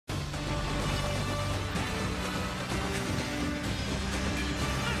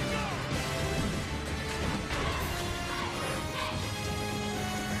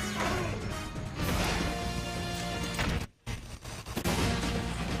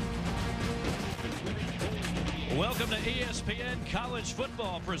Welcome to ESPN College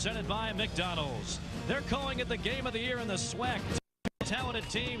Football, presented by McDonald's. They're calling it the game of the year in the SWAC. Talented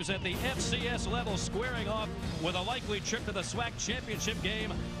teams at the FCS level squaring off with a likely trip to the SWAC championship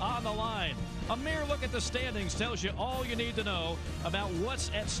game on the line. A mere look at the standings tells you all you need to know about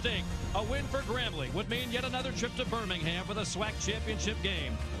what's at stake. A win for Grambling would mean yet another trip to Birmingham for the SWAC championship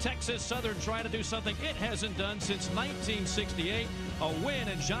game. Texas Southern trying to do something it hasn't done since 1968. A win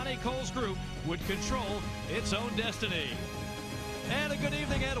in Johnny Cole's group would control its own destiny. And a good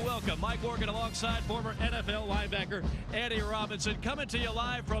evening and welcome. Mike Morgan alongside former NFL linebacker Eddie Robinson, coming to you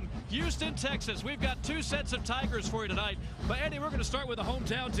live from Houston, Texas. We've got two sets of Tigers for you tonight. But Eddie, we're going to start with the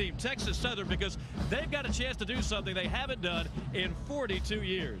hometown team, Texas Southern, because they've got a chance to do something they haven't done in 42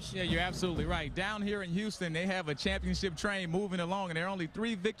 years. Yeah, you're absolutely right. Down here in Houston, they have a championship train moving along, and they're only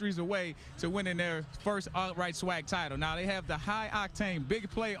 3 victories away to winning their first outright SWAC title. Now, they have the high-octane, big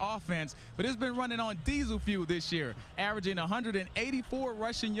play offense, but it's been running on diesel fuel this year, averaging 184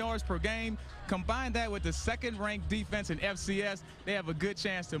 rushing yards per game. Combine that with the second-ranked defense in FCS, they have a good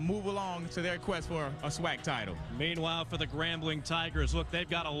chance to move along to their quest for a SWAC title. Meanwhile, for the Grambling Tigers, look, they've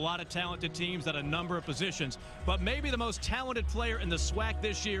got a lot of talented teams at a number of positions, but maybe the most talented player in the SWAC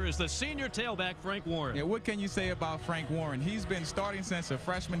this year is the senior tailback, Frank Warren. Yeah, what can you say about Frank Warren? He's been starting since a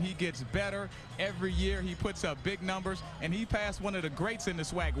freshman. He gets better every year. He puts up big numbers, and he passed one of the greats in the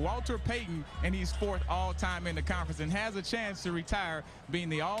SWAC, Walter Payton, and he's 4th all-time in the conference and has a chance to retire being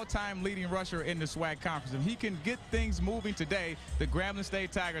the all-time leading rusher in the SWAC conference. If he can get things moving today, the Grambling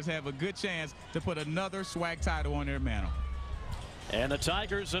State Tigers have a good chance to put another SWAC title on their mantle. And the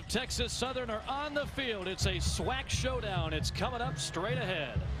Tigers of Texas Southern are on the field. It's a SWAC showdown. It's coming up straight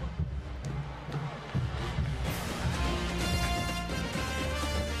ahead.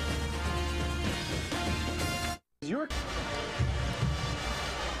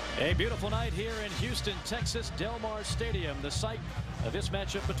 A beautiful night here in Houston, Texas, Del Mar Stadium, the site of this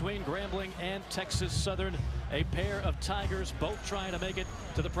matchup between Grambling and Texas Southern. A pair of Tigers both trying to make it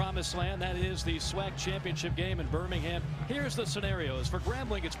to the promised land. That is the SWAC championship game in Birmingham. Here's the scenarios. For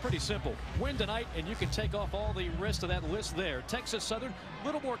Grambling, it's pretty simple. Win tonight, and you can take off all the rest of that list there. Texas Southern, a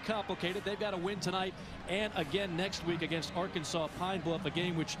little more complicated. They've got to win tonight and again next week against Arkansas Pine Bluff, a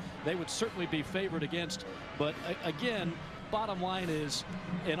game which they would certainly be favored against. But again, bottom line is,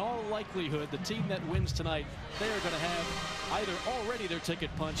 in all likelihood, the team that wins tonight, they are going to have either already their ticket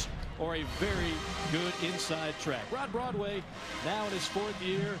punched or a very good inside track. Rod Broadway, now in his 4th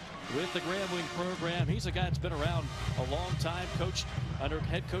year with the Grambling program. He's a guy that's been around a long time, coached under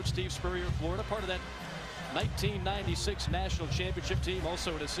head coach Steve Spurrier of Florida, part of that 1996 national championship team,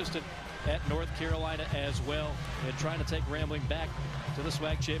 also an assistant at North Carolina as well, and trying to take Grambling back to the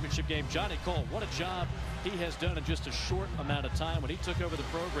SWAC championship game. Johnny Cole, what a job he has done in just a short amount of time. When he took over the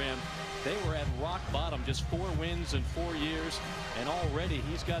program, they were at rock bottom, just 4 wins in 4 years, and already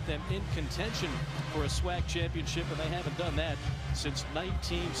he's got them in contention for a SWAC championship, and they haven't done that since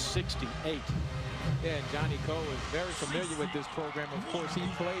 1968. Yeah, and Johnny Cole is very familiar with this program. Of course, he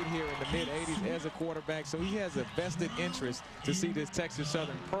played here in the mid-'80s as a quarterback, so he has a vested interest to see this Texas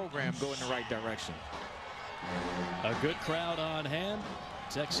Southern program go in the right direction. A good crowd on hand.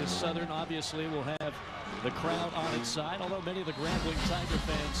 Texas Southern obviously will have the crowd on its side, although many of the Grambling Tiger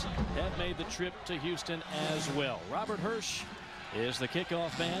fans have made the trip to Houston as well. Robert Hirsch is the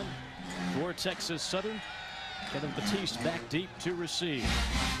kickoff man for Texas Southern. Kevin Batiste back deep to receive.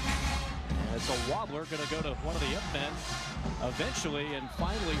 And it's a wobbler, going to go to one of the up men eventually, and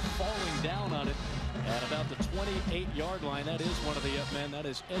finally falling down on it at about the 28-yard line. That is one of the up men. That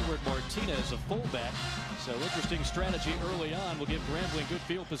is Edward Martinez, a fullback. So interesting strategy early on will give Grambling good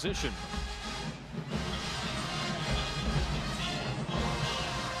field position.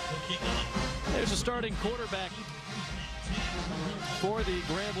 There's a starting quarterback for the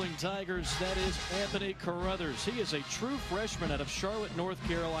Grambling Tigers. That is Anthony Carruthers. He is a true freshman out of Charlotte, North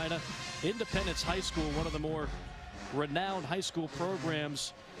Carolina. Independence High School, one of the more renowned high school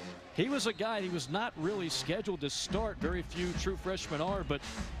programs. He was a guy, he was not really scheduled to start. Very few true freshmen are, but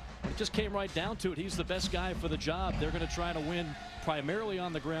it just came right down to it. He's the best guy for the job. They're going to try to win primarily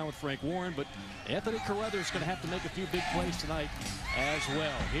on the ground with Frank Warren, but Anthony Carruthers is going to have to make a few big plays tonight as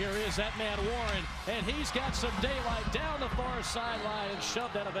well. Here is that man Warren, and he's got some daylight down the far sideline and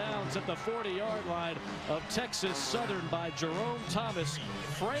shoved out of bounds at the 40-yard line of Texas Southern by Jerome Thomas.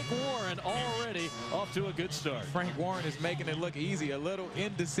 Frank Warren already off to a good start. Frank Warren is making it look easy. A little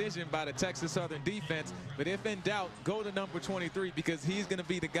indecision by the Texas Southern defense, but if in doubt, go to number 23 because he's going to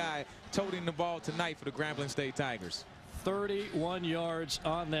be the guy toting the ball tonight for the Grambling State Tigers. 31 yards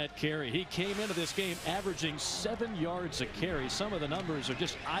on that carry. He came into this game averaging 7 yards a carry. Some of the numbers are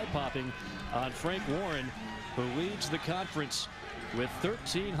just eye-popping on Frank Warren, who leads the conference with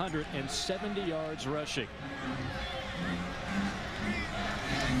 1,370 yards rushing.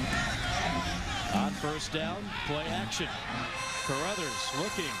 On first down, play action. Carruthers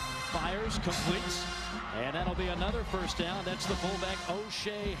looking, fires, completes, and that'll be another first down. That's the fullback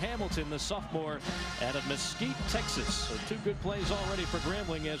O'Shea Hamilton, the sophomore out of Mesquite, Texas. So 2 good plays already for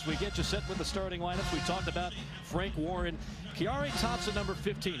Grambling as we get you set with the starting lineups. We talked about Frank Warren. Kiari Thompson, number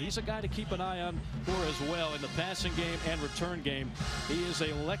 15. He's a guy to keep an eye on for as well in the passing game and return game. He is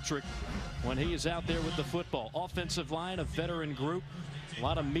electric when he is out there with the football. Offensive line, a veteran group. A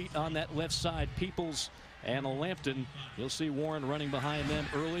lot of meat on that left side. Peoples and Lampton. You'll see Warren running behind them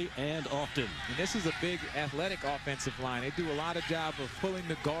early and often. And this is a big athletic offensive line. They do a lot of job of pulling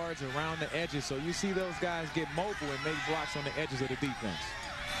the guards around the edges. So you see those guys get mobile and make blocks on the edges of the defense.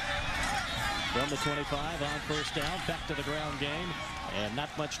 From the 25 on first down, back to the ground game, and not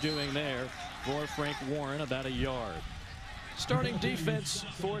much doing there for Frank Warren, about a yard. Starting defense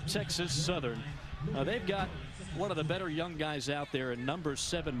for Texas Southern. They've got one of the better young guys out there in number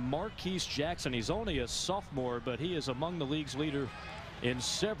 7, Marquise Jackson. He's only a sophomore, but he is among the league's leader in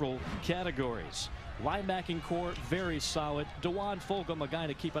several categories. Linebacking core, very solid. DeJuan Fulgham, a guy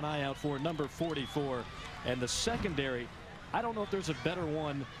to keep an eye out for, number 44. And the secondary, I don't know if there's a better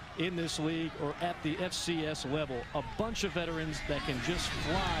one in this league or at the FCS level. A bunch of veterans that can just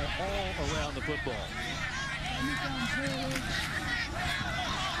fly all around the football.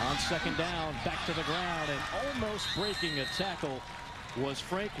 On second down, back to the ground, and almost breaking a tackle was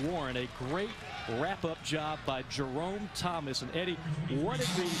Frank Warren. A great wrap-up job by Jerome Thomas. And Eddie, what did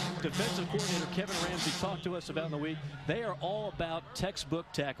the defensive coordinator Kevin Ramsey talk to us about in the week? They are all about textbook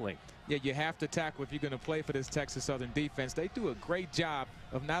tackling. Yeah, you have to tackle if you're going to play for this Texas Southern defense. They do a great job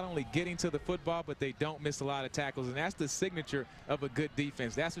of not only getting to the football, but they don't miss a lot of tackles. And that's the signature of a good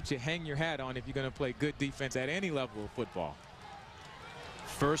defense. That's what you hang your hat on if you're going to play good defense at any level of football.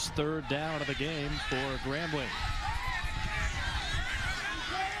 First third down of the game for Grambling.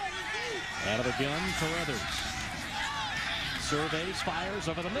 Out of the gun, Carruthers. Surveys, fires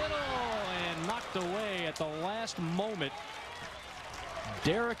over the middle, and knocked away at the last moment.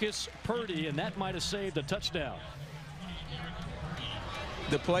 Derrickis Purdy, and that might have saved a touchdown.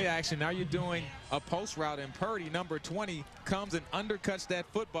 The play action, now you're doing a post route, and Purdy, number 20, comes and undercuts that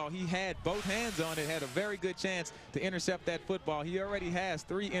football. He had both hands on it, had a very good chance to intercept that football. He already has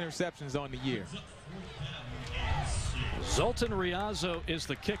 3 interceptions on the year. Zoltan Riazzo is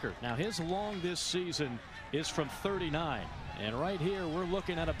the kicker. Now his long this season is from 39, and right here we're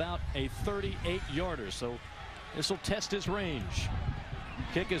looking at about a 38-yarder, so this will test his range.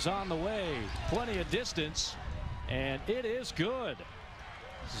 Kick is on the way, plenty of distance, and it is good.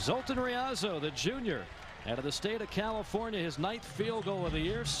 Zoltan Riazzo, the junior, out of the state of California, his 9th field goal of the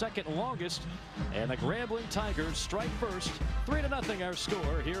year, 2nd longest, and the Grambling Tigers strike first. 3-0 our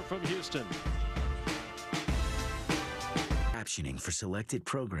score here from Houston. Captioning for selected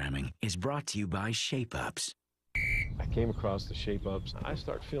programming is brought to you by Shape Ups. I came across the Shape Ups. I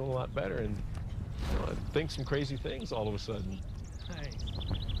start feeling a lot better, and I think some crazy things all of a sudden.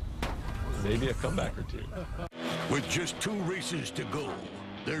 Maybe a comeback or 2. With just 2 races to go,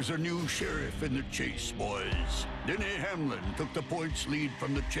 there's a new sheriff in the chase, boys. Denny Hamlin took the points lead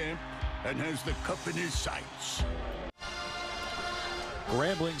from the champ and has the cup in his sights.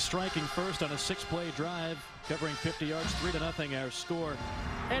 Grambling striking first on a 6-play drive, covering 50 yards, 3-0 our score.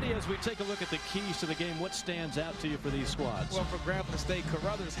 Eddie, as we take a look at the keys to the game, what stands out to you for these squads? Well, for Grambling State,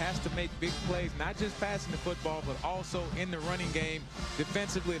 Carruthers has to make big plays, not just passing the football, but also in the running game.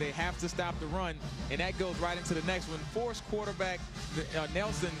 Defensively, they have to stop the run, and that goes right into the next one. Force quarterback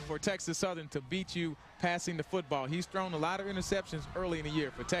Nelson for Texas Southern to beat you passing the football. He's thrown a lot of interceptions early in the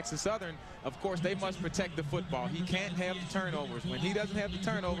year. For Texas Southern, of course, they must protect the football. He can't have the turnovers. When he doesn't have the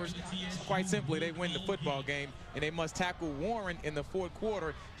turnovers, quite simply, they win the football game, and they must tackle Warren in the 4th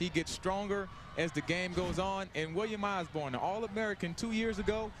quarter. He gets stronger as the game goes on, and William Osborne, the All-American 2 years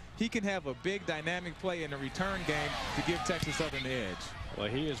ago, he can have a big dynamic play in the return game to give Texas Southern the edge. Well,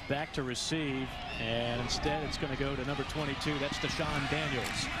 he is back to receive, and instead it's going to go to number 22. That's Deshaun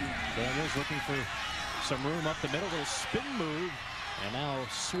Daniels. Daniels looking for some room up the middle, little spin move, and now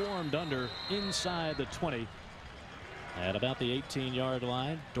swarmed under inside the 20 at about the 18-yard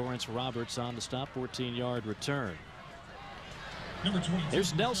line. Dorrance Roberts on the stop, 14-yard return.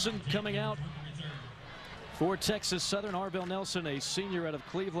 Here's Nelson coming out for Texas Southern. Arvell Nelson, a senior out of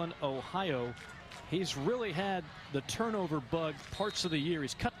Cleveland, Ohio. He's really had the turnover bug parts of the year.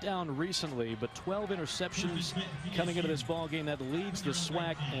 He's cut down recently, but 12 interceptions coming into this ball game. That leads the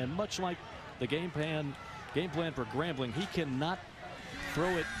SWAC, and much like the game plan for Grambling, he cannot throw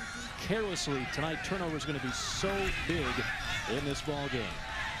it carelessly tonight. Turnover is going to be so big in this ball game.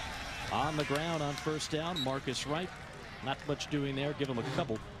 On the ground on first down, Marcus Wright. Not much doing there. Give him a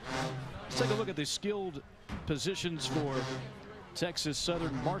couple. Let's take a look at the skilled positions for Texas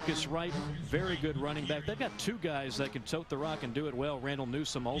Southern. Marcus Wright, very good running back. They've got two guys that can tote the rock and do it well. Randall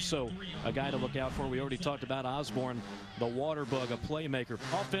Newsome, also a guy to look out for. We already talked about Osborne, the water bug, a playmaker.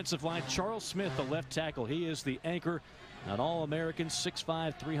 Offensive line, Charles Smith, the left tackle. He is the anchor. An All-American,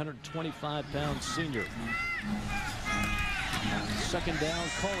 6'5", 325-pound senior. Second down,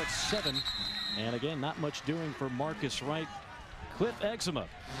 call it 7. And again, not much doing for Marcus Wright. Cliff Eczema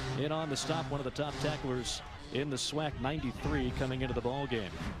in on the stop, one of the top tacklers in the SWAC, 93 coming into the ball game.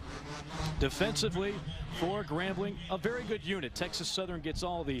 Defensively for Grambling, a very good unit. Texas Southern gets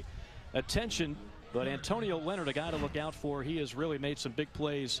all the attention, but Antonio Leonard, a guy to look out for. He has really made some big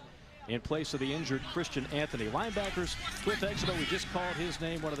plays in place of the injured Christian Anthony. Linebackers, Cliff Eczema, we just called his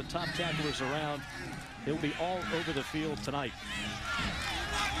name, one of the top tacklers around. He'll be all over the field tonight.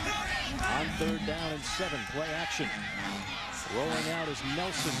 On third down and 7, play action. Rolling out is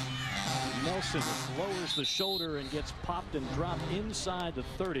Nelson. Nelson lowers the shoulder and gets popped and dropped inside the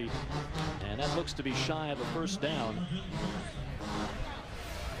 30. And that looks to be shy of a first down.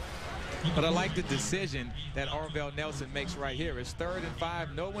 But I like the decision that Arvell Nelson makes right here. It's 3rd and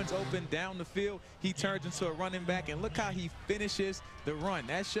 5. No one's open down the field. He turns into a running back, and look how he finishes the run.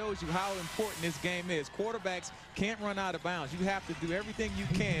 That shows you how important this game is. Quarterbacks can't run out of bounds. You have to do everything you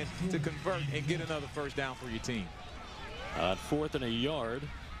can to convert and get another first down for your team. On 4th and a yard,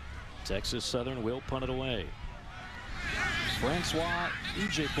 Texas Southern will punt it away. Francois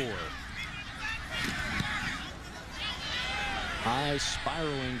Ejiofor. High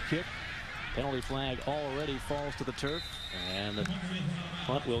spiraling kick. Penalty flag already falls to the turf, and the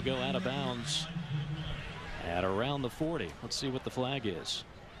punt will go out of bounds at around the 40. Let's see what the flag is.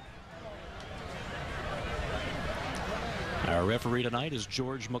 Our referee tonight is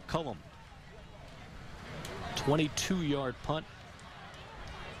George McCullum. 22-yard punt,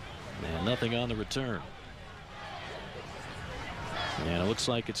 and nothing on the return. And it looks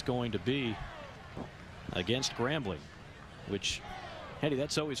like it's going to be against Grambling, which, Eddie,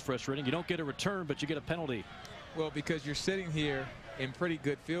 that's always frustrating. You don't get a return, but you get a penalty. Well, because you're sitting here in pretty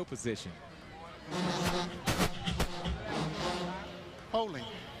good field position. Holding.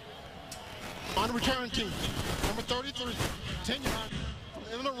 On the return team, number 33, 10-yard,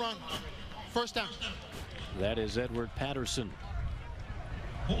 in the run, first down. That is Edward Patterson.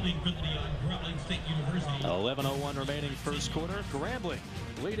 Holding for the Grambling State University. 11:01 remaining first quarter. Grambling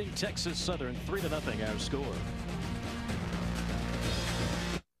leading Texas Southern 3-0 our score.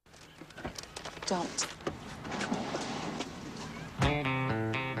 Don't.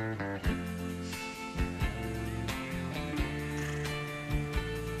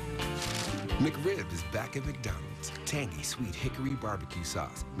 McRib is back at McDonald's. Tangy, sweet hickory barbecue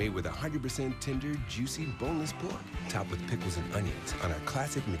sauce made with 100% tender, juicy, boneless pork, topped with pickles and onions on our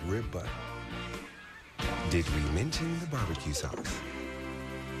classic McRib bun. Did we mention the barbecue sauce?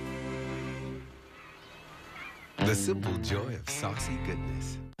 The simple joy of saucy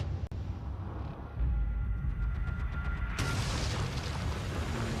goodness.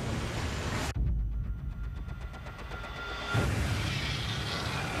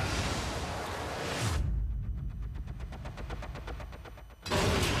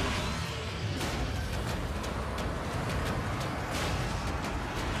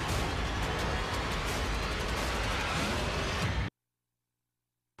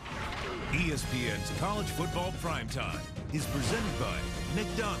 ESPN's College Football Primetime is presented by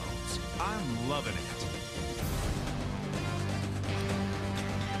McDonald's. I'm loving it.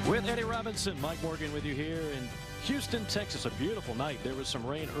 With Eddie Robinson, Mike Morgan with you here in Houston, Texas. A beautiful night. There was some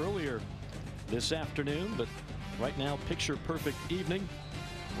rain earlier this afternoon, but right now, picture perfect evening.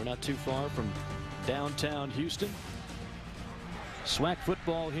 We're not too far from downtown Houston. SWAC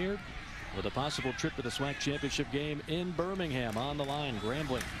football here with a possible trip to the SWAC championship game in Birmingham. On the line,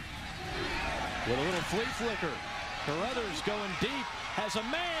 Grambling with a little flea flicker. Carruthers going deep, has a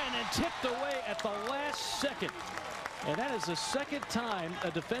man and tipped away at the last second. And that is the second time a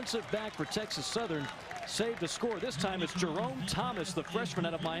defensive back for Texas Southern saved a score. This time it's Jerome Thomas, the freshman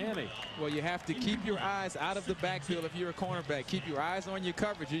out of Miami. Well, you have to keep your eyes out of the backfield if you're a cornerback. Keep your eyes on your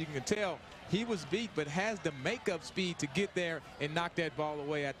coverage. You can tell he was beat, but has the makeup speed to get there and knock that ball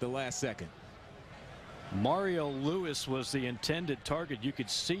away at the last second. Mario Lewis was the intended target. You could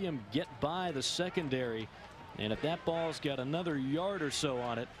see him get by the secondary, and if that ball's got another yard or so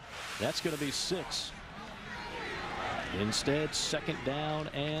on it, that's going to be 6. Instead, 2nd down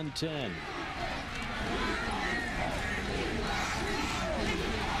and 10.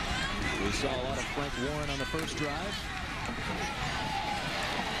 We saw a lot of Frank Warren on the first drive.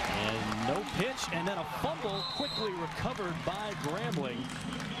 And no pitch, and then a fumble quickly recovered by Grambling.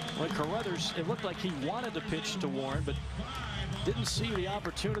 When Carruthers, it looked like he wanted to pitch to Warren, but didn't see the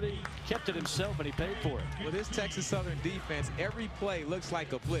opportunity, kept it himself, and he paid for it. With this Texas Southern defense, every play looks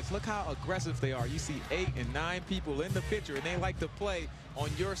like a blitz. Look how aggressive they are. You see 8 and 9 people in the picture, and they like to play on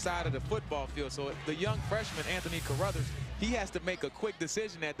your side of the football field. So the young freshman, Anthony Carruthers, he has to make a quick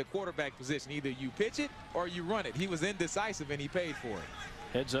decision at the quarterback position. Either you pitch it or you run it. He was indecisive, and he paid for it.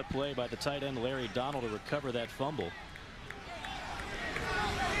 Heads-up play by the tight end, Larry Donald, to recover that fumble.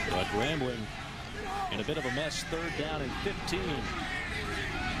 But Grambling in a bit of a mess. 3rd down and 15.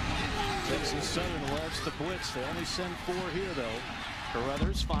 Texas Southern loves to blitz. They only send 4 here, though.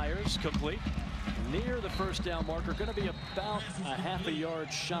 Carruthers fires, complete. Near the 1st down marker. Going to be about a half a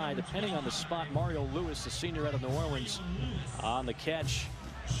yard shy, depending on the spot. Mario Lewis, the senior out of New Orleans, on the catch.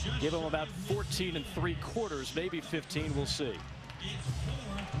 Give him about 14 3/4, maybe 15. We'll see.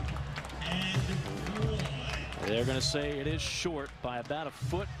 They're going to say it is short by about a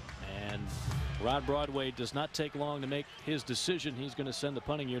foot, and Rod Broadway does not take long to make his decision. He's going to send the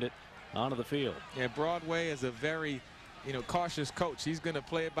punting unit onto the field. Yeah, Broadway is a very, cautious coach. He's going to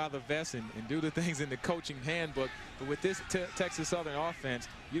play it by the vest and do the things in the coaching handbook. But with this Texas Southern offense,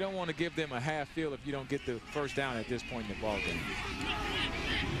 you don't want to give them a half field if you don't get the 1st down at this point in the ball game.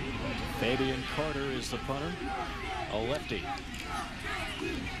 Fabian Carter is the punter, a lefty.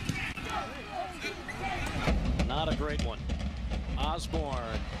 Not a great one.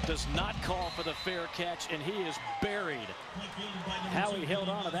 Osborne does not call for the fair catch, and he is buried. How he held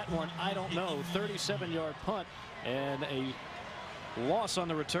on to that one, I don't know. 37-yard punt and a loss on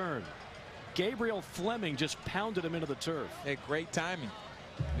the return. Gabriel Fleming just pounded him into the turf. Hey, great timing.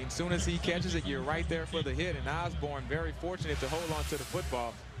 I mean, as soon as he catches it, you're right there for the hit, and Osborne very fortunate to hold on to the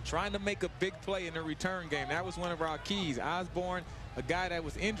football, trying to make a big play in the return game. That was one of our keys. Osborne, a guy that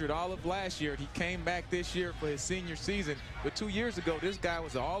was injured all of last year. He came back this year for his senior season. But 2 years ago, this guy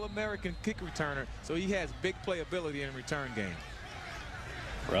was an All-American kick returner, so he has big playability in the return game.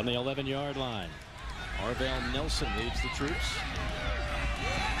 From the 11-yard line, Arvell Nelson leads the troops.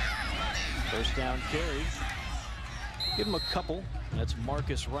 1st down carry. Give him a couple. That's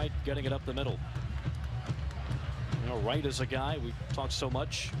Marcus Wright getting it up the middle. Wright is a guy, we talked so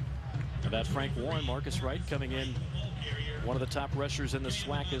much about Frank Warren. Marcus Wright coming in, one of the top rushers in the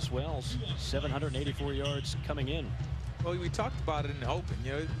SWAC as well. 784 yards coming in. Well, we talked about it in the open.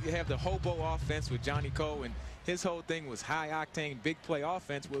 You have the hobo offense with Johnny Coe, and his whole thing was high-octane, big play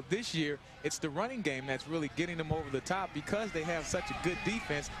offense. Well, this year, it's the running game that's really getting them over the top. Because they have such a good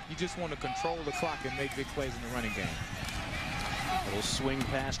defense, you just want to control the clock and make big plays in the running game. A little swing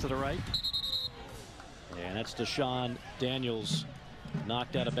pass to the right. And that's Deshaun Daniels,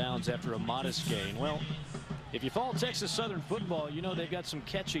 knocked out of bounds after a modest gain. Well, if you follow Texas Southern football, you know they've got some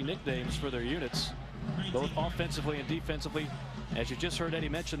catchy nicknames for their units, both offensively and defensively. As you just heard Eddie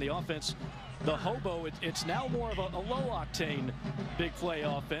mention, the offense, the hobo, it's now more of a low-octane big play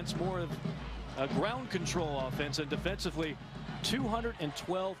offense, more of a ground control offense, and defensively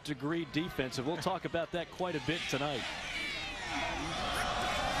 212-degree defensive. We'll talk about that quite a bit tonight.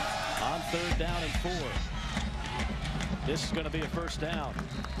 On 3rd down and 4. This is going to be a 1st down.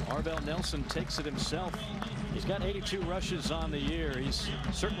 Arvell Nelson takes it himself. He's got 82 rushes on the year. He's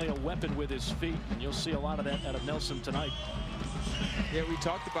certainly a weapon with his feet, and you'll see a lot of that out of Nelson tonight. Yeah, we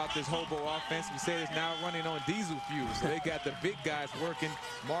talked about this hobo offense. We said it's now running on diesel fuel. So they got the big guys working,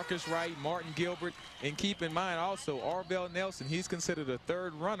 Marcus Wright, Martin Gilbert. And keep in mind also, Arvell Nelson, he's considered a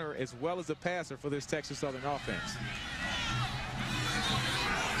 3rd runner as well as a passer for this Texas Southern offense.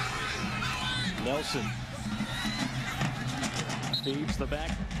 Nelson feeds the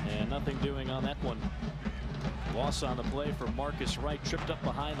back, and nothing doing on that one. Loss on the play for Marcus Wright, tripped up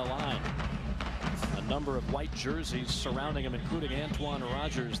behind the line. A number of white jerseys surrounding him, including Antoine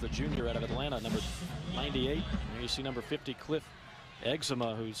Rogers, the junior out of Atlanta, number 98. And you see number 50, Cliff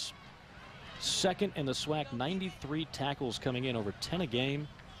Eczema, who's 2nd in the SWAC, 93 tackles coming in, over 10 a game,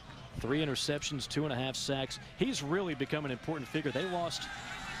 3 interceptions, 2.5 sacks. He's really become an important figure. They lost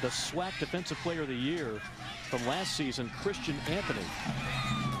the SWAC Defensive Player of the Year from last season, Christian Anthony.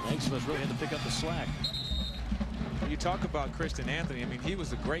 Eczema's really had to pick up the slack. When you talk about Christian Anthony, I mean, he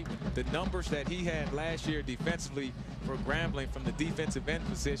was a great one. The numbers that he had last year defensively, for Grambling from the defensive end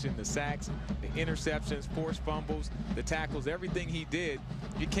position, the sacks, the interceptions, forced fumbles, the tackles, everything he did.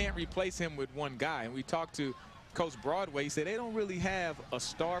 You can't replace him with one guy. And we talked to Coach Broadway. He said they don't really have a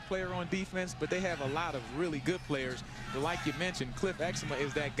star player on defense, but they have a lot of really good players. But like you mentioned, Cliff Exuma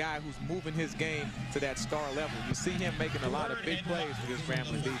is that guy who's moving his game to that star level. You see him making a lot of big plays for this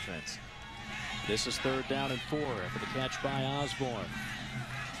Grambling defense. This is 3rd down and 4 after the catch by Osborne.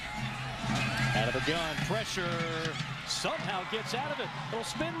 Out of the gun, pressure, somehow gets out of it. Little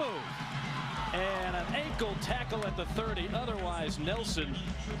spin move. And an ankle tackle at the 30. Otherwise, Nelson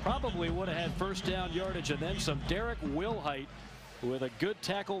probably would have had 1st down yardage, and then some. Derek Wilhite with a good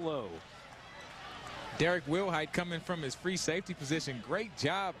tackle low. Derek Wilhite coming from his free safety position. Great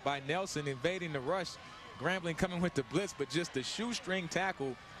job by Nelson invading the rush. Grambling coming with the blitz, but just a shoestring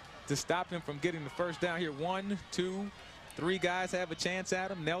tackle to stop him from getting the 1st down here. 1, 2, 3 guys have a chance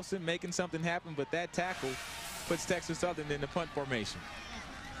at him. Nelson making something happen, but that tackle puts Texas Southern in the punt formation.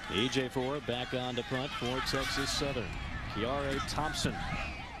 E.J. Ford back on to punt for Texas Southern. Kiara Thompson,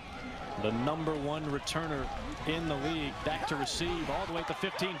 the #1 returner in the league, back to receive all the way at the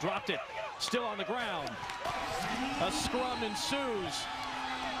 15, dropped it, still on the ground. A scrum ensues.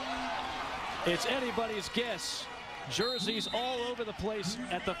 It's anybody's guess. Jerseys all over the place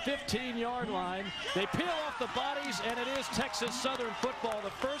at the 15-yard line. They peel off the bodies, and it is Texas Southern football,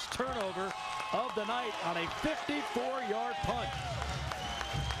 the first turnover of the night on a 54-yard punt.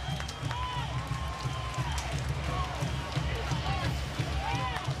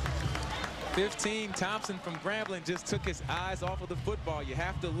 15, Thompson from Grambling just took his eyes off of the football. You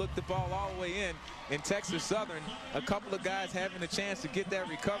have to look the ball all the way in. In Texas Southern, a couple of guys having a chance to get that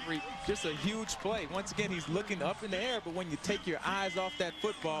recovery. Just a huge play. Once again, he's looking up in the air, but when you take your eyes off that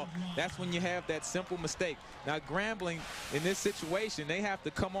football, that's when you have that simple mistake. Now, Grambling, in this situation, they have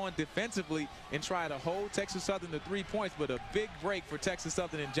to come on defensively and try to hold Texas Southern to 3 points, but a big break for Texas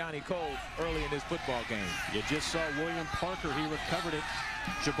Southern and Johnny Cole early in this football game. You just saw William Parker. He recovered it.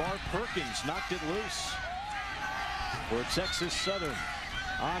 Jabbar Perkins knocked it loose for Texas Southern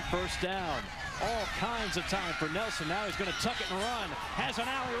on 1st down. All kinds of time for Nelson. Now he's going to tuck it and run. Has an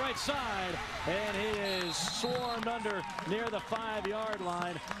alley right side, and he is swarmed under near the 5-yard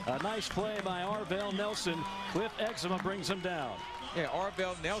line. A nice play by Arvell Nelson. Cliff Exuma brings him down. Yeah,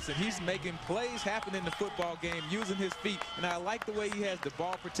 Arvell Nelson, he's making plays happen in the football game using his feet, and I like the way he has the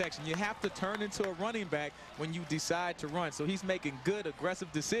ball protection. You have to turn into a running back when you decide to run, so he's making good, aggressive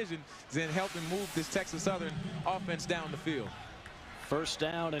decisions and helping move this Texas Southern offense down the field. 1st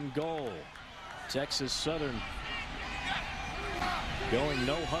down and goal. Texas Southern going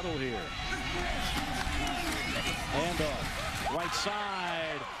no huddle here. Handoff, right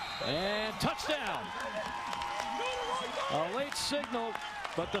side, and touchdown. A late signal,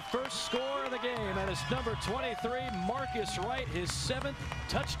 but the first score of the game, and it's number 23, Marcus Wright, his 7th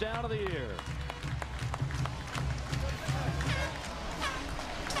touchdown of the year.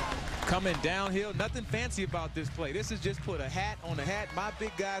 Coming downhill, nothing fancy about this play. This is just put a hat on a hat. My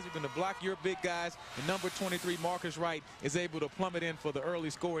big guys are going to block your big guys. And number 23, Marcus Wright, is able to plummet in for the early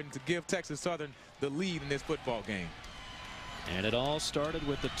score and to give Texas Southern the lead in this football game. And it all started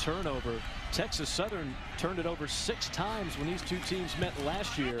with the turnover. Texas Southern turned it over 6 times when these two teams met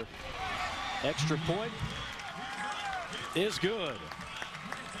last year. Extra point is good.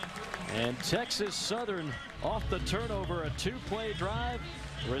 And Texas Southern off the turnover, a 2-play drive,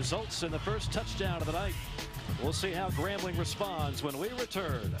 results in the first touchdown of the night. We'll see how Grambling responds when we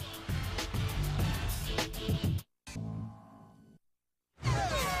return.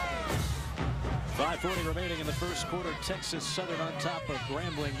 .540 remaining in the first quarter. Texas Southern on top of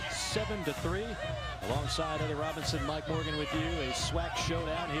Grambling 7-3. Alongside Eddie Robinson, Mike Morgan with you. A SWAC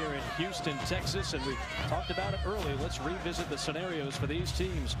showdown here in Houston, Texas. And we talked about it early. Let's revisit the scenarios for these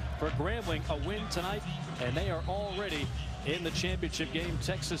teams. For Grambling, a win tonight, and they are already in the championship game.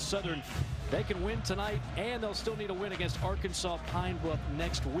 Texas Southern, they can win tonight, and they'll still need a win against Arkansas Pine Bluff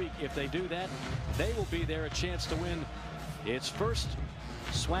next week. If they do that, they will be there a chance to win its first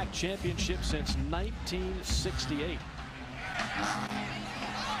SWAC championship since 1968.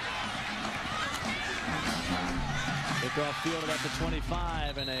 Kickoff fielded at the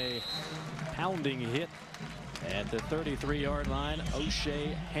 25, and a pounding hit at the 33-yard line.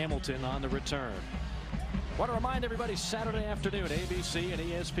 O'Shea Hamilton on the return. Want to remind everybody, Saturday afternoon, ABC and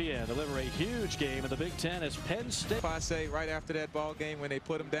ESPN deliver a huge game in the Big Ten as Penn State. I say right after that ball game when they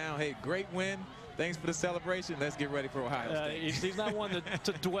put them down, hey, great win. Thanks for the celebration. Let's get ready for Ohio State. He's not one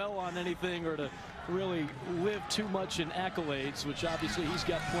to dwell on anything or to really live too much in accolades, which obviously he's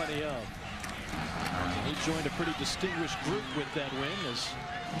got plenty of. He joined a pretty distinguished group with that win as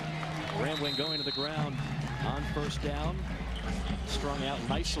Grambling going to the ground on first down. Strung out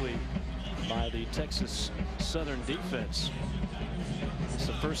nicely by the Texas Southern defense. It's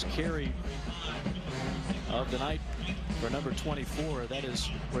the first carry of the night for number 24. That is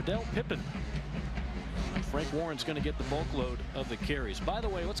Riddell Pippin. Frank Warren's going to get the bulk load of the carries. By the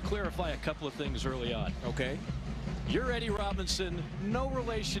way, let's clarify a couple of things early on. Okay. You're Eddie Robinson, no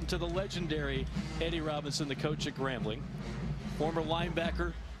relation to the legendary Eddie Robinson, the coach at Grambling. Former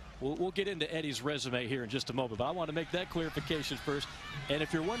linebacker. We'll get into Eddie's resume here in just a moment, but I want to make that clarification first. And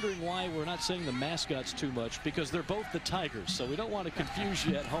if you're wondering why we're not saying the mascots too much, because they're both the Tigers, so we don't want to confuse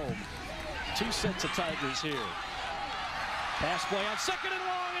you at home. Two sets of Tigers here. Pass play on second and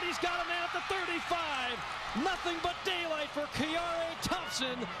long, and he's got a man at the 35. Nothing but daylight for Kiare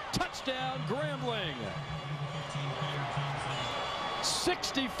Thompson. Touchdown, Grambling.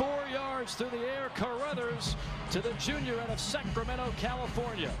 64 yards through the air. Carruthers to the junior out of Sacramento,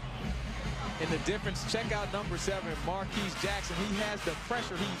 California. And the difference, check out number 7, Marquise Jackson. He has the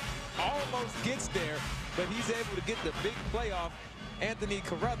pressure. He almost gets there, but he's able to get the big play off Anthony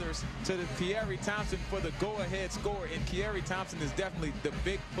Carruthers to the Kiare Thompson for the go-ahead score. And Kiare Thompson is definitely the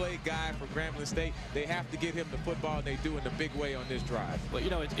big play guy for Grambling State. They have to get him the football, and they do in a big way on this drive. Well,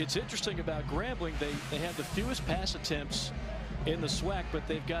 you know, it's interesting about Grambling. They have the fewest pass attempts in the SWAC, but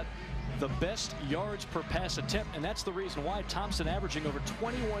they've got the best yards per pass attempt, and that's the reason why. Thompson averaging over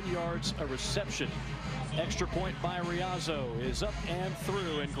 21 yards a reception. Extra point by Riazzo is up and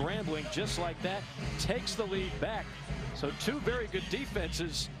through, and Grambling, just like that, takes the lead back. So two very good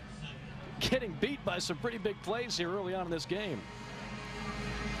defenses getting beat by some pretty big plays here early on in this game.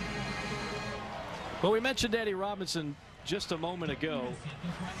 Well, we mentioned Eddie Robinson just a moment ago.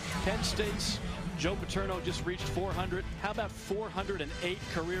 Penn State's Joe Paterno just reached 400. How about 408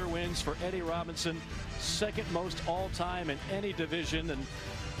 career wins for Eddie Robinson? Second most all-time in any division. And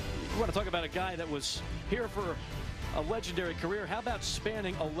you want to talk about a guy that was here for a legendary career. How about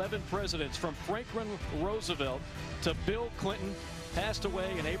spanning 11 presidents, from Franklin Roosevelt to Bill Clinton? Passed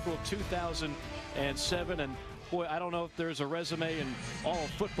away in April of 2007. And boy, I don't know if there's a resume in all of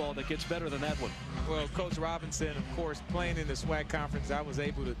football that gets better than that one. Well, Coach Robinson, of course, playing in the SWAC conference, I was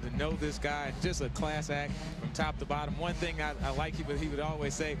able to know this guy. Just a class act from top to bottom. One thing I like, he would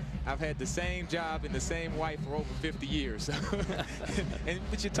always say, I've had the same job and the same wife for over 50 years.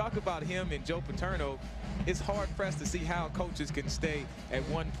 But you talk about him and Joe Paterno, it's hard-pressed to see how coaches can stay at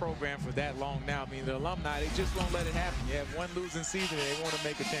one program for that long now. I mean, the alumni, they just won't let it happen. You have one losing season, and they want to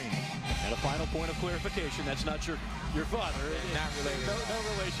make a change. And a final point of clarification, that's not your father. Not related. No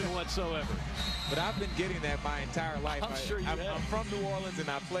relation whatsoever. But I've been getting that my entire life. I'm sure you have. I'm from New Orleans, and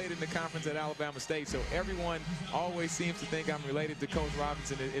I played in the conference at Alabama State, so everyone always seems to think I'm related to Coach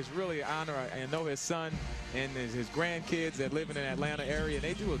Robinson. It's really an honor. I know his son and his grandkids that live in the Atlanta area, and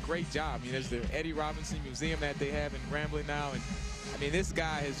they do a great job. I mean, there's the Eddie Robinson Museum that they have in Grambling now, and I mean, this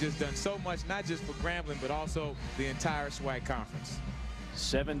guy has just done so much, not just for Grambling, but also the entire SWAC conference.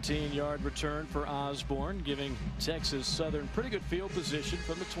 17-yard return for Osborne, giving Texas Southern pretty good field position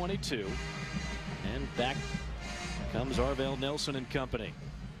from the 22. And back comes Arvell Nelson and company.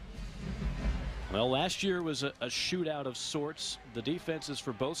 Well, last year was a shootout of sorts. The defenses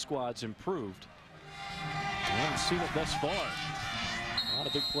for both squads improved. I haven't seen it thus far. A lot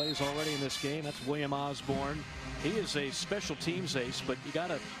of big plays already in this game. That's William Osborne. He is a special teams ace, but you got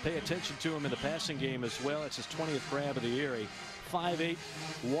to pay attention to him in the passing game as well. It's his 20th grab of the year. A 5'8"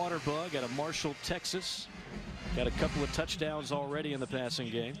 water bug out of Marshall, Texas. Got a couple of touchdowns already in the passing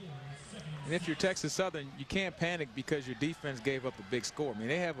game. And if you're Texas Southern, you can't panic because your defense gave up a big score. I mean,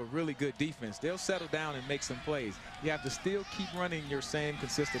 they have a really good defense. They'll settle down and make some plays. You have to still keep running your same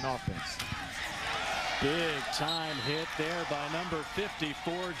consistent offense. Big time hit there by number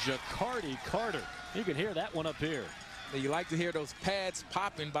 54, Jacardi Carter. You can hear that one up here. You like to hear those pads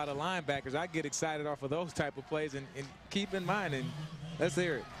popping by the linebackers. I get excited off of those type of plays, and keep in mind, and let's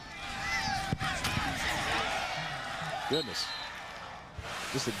hear it. Goodness.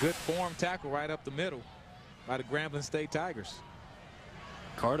 Just a good form tackle right up the middle by the Grambling State Tigers.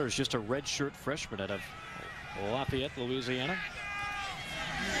 Carter's just a redshirt freshman out of Lafayette, Louisiana.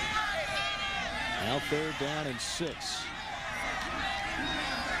 Now 3rd down and 6.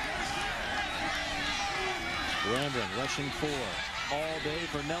 Grambling rushing 4 all day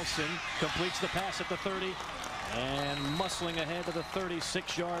for Nelson. Completes the pass at the 30. And muscling ahead to the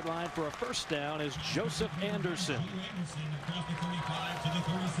 36-yard line for a first down is Joseph Anderson.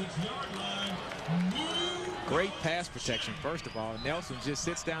 Great pass protection, first of all. Nelson just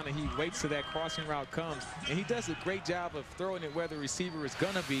sits down and he waits till that crossing route comes. And he does a great job of throwing it where the receiver is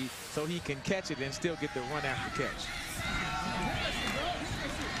going to be so he can catch it and still get the run after catch.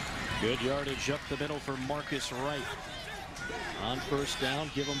 Good yardage up the middle for Marcus Wright. On first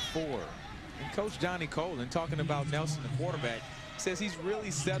down, give him 4. And Coach Johnny Colin, talking about Nelson, the quarterback, says he's really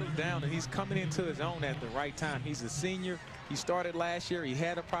settled down and he's coming into his own at the right time. He's a senior. He started last year. He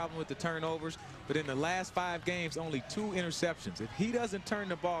had a problem with the turnovers, but in the last 5 games, only 2 interceptions. If he doesn't turn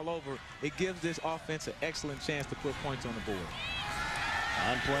the ball over, it gives this offense an excellent chance to put points on the board.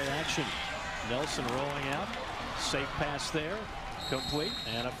 On play action, Nelson rolling out. Safe pass there. Complete,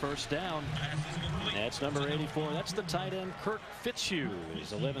 and a first down. That's number 84. That's the tight end, Kirk Fitzhugh.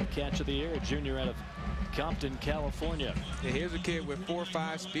 His 11th catch of the year, a junior out of Compton, California. Yeah, here's a kid with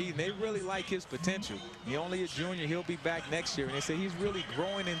 4.5 speed, and they really like his potential. He's only a junior. He'll be back next year, and they say he's really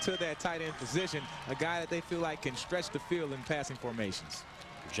growing into that tight end position, a guy that they feel like can stretch the field in passing formations.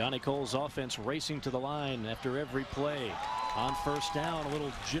 Johnny Cole's offense racing to the line after every play. On first down, a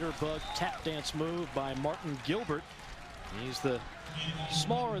little jitterbug tap dance move by Martin Gilbert. He's the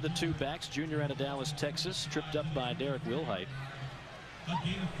smaller of the 2 backs, junior out of Dallas, Texas, tripped up by Derek Wilhite.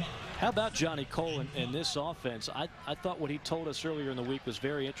 How about Johnny Cole in this offense? I thought what he told us earlier in the week was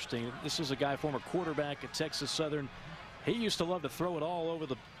very interesting. This is a guy, former quarterback at Texas Southern. He used to love to throw it all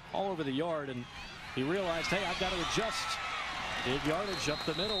over the yard, and he realized, hey, I've got to adjust. Big yardage up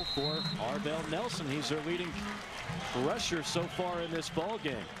the middle for Arvell Nelson. He's their leading rusher so far in this ball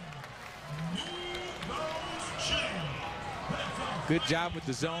game. Good job with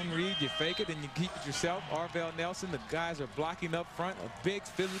the zone read. You fake it and you keep it yourself. Arvell Nelson, the guys are blocking up front, a big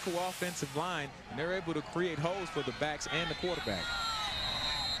physical offensive line, and they're able to create holes for the backs and the quarterback.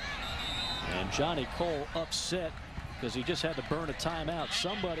 And Johnny Cole upset because he just had to burn a timeout.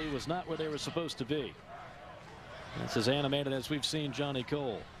 Somebody was not where they were supposed to be. That's as animated as we've seen Johnny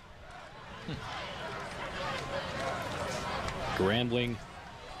Cole. Grambling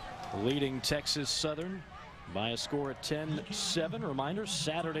leading Texas Southern by a score of 10-7. Reminder,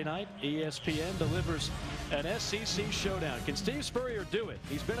 Saturday night, ESPN delivers an SEC showdown. Can Steve Spurrier do it?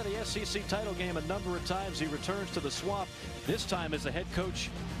 He's been in the SEC title game a number of times. He returns to the Swamp, this time as the head coach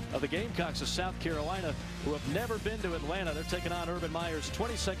of the Gamecocks of South Carolina, who have never been to Atlanta. They're taking on Urban Meyer's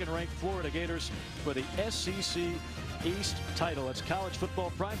 22nd ranked Florida Gators for the SEC East title. It's college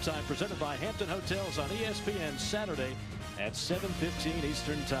football primetime presented by Hampton Hotels on ESPN Saturday at 7:15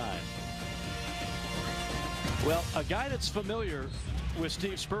 Eastern Time. Well, a guy that's familiar with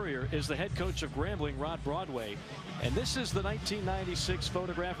Steve Spurrier is the head coach of Grambling, Rod Broadway. And this is the 1996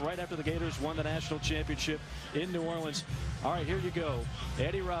 photograph right after the Gators won the national championship in New Orleans. All right, here you go.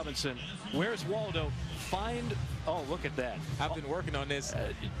 Eddie Robinson. Where's Waldo? Oh, look at that. I've been working on this.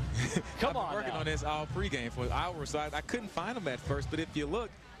 Come on. I've been working on this all pregame for hours. So I couldn't find him at first, but if you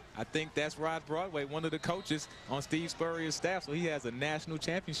look, I think that's Rod Broadway, one of the coaches on Steve Spurrier's staff, so he has a national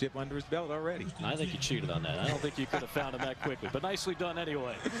championship under his belt already. I think you cheated on that. I don't think you could have found him that quickly, but nicely done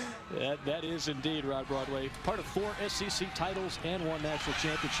anyway. That is indeed Rod Broadway, part of 4 SEC titles and 1 national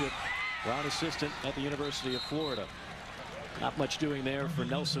championship. Brown assistant at the University of Florida. Not much doing there for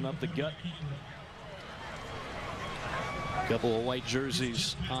Nelson up the gut. A couple of white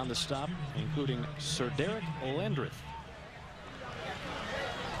jerseys on the stop, including Sir Derek Landreth.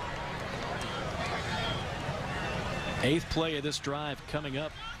 Eighth play of this drive coming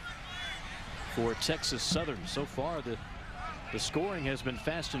up for Texas Southern. So far, the scoring has been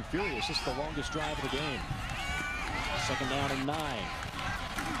fast and furious. This is the longest drive of the game. 2nd down and 9.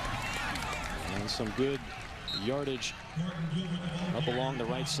 And some good yardage up along the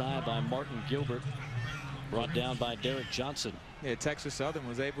right side by Martin Gilbert. Brought down by Derek Johnson. Yeah, Texas Southern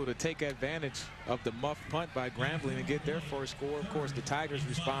was able to take advantage of the muff punt by Grambling and get their first score. Of course, the Tigers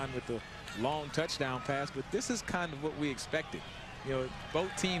respond with the long touchdown pass, but this is kind of what we expected. You know, both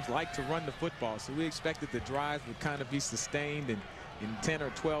teams like to run the football, so we expected the drives would kind of be sustained in 10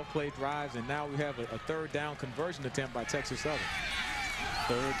 or 12 play drives, and now we have a 3rd down conversion attempt by Texas Southern.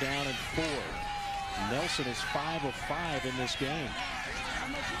 3rd down and 4. Nelson is 5 of 5 in this game.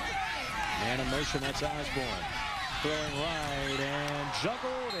 Man in motion, that's Osborne. Throwing right and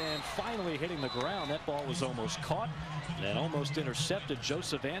juggled and finally hitting the ground. That ball was almost caught and almost intercepted.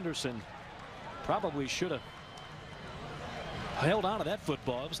 Joseph Anderson probably should have held on to that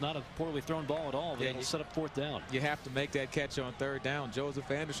football. It was not a poorly thrown ball at all, but it'll set up 4th down. You have to make that catch on 3rd down. Joseph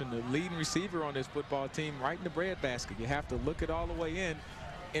Anderson, the leading receiver on this football team, right in the breadbasket. You have to look it all the way in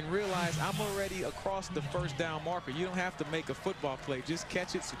and realize I'm already across the 1st down marker. You don't have to make a football play. Just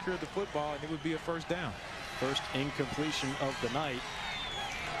catch it, secure the football, and it would be a 1st down. First incompletion of the night.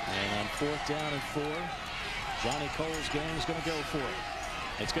 And on 4th down and 4, Johnny Cole's gang is going to go for it.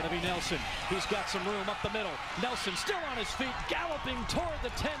 It's going to be Nelson. He's got some room up the middle. Nelson still on his feet, galloping toward the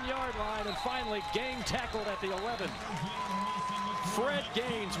 10-yard line, and finally gang tackled at the 11. Fred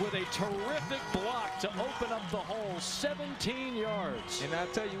Gaines with a terrific block to open up the hole, 17 yards. And I'll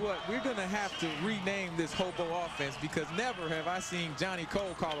tell you what, we're going to have to rename this hobo offense, because never have I seen Johnny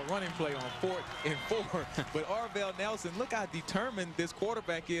Cole call a running play on 4th and 4. But Arvell Nelson, look how determined this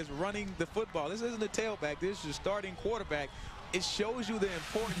quarterback is running the football. This isn't a tailback. This is your starting quarterback. It shows you the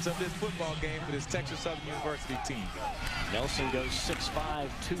importance of this football game for this Texas Southern University team. Nelson goes 6'5",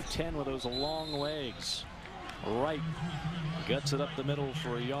 210 with those long legs. Right. Guts it up the middle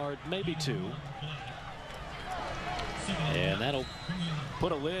for a yard, maybe 2. And that'll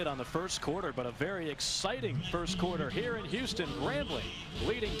put a lid on the first quarter, but a very exciting first quarter here in Houston. Grambling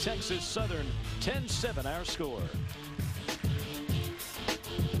leading Texas Southern 10-7 our score.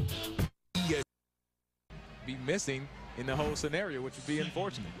 Be missing in the whole scenario, which would be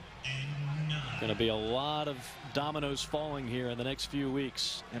unfortunate. Going to be a lot of dominoes falling here in the next few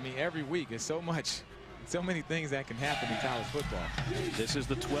weeks. I mean, every week it's so many things that can happen in college football. This is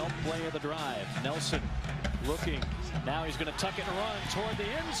the 12th play of the drive. Nelson looking. Now he's going to tuck it and run toward the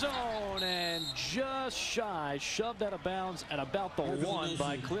end zone, and just shy, shoved out of bounds at about the 1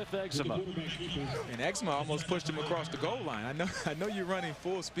 by Cliff Exuma. And Exuma almost pushed him across the goal line. I know you're running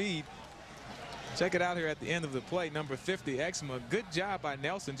full speed. Check it out here at the end of the play, number 50, Exuma. Good job by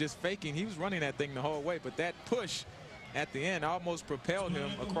Nelson, just faking. He was running that thing the whole way, but that push at the end almost propelled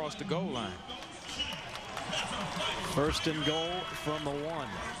him across the goal line. First and goal from the 1.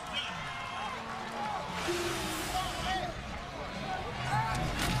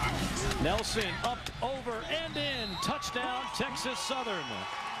 Nelson up, over, and in. Touchdown, Texas Southern.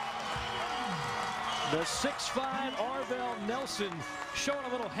 The 6'5" Arvell Nelson showing a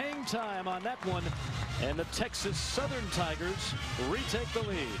little hang time on that one, and the Texas Southern Tigers retake the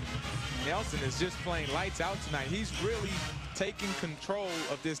lead. Nelson is just playing lights out tonight. He's really taking control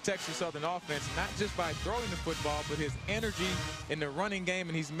of this Texas Southern offense, not just by throwing the football, but his energy in the running game,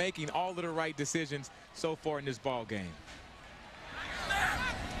 and he's making all of the right decisions so far in this ball game.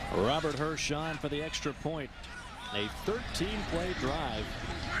 Robert Hirsch on for the extra point. A 13-play drive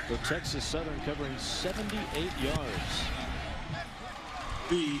for Texas Southern, covering 78 yards.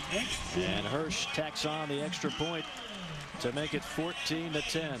 And Hirsch tacks on the extra point to make it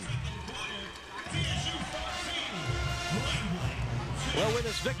 14-10. Well, with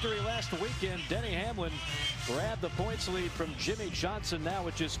his victory last weekend, Denny Hamlin grabbed the points lead from Jimmy Johnson, now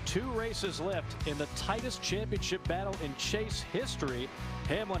with just 2 races left in the tightest championship battle in Chase history.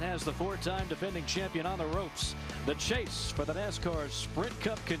 Hamlin has the 4-time defending champion on the ropes. The chase for the NASCAR Sprint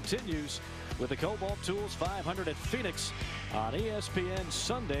Cup continues with the Cobalt Tools 500 at Phoenix on ESPN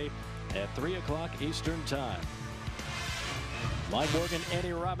Sunday at 3 o'clock Eastern Time. Mike Morgan,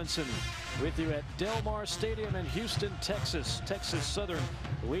 Eddie Robinson with you at Del Mar Stadium in Houston, Texas. Texas Southern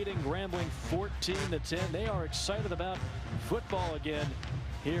leading Grambling 14-10. They are excited about football again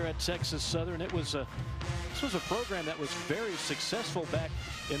here at Texas Southern. This was a program that was very successful back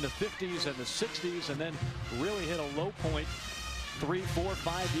in the 50s and the 60s, and then really hit a low point 3, 4,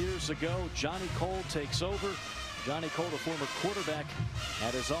 5 years ago. Johnny Cole takes over. Johnny Cole, the former quarterback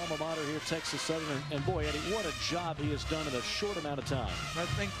at his alma mater here, Texas Southern. And boy, Eddie, what a job he has done in a short amount of time. I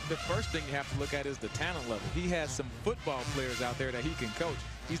think the first thing you have to look at is the talent level. He has some football players out there that he can coach.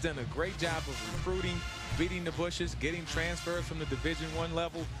 He's done a great job of recruiting, beating the bushes, getting transfers from the Division I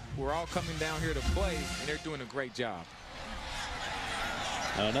level, who are all coming down here to play, and they're doing a great job.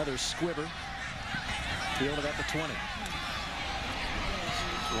 Another squibber. Fielded at the 20.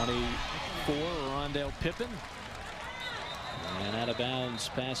 24, Rondell Pippin. And out of bounds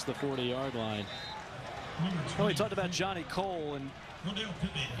past the 40-yard line. Well, we talked about Johnny Cole, and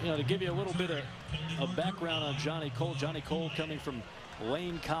to give you a little bit of background on Johnny Cole. Johnny Cole coming from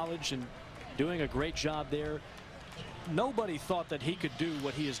Lane College and doing a great job there. Nobody thought that he could do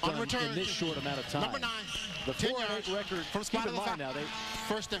what he has done in this short amount of time. Number 9, the 4-8 record. Keep in mind now,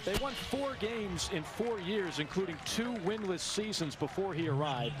 they won 4 games in 4 years, including 2 winless seasons before he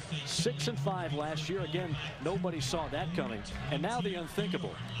arrived. 6-5 last year. Again, nobody saw that coming. And now the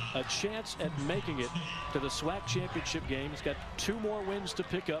unthinkable, a chance at making it to the SWAC championship game. He's got 2 more wins to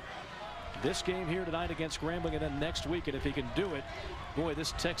pick up. This game here tonight against Grambling, and then next week. And if he can do it, boy,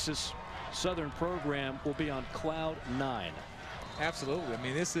 this Texas Southern program will be on cloud 9. Absolutely. I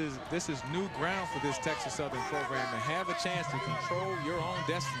mean, this is new ground for this Texas Southern program to have a chance to control your own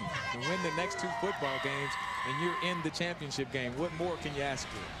destiny, to win the next 2 football games, and you're in the championship game. What more can you ask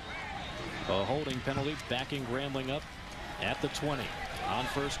for? A holding penalty, backing Grambling up at the 20. On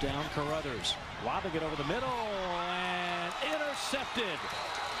first down, Carruthers lobbing it over the middle, and intercepted.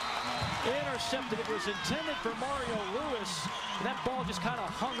 Intercepted. It was intended for Mario Lewis. And that ball just kind of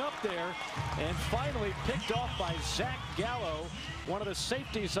hung up there and finally picked off by Zach Gallo, one of the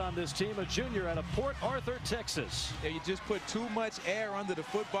safeties on this team, a junior out of Port Arthur, Texas. Yeah, you just put too much air under the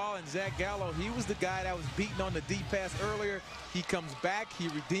football, and Zach Gallo, he was the guy that was beaten on the deep pass earlier. He comes back, he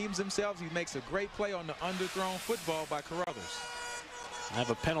redeems himself, he makes a great play on the underthrown football by Carruthers. I have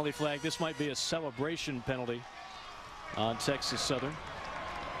a penalty flag. This might be a celebration penalty on Texas Southern.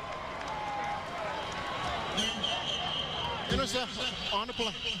 Intercept on the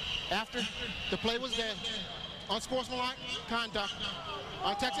play. After the play was dead. Unsportsmanlike conduct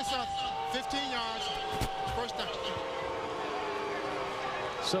on Texas Southern. 15 yards. First down.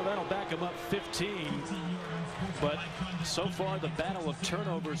 So that'll back him up 15. But so far the battle of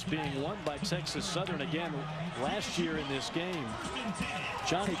turnovers being won by Texas Southern again. Last year in this game,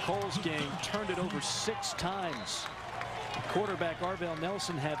 Johnny Cole's gang turned it over 6 times. Quarterback Arvell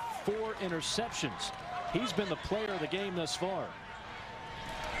Nelson had 4 interceptions. He's been the player of the game thus far.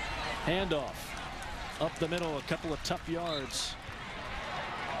 Handoff up the middle, a couple of tough yards.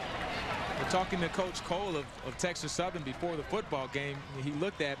 We're talking to Coach Cole of Texas Southern before the football game. He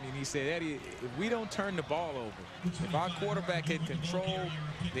looked at me and he said, Eddie, if we don't turn the ball over, if our quarterback can control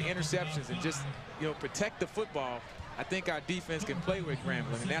the interceptions and just, protect the football, I think our defense can play with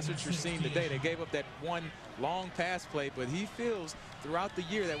Grambling, and that's what you're seeing today. They gave up that one long pass play, but he feels throughout the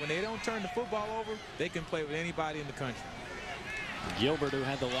year that when they don't turn the football over, they can play with anybody in the country. Gilbert, who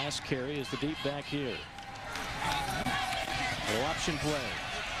had the last carry, is the deep back here. Little option play.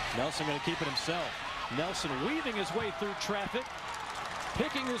 Nelson going to keep it himself. Nelson weaving his way through traffic,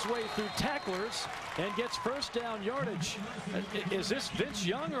 picking his way through tacklers, and gets first down yardage. Is this Vince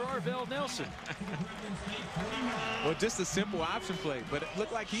Young or Arvell Nelson? Well, just a simple option play, but it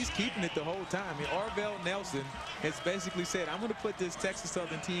looked like he's keeping it the whole time. Arvell Nelson has basically said, I'm going to put this Texas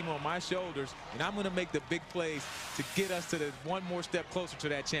Southern team on my shoulders, and I'm going to make the big plays to get us to the one more step closer to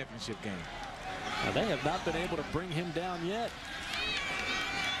that championship game. Now, they have not been able to bring him down yet.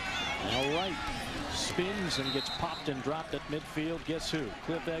 All right. Spins and gets popped and dropped at midfield. Guess who?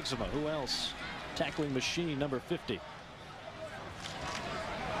 Cliff Eczema. Who else? Tackling machine number 50.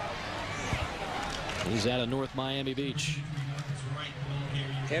 He's out of North Miami Beach.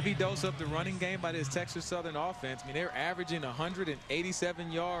 Heavy dose of the running game by this Texas Southern offense. They're averaging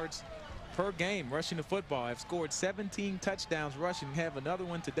 187 yards per game rushing the football. Have scored 17 touchdowns rushing. Have another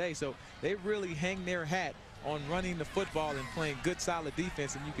one today. So they really hang their hat on running the football and playing good, solid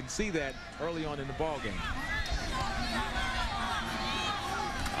defense, and you can see that early on in the ball game.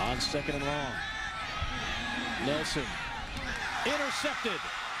 On 2nd and long. Nelson intercepted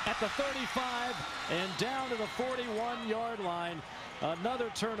at the 35 and down to the 41-yard line.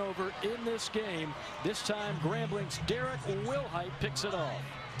 Another turnover in this game. This time Grambling's Derek Wilhite picks it off.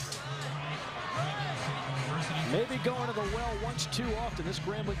 Maybe going to the well once too often. This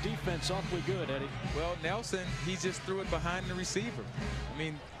Grambling defense awfully good, Eddie. Well, Nelson, he just threw it behind the receiver.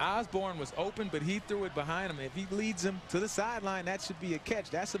 Osborne was open, but he threw it behind him. If he leads him to the sideline, that should be a catch.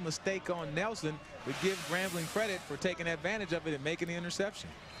 That's a mistake on Nelson, but give Grambling credit for taking advantage of it and making the interception.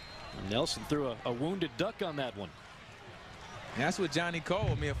 Nelson threw a wounded duck on that one. And that's what Johnny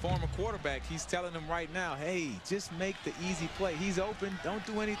Cole, a former quarterback, he's telling him right now, hey, just make the easy play. He's open. Don't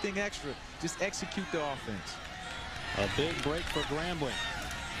do anything extra. Just execute the offense. A big break for Grambling.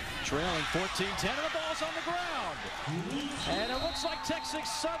 Trailing 14-10, and the ball's on the ground. And it looks like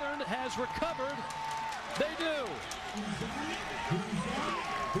Texas Southern has recovered. They do.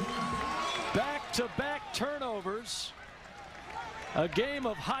 Back-to-back turnovers. A game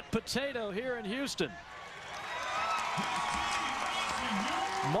of hot potato here in Houston.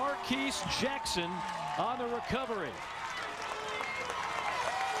 Marquise Jackson on the recovery.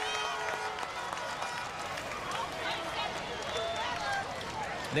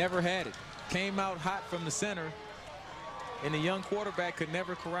 Never had it. Came out hot from the center, and the young quarterback could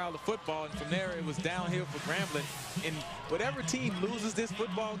never corral the football, and from there it was downhill for Grambling. And whatever team loses this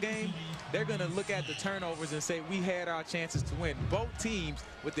football game, they're going to look at the turnovers and say we had our chances to win. Both teams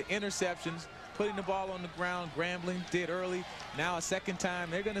with the interceptions, putting the ball on the ground, Grambling did early. Now a second time,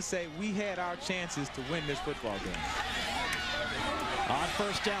 they're going to say we had our chances to win this football game. On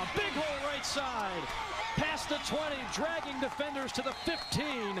first down, big hole right side. Past the 20, dragging defenders to the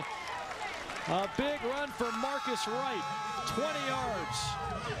 15. A big run for Marcus Wright, 20 yards.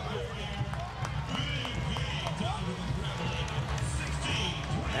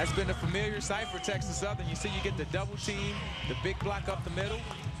 That's been a familiar sight for Texas Southern. You see you get the double team, the big block up the middle,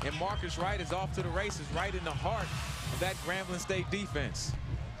 and Marcus Wright is off to the races right in the heart of that Grambling State defense.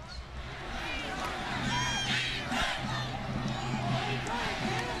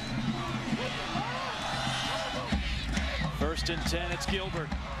 First and 10, it's Gilbert.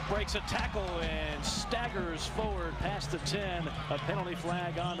 Breaks a tackle and staggers forward past the 10. A penalty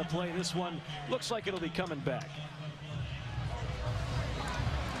flag on the play. This one looks like it'll be coming back.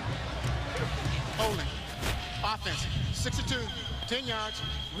 Holding. Offense. 62. 10 yards.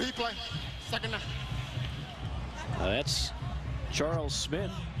 Replay. Second down. That's Charles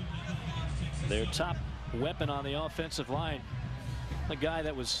Smith, their top weapon on the offensive line. A guy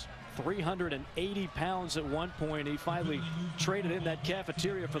that was 380 pounds at one point. He finally traded in that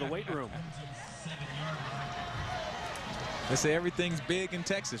cafeteria for the weight room. They say everything's big in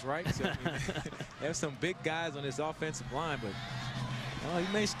Texas, right? So, there's some big guys on this offensive line, but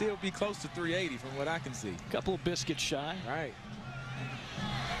he may still be close to 380 from what I can see. Couple of biscuits shy. Right.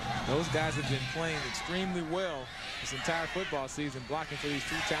 Those guys have been playing extremely well this entire football season, blocking for these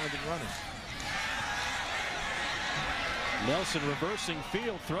two talented runners. Nelson reversing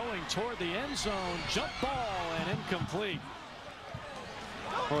field, throwing toward the end zone. Jump ball and incomplete.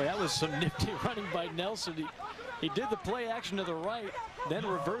 Boy, that was some nifty running by Nelson. He did the play action to the right, then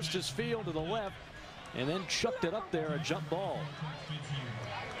reversed his field to the left, and then chucked it up there, a jump ball.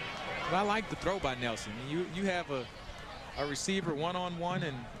 Well, I like the throw by Nelson. You have a receiver one-on-one,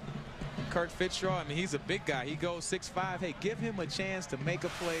 and Kurt Fitzgerald, I mean, he's a big guy. He goes 6'5". Hey, give him a chance to make a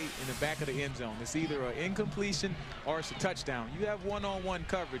play in the back of the end zone. It's either an incompletion or it's a touchdown. You have one-on-one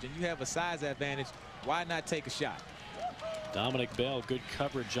coverage and you have a size advantage. Why not take a shot? Dominic Bell, good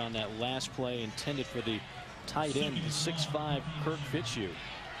coverage on that last play intended for the tight end, the 6'5" Kirk Fitzgerald.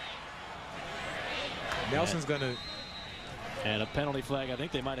 Nelson's going to. And a penalty flag. I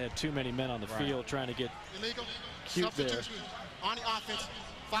think they might have had too many men on the field trying to get illegal cute there. On the offense,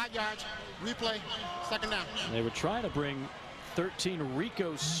 5 yards, replay, second down. They were trying to bring 13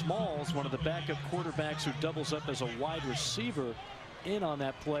 Rico Smalls, one of the backup quarterbacks who doubles up as a wide receiver, in on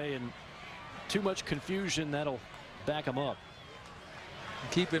that play, and too much confusion. That'll back him up.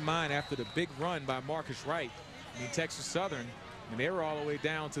 Keep in mind, after the big run by Marcus Wright, I mean, Texas Southern, and they were all the way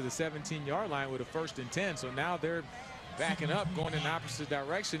down to the 17-yard line with a 1st and 10. So now they're backing up, going in the opposite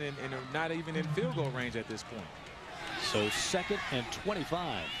direction, and are not even in field goal range at this point. So 2nd and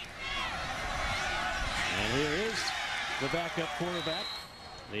 25. And here is the backup quarterback,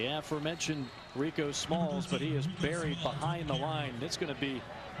 the aforementioned Rico Smalls, but he is buried behind the line. It's going to be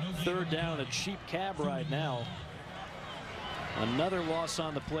 3rd down, a cheap cab ride now. Another loss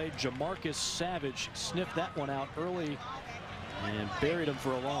on the play. Jamarcus Savage sniffed that one out early and buried him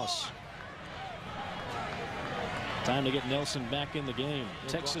for a loss. Time to get Nelson back in the game.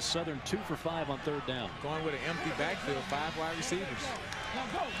 Texas Southern 2 for 5 on 3rd down. Going with an empty backfield, 5 wide receivers.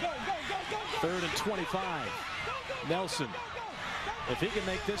 3rd and 25. Nelson, if he can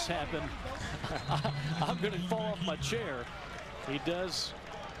make this happen, I'm going to fall off my chair. He does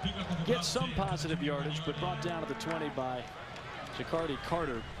get some positive yardage, but brought down to the 20 by Jacardi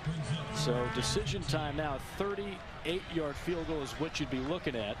Carter. So decision time now. 38-yard field goal is what you'd be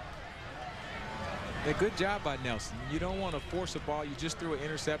looking at. A good job by Nelson. You don't want to force a ball. You just threw an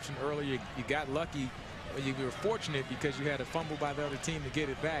interception earlier. You got lucky. You were fortunate because you had a fumble by the other team to get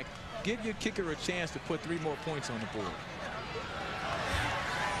it back. Give your kicker a chance to put 3 more points on the board.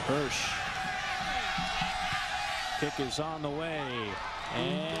 Hirsch. Kick is on the way.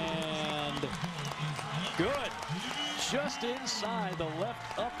 And good. Just inside the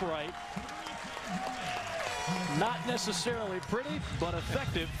left upright. Not necessarily pretty, but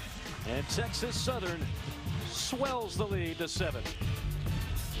effective. And Texas Southern swells the lead to 7.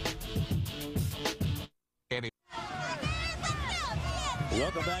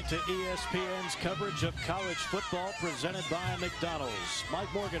 Welcome back to ESPN's coverage of college football presented by McDonald's.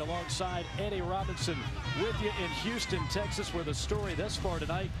 Mike Morgan alongside Eddie Robinson with you in Houston, Texas, where the story thus far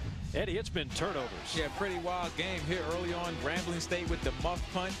tonight, Eddie, it's been turnovers. Yeah, pretty wild game here early on. Grambling State with the muff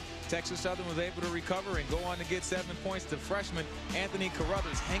punt. Texas Southern was able to recover and go on to get 7 points. The freshman Anthony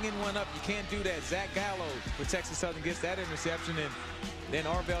Carruthers hanging one up. You can't do that. Zach Gallo for Texas Southern gets that interception, and then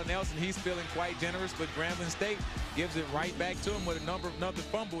Arvell Nelson, he's feeling quite generous, but Grambling State gives it right back to him with another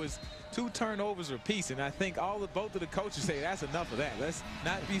fumble. Is 2 turnovers apiece, and I think both of the coaches say that's enough of that. Let's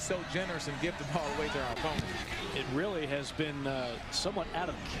not be so generous and give the ball away to our opponent. It really has been somewhat out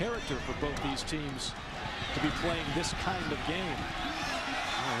of character for both these teams to be playing this kind of game.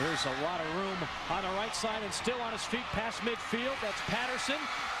 Oh, there's a lot of room on the right side, and still on his feet past midfield. That's Patterson.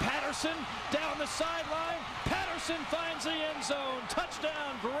 Patterson down the sideline. Patterson finds the end zone.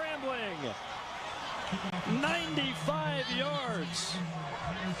 Touchdown, Grambling. 95 yards.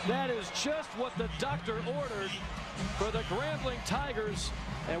 That is just what the doctor ordered for the Grambling Tigers,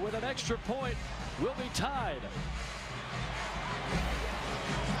 and with an extra point, we'll be tied.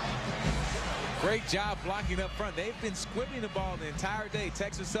 Great job blocking up front. They've been squibbing the ball the entire day.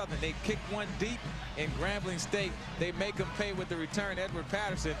 Texas Southern, they kicked one deep in Grambling State. They make them pay with the return. Edward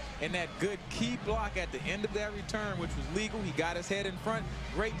Patterson and that good key block at the end of that return, which was legal. He got his head in front.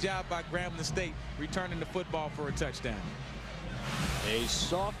 Great job by Grambling State returning the football for a touchdown. A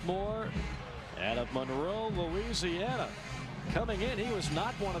sophomore out of Monroe, Louisiana. Coming in, he was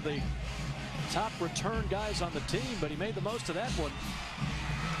not one of the top return guys on the team, but he made the most of that one.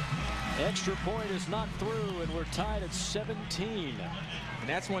 Extra point is not through, and we're tied at 17. And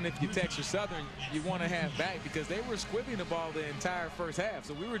that's one, if you're Texas Southern, you want to have back, because they were squibbing the ball the entire first half.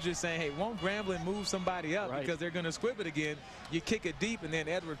 So we were just saying, hey, won't Grambling move somebody up, because they're going to squib it again. You kick it deep, and then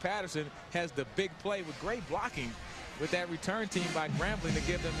Edward Patterson has the big play with great blocking with that return team by Grambling to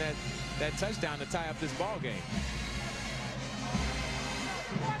give them that touchdown to tie up this ball game.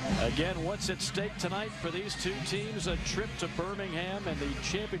 Again, what's at stake tonight for these two teams? A trip to Birmingham and the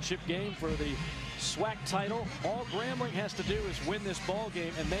championship game for the SWAC title. All Grambling has to do is win this ball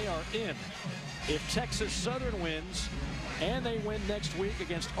game, and they are in. If Texas Southern wins and they win next week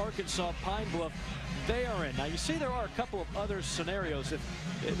against Arkansas Pine Bluff, they are in. Now, you see there are a couple of other scenarios.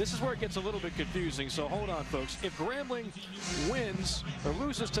 This is where it gets a little bit confusing, so hold on, folks. If Grambling wins or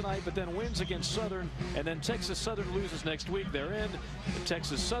loses tonight but then wins against Southern, and then Texas Southern loses next week, they're in. If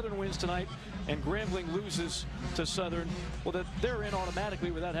Texas Southern wins tonight and Grambling loses to Southern, well, then they're in automatically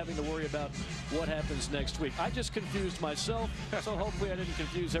without having to worry about what happens next week. I just confused myself, so hopefully I didn't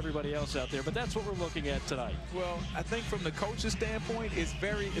confuse everybody else out there, but that's what we're looking at tonight. Well, I think from the coach's standpoint, it's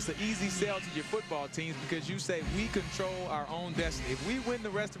an easy sell to your football teams, because you say we control our own destiny. If we win the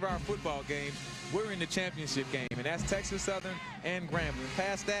rest of our football games, we're in the championship game, and that's Texas Southern and Grambling.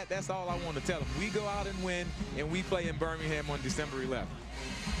 Past that, that's all I want to tell them. We go out and win, and we play in Birmingham on December 11th.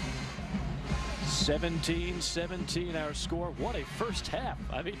 17-17 our score. What a first half.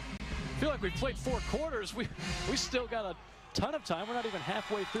 I mean, I feel like we've played 4 quarters. We still got a ton of time. We're not even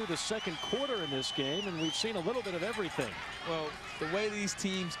halfway through the second quarter in this game, and we've seen a little bit of everything. Well, the way these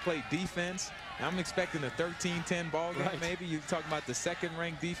teams play defense, I'm expecting a 13-10 ball game. Maybe you're talking about the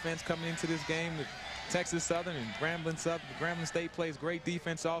second-ranked defense coming into this game. Texas Southern and Grambling State plays great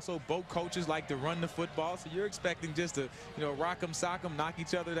defense also. Both coaches like to run the football, so you're expecting just to, rock them, sock them, knock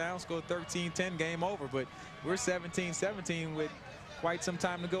each other down, score 13-10, game over. But we're 17-17 with quite some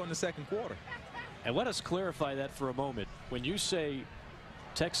time to go in the second quarter. And let us clarify that for a moment. When you say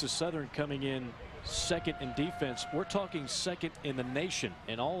Texas Southern coming in second in defense, we're talking second in the nation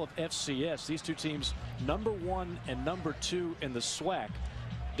in all of FCS. These two teams, number 1 and number 2 in the SWAC.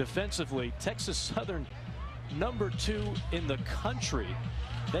 Defensively, Texas Southern number 2 in the country.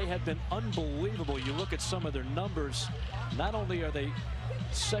 They have been unbelievable. You look at some of their numbers. Not only are they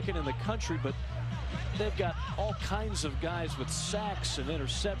second in the country, but they've got all kinds of guys with sacks and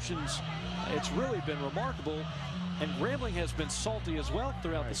interceptions. It's really been remarkable. And Grambling has been salty as well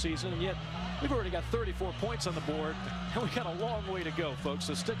throughout the season, and yet we've already got 34 points on the board, and we've got a long way to go, folks.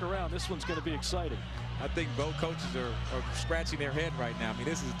 So stick around. This one's going to be exciting. I think both coaches are scratching their head right now. I mean,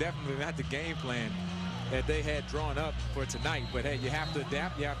 this is definitely not the game plan that they had drawn up for tonight. But, hey, you have to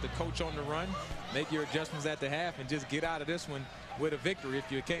adapt. You have to coach on the run, make your adjustments at the half, and just get out of this one with a victory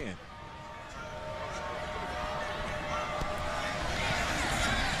if you can.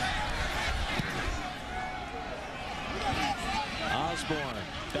 Osborne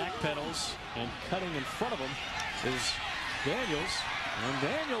backpedals, and cutting in front of him is Daniels. And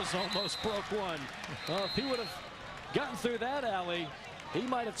Daniels almost broke one. Well, if he would have gotten through that alley, he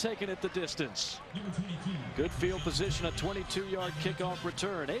might have taken it the distance. Good field position, a 22-yard kickoff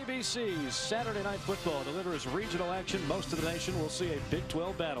return. ABC's Saturday Night Football delivers regional action. Most of the nation will see a Big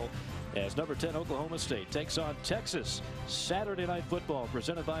 12 battle as number 10 Oklahoma State takes on Texas. Saturday Night Football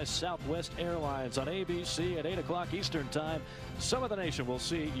presented by Southwest Airlines on ABC at 8 o'clock Eastern Time. Some of the nation will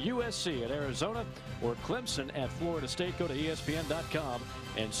see USC at Arizona or Clemson at Florida State. Go to ESPN.com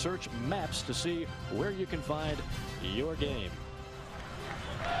and search maps to see where you can find your game.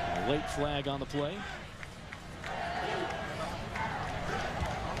 A late flag on the play.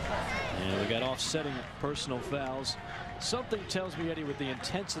 And we got offsetting personal fouls. Something tells me, Eddie, with the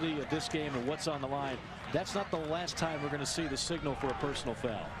intensity of this game and what's on the line, that's not the last time we're going to see the signal for a personal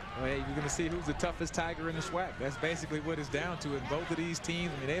foul. Well, hey, you're going to see who's the toughest Tiger in the SWAC. That's basically what it's down to. And both of these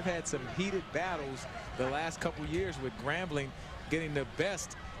teams, I mean, they've had some heated battles the last couple years, with Grambling getting the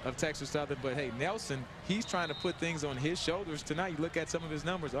best of Texas Southern. But, hey, Nelson, he's trying to put things on his shoulders tonight. You look at some of his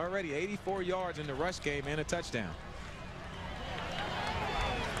numbers. Already 84 yards in the rush game and a touchdown.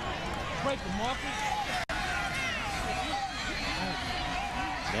 Break the marker.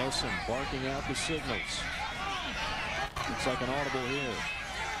 Nelson barking out the signals. Looks like an audible here.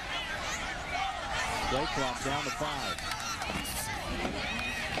 Play clock down to 5.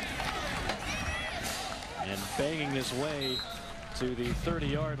 And banging his way to the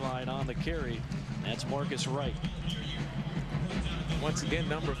 30-yard line on the carry. That's Marcus Wright. Once again,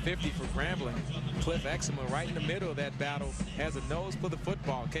 number 50 for Grambling. Cliff Exuma right in the middle of that battle, has a nose for the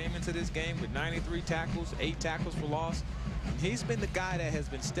football. Came into this game with 93 tackles, 8 tackles for loss. He's been the guy that has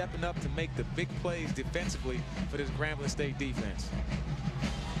been stepping up to make the big plays defensively for this Grambling State defense.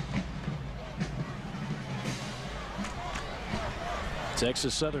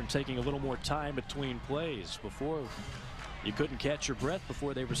 Texas Southern taking a little more time between plays. Before, you couldn't catch your breath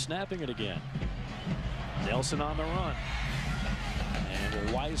before they were snapping it again. Nelson on the run. And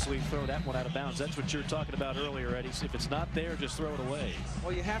will wisely throw that one out of bounds. That's what you're talking about earlier, Eddie. If it's not there, just throw it away.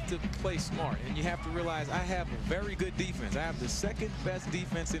 Well, you have to play smart, and you have to realize I have a very good defense. I have the second best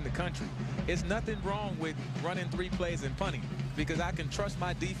defense in the country. It's nothing wrong with running 3 plays and punting, because I can trust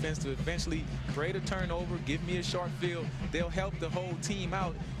my defense to eventually create a turnover, give me a short field. They'll help the whole team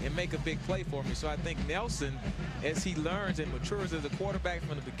out and make a big play for me. So I think Nelson, as he learns and matures as a quarterback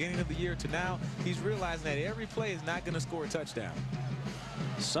from the beginning of the year to now, he's realizing that every play is not going to score a touchdown.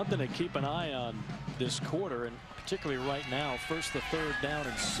 Something to keep an eye on this quarter, and particularly right now. First, the 3rd down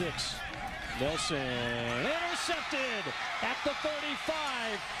and 6. Nelson intercepted at the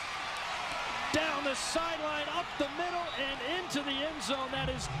 35. Down the sideline, up the middle, and into the end zone. That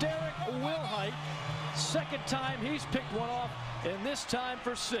is Derek Wilhite. Second time he's picked one off, and this time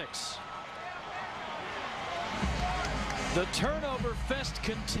for 6. The turnover fest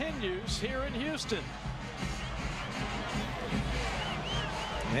continues here in Houston.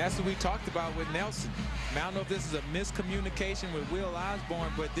 And that's what we talked about with Nelson. Now, I don't know if this is a miscommunication with Will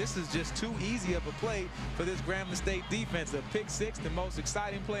Osborne, but this is just too easy of a play for this Grambling State defense. A pick 6, the most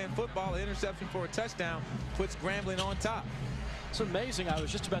exciting play in football, an interception for a touchdown, puts Grambling on top. It's amazing. I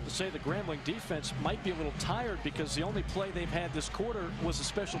was just about to say the Grambling defense might be a little tired because the only play they've had this quarter was a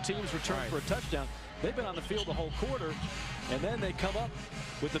special teams return for a touchdown. They've been on the field the whole quarter, and then they come up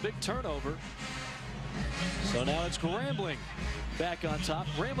with the big turnover. So now it's Grambling back on top.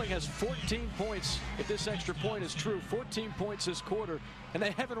 Grambling has 14 points. If this extra point is true, 14 points this quarter, and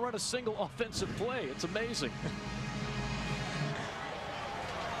they haven't run a single offensive play. It's amazing.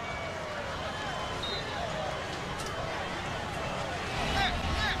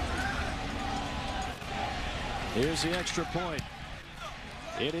 Here's the extra point.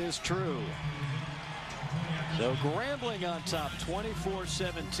 It is true. So Grambling on top,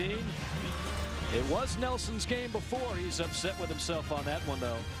 24-17. It was Nelson's game before. He's upset with himself on that one,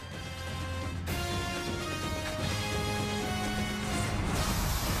 though.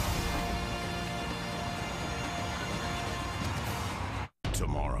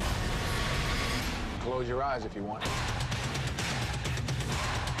 Tomorrow. Close your eyes if you want.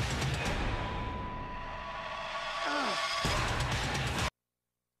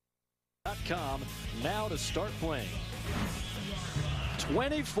 Now to start playing.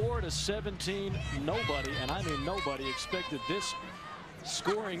 24-17. Nobody, and I mean nobody, expected this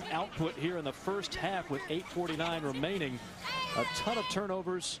scoring output here in the first half with 8:49 remaining. A ton of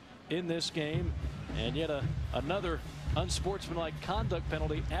turnovers in this game, and yet another unsportsmanlike conduct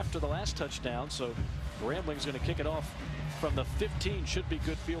penalty after the last touchdown. So Grambling's going to kick it off from the 15. Should be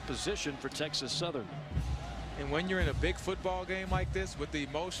good field position for Texas Southern. And when you're in a big football game like this with the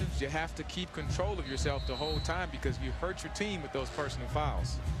emotions, you have to keep control of yourself the whole time because you hurt your team with those personal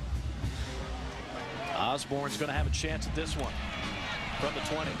fouls. Osborne's going to have a chance at this one from the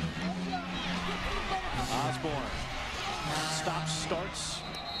 20. Osborne stops, starts,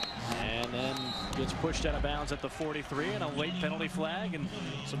 and then gets pushed out of bounds at the 43, and a late penalty flag and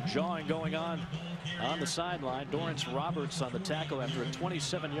some jawing going on the sideline. Dorrance Roberts on the tackle after a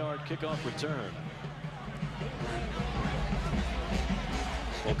 27-yard kickoff return.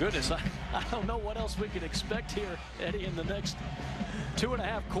 Well, goodness, I don't know what else we can expect here, Eddie, in the next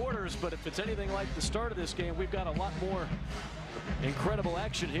 2.5 quarters, but if it's anything like the start of this game, we've got a lot more incredible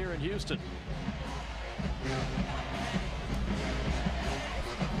action here in Houston.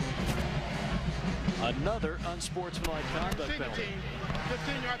 Another unsportsmanlike conduct penalty.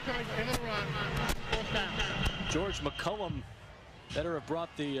 15-yard penalty in the run. Fourth down. George McCullum better have brought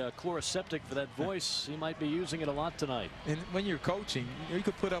the chloroseptic for that voice. He might be using it a lot tonight. And when you're coaching, you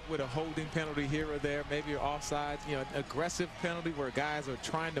could put up with a holding penalty here or there, maybe you're offside, an aggressive penalty where guys are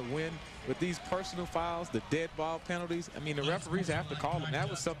trying to win. With these personal fouls, the dead ball penalties, I mean, the referees have to call them. That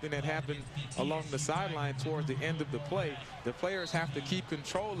was something that happened along the sideline towards the end of the play. The players have to keep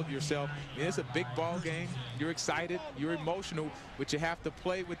control of yourself. I mean, it's a big ball game. You're excited, you're emotional, but you have to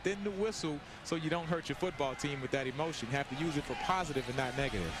play within the whistle so you don't hurt your football team with that emotion. You have to use it for positive and not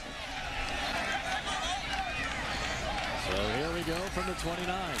negative. So here we go from the 29.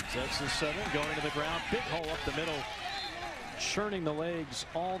 Texas Southern going to the ground. Big hole up the middle. Churning the legs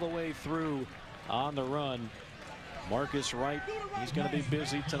all the way through on the run. Marcus Wright, he's going to be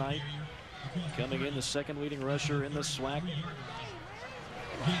busy tonight. Coming in the second leading rusher in the SWAC.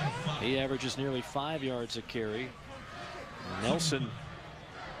 He averages nearly 5 yards a carry. Nelson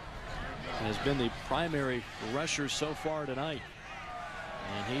has been the primary rusher so far tonight.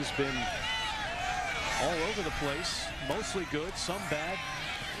 And he's been all over the place, mostly good, some bad.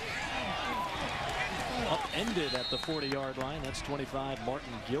 Upended at the 40-yard line. That's 25,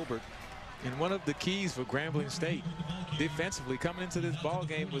 Martin Gilbert. And one of the keys for Grambling State defensively coming into this ball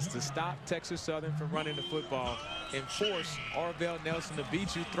game was to stop Texas Southern from running the football and force Arvell Nelson to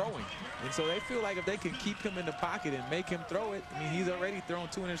beat you throwing. And so they feel like if they can keep him in the pocket and make him throw it, I mean, he's already thrown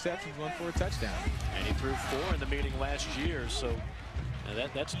 2 interceptions, 1 for a touchdown. And he threw 4 in the meeting last year, so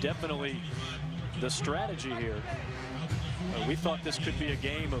that's definitely the strategy here. We thought this could be a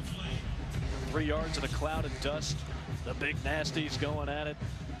game of 3 yards in a cloud of dust. The big nasties going at it.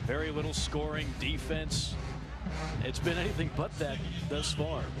 Very little scoring, defense. It's been anything but that thus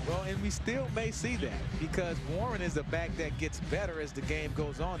far. Well, and we still may see that because Warren is a back that gets better as the game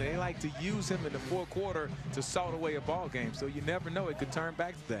goes on. They like to use him in the fourth quarter to salt away a ball game. So you never know, it could turn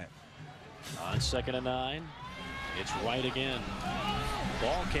back to that. On 2nd and 9, it's Wright again.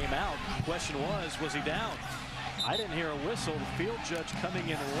 Ball came out. The question was he down? I didn't hear a whistle. The field judge coming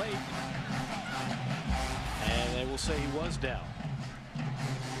in late. And they will say he was down.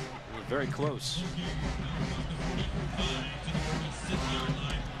 Very close.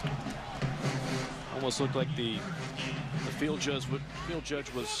 Almost looked like the field judge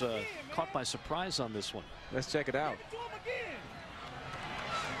was caught by surprise on this one. Let's check it out.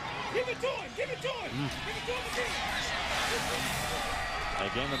 Give it to him! Give it to him! Give it to him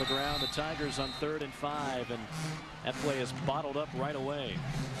again! Again to the ground, the Tigers on 3rd and 5, and that play is bottled up right away.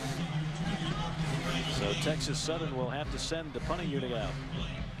 So Texas Southern will have to send the punting unit out.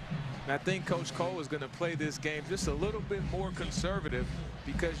 And I think Coach Cole is going to play this game just a little bit more conservative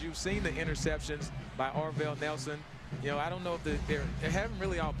because you've seen the interceptions by Arvell Nelson. You know, I don't know if they haven't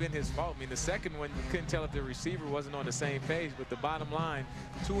really all been his fault. I mean, the second one, you couldn't tell if the receiver wasn't on the same page, but the bottom line,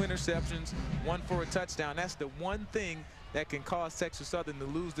 2 interceptions, 1 for a touchdown. That's the one thing that can cause Texas Southern to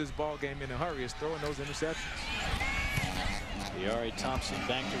lose this ball game in a hurry, is throwing those interceptions. Yari Thompson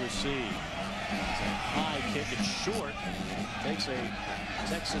back to receive. High kick, it's short. Takes a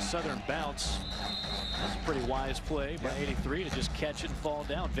Texas Southern bounce. That's a pretty wise play by 83 to just catch it and fall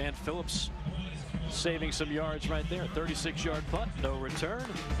down. Van Phillips saving some yards right there. 36-yard punt, no return.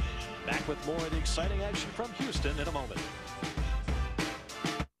 Back with more of the exciting action from Houston in a moment.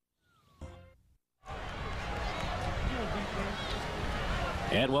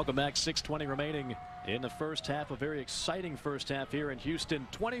 And welcome back. 6:20 remaining in the first half. A very exciting first half here in Houston.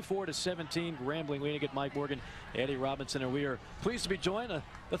 24-17. Grambling leading it. Mike Morgan, Eddie Robinson, and we are pleased to be joined.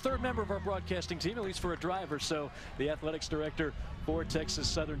 The 3rd member of our broadcasting team, at least for a drive or so, the athletics director for Texas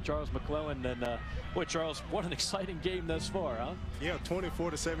Southern, Charles McClellan. And boy, Charles, what an exciting game thus far, huh? Yeah,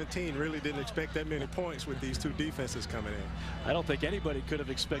 24-17. Really didn't expect that many points with these 2 defenses coming in. I don't think anybody could have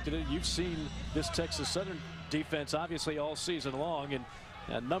expected it. You've seen this Texas Southern defense obviously all season long, and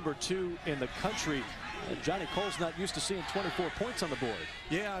number 2 in the country. Johnny Cole's not used to seeing 24 points on the board.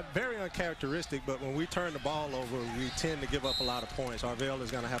 Yeah, very uncharacteristic, but when we turn the ball over, we tend to give up a lot of points. Arvell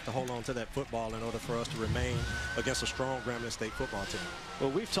is going to have to hold on to that football in order for us to remain against a strong Grambling State football team.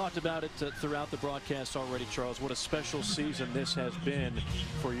 Well, we've talked about it throughout the broadcast already, Charles. What a special season this has been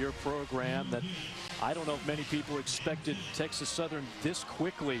for your program. That I don't know if many people expected Texas Southern this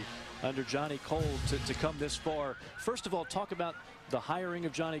quickly under Johnny Cole to come this far. First of all, talk about the hiring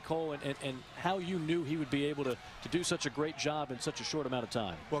of Johnny Cole and how you knew he would be able to do such a great job in such a short amount of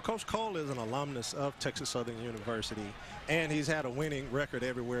time. Well, Coach Cole is an alumnus of Texas Southern University, and he's had a winning record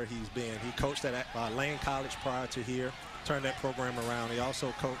everywhere he's been. He coached at Lane College prior to here, turned that program around. He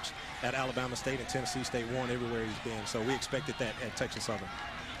also coached at Alabama State and Tennessee State, won everywhere he's been. So we expected that at Texas Southern.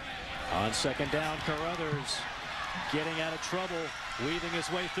 On 2nd down, Carruthers getting out of trouble, weaving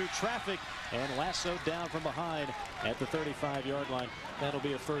his way through traffic, and lassoed down from behind at the 35-yard line. That'll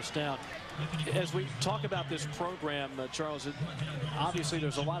be a first down. As we talk about this program, Charles, obviously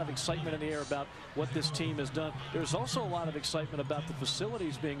there's a lot of excitement in the air about what this team has done. There's also a lot of excitement about the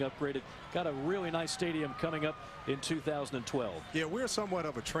facilities being upgraded. Got a really nice stadium coming up in 2012. Yeah, we're somewhat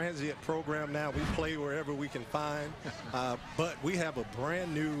of a transient program now. We play wherever we can find, but we have a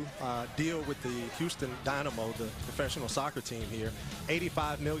brand new deal with the Houston Dynamo, the professional soccer team here.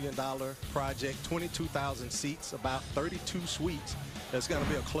 $85 million project, 22,000 seats, about 32 suites. There's going to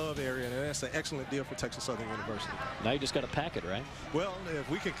be a club area, and it's an excellent deal for Texas Southern University. Now you just got to pack it, right? Well, if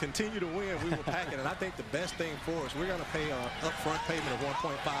we can continue to win, we will pack it. And I think the best thing for us, we're going to pay an upfront payment of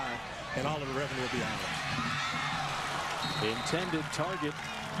 1.5, and all of the revenue will be ours. The intended target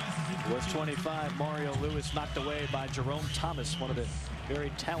was 25. Mario Lewis knocked away by Jerome Thomas, one of the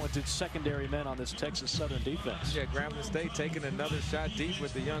very talented secondary men on this Texas Southern defense. Yeah, Grambling State taking another shot deep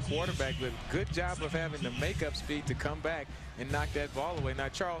with the young quarterback, but good job of having the makeup speed to come back and knock that ball away. Now,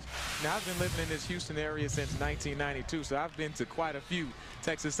 Charles, I've been living in this Houston area since 1992, so I've been to quite a few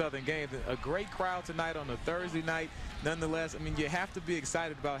Texas Southern games. A great crowd tonight on a Thursday night. Nonetheless, I mean, you have to be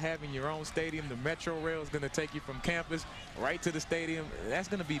excited about having your own stadium. The Metro Rail is going to take you from campus right to the stadium. That's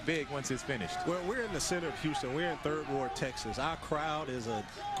going to be big once it's finished. Well, we're in the center of Houston. We're in 3rd Ward, Texas. Our crowd is a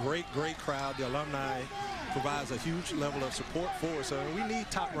great crowd. The alumni provides a huge level of support for us. So we need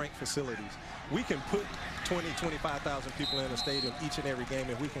top-ranked facilities. We can put 20, 25,000 people in the stadium each and every game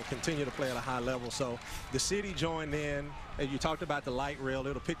if we can continue to play at a high level. So the city joined in. And you talked about the light rail.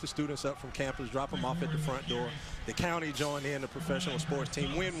 It'll pick the students up from campus, drop them off at the front door. The county joined in, the professional sports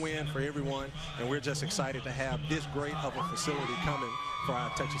team. Win-win for everyone. And we're just excited to have this great of a facility coming for our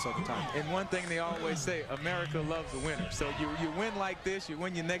Texas Southern Tigers. And one thing they always say, America loves a winner. So you win like this, you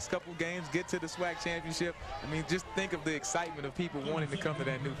win your next couple games, get to the SWAC championship. I mean, just think of the excitement of people wanting to come to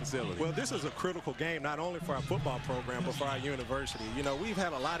that new facility. Well, this is a critical game, not only for our football program, but for our university. You know, we've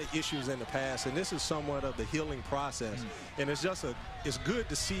had a lot of issues in the past, and this is somewhat of the healing process. And it's just it's good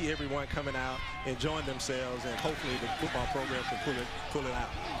to see everyone coming out, enjoying themselves, and hopefully the football program can pull it out.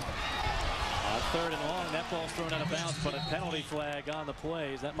 3rd and long. That ball's thrown out of bounds, but a penalty flag on the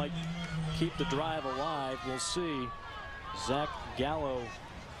plays. That might keep the drive alive. We'll see. Zach Gallo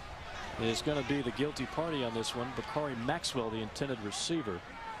is going to be the guilty party on this one. Bakari Maxwell, the intended receiver.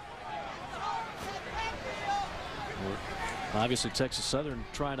 Obviously, Texas Southern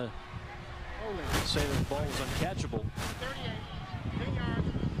trying to say that the ball was uncatchable.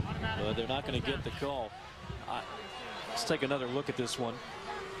 But they're not going to get the call. Let's take another look at this one.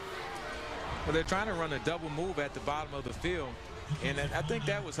 Well, they're trying to run a double move at the bottom of the field. And I think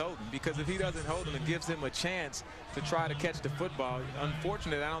that was holding, because if he doesn't hold him, it gives him a chance to try to catch the football.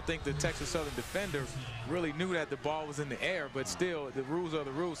 Unfortunately, I don't think the Texas Southern defender really knew that the ball was in the air, but still, the rules are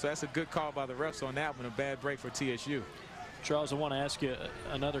the rules. So that's a good call by the refs on that one. A bad break for TSU. Charles, I want to ask you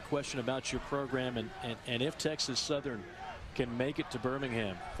another question about your program, and if Texas Southern can make it to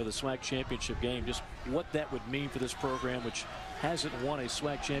Birmingham for the SWAC championship game, just what that would mean for this program, which hasn't won a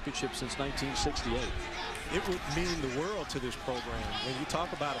SWAC championship since 1968. It would mean the world to this program. When you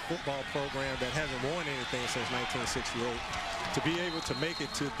talk about a football program that hasn't won anything since 1968, to be able to make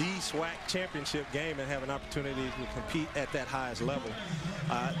it to the SWAC championship game and have an opportunity to compete at that highest level,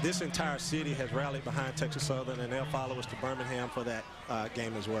 this entire city has rallied behind Texas Southern, and they'll follow us to Birmingham for that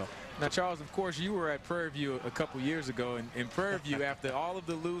game as well. Now, Charles, of course, you were at Prairie View a couple years ago. And in Prairie View, after all of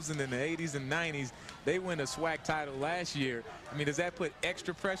the losing in the 80s and 90s, they win a SWAC title last year. I mean, does that put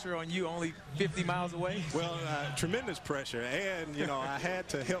extra pressure on you only 50 miles away? Well, tremendous pressure. And, you know, I had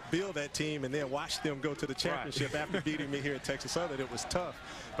to help build that team and then watch them go to the championship after beating me here at Texas Southern. It was tough.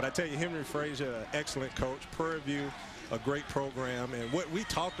 But I tell you, Henry Frazier, an excellent coach. Prairie View, a great program. And what we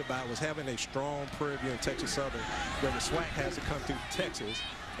talked about was having a strong Prairie View and Texas Southern where the SWAC has to come through Texas.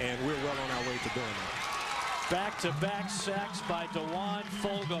 And we're well on our way to doing that. Back-to-back sacks by DeJuan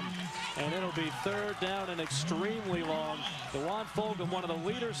Fulgham, and it'll be 3rd down and extremely long. DeJuan Fulgham, one of the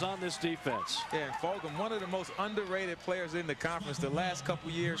leaders on this defense. Yeah, and Fulgham, one of the most underrated players in the conference. The last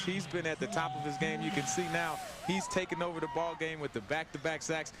couple years, he's been at the top of his game. You can see now he's taking over the ball game with the back-to-back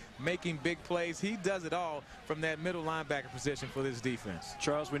sacks, making big plays. He does it all from that middle linebacker position for this defense.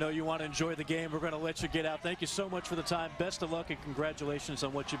 Charles, we know you want to enjoy the game. We're going to let you get out. Thank you so much for the time. Best of luck and congratulations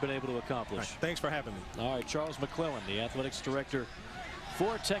on what you've been able to accomplish. Right, thanks for having me. All right, Charles McClellan, the athletics director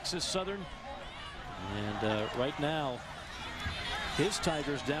for Texas Southern. And right now, his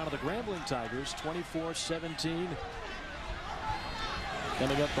Tigers down to the Grambling Tigers, 24-17.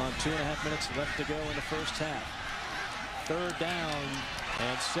 Coming up on 2.5 minutes left to go in the first half. 3rd down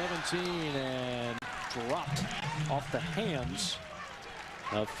and 17, and dropped off the hands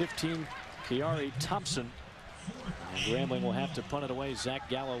of 15, Kiari Thompson. And Grambling will have to punt it away. Zach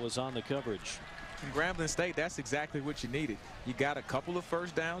Gallo was on the coverage. In Grambling State, that's exactly what you needed. You got a couple of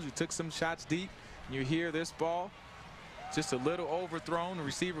first downs. You took some shots deep. You hear this ball, just a little overthrown. The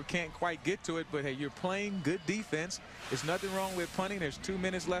receiver can't quite get to it, but hey, you're playing good defense. There's nothing wrong with punting. There's 2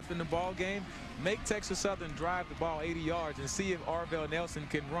 minutes left in the ball game. Make Texas Southern drive the ball 80 yards and see if Arvell Nelson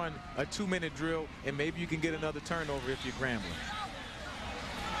can run a 2-minute drill, and maybe you can get another turnover if you're Grambling.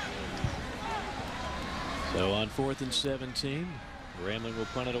 So on 4th and 17, Grambling will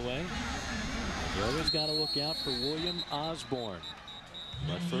punt it away. You always got to look out for William Osborne.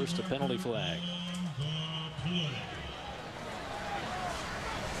 But first, a penalty flag.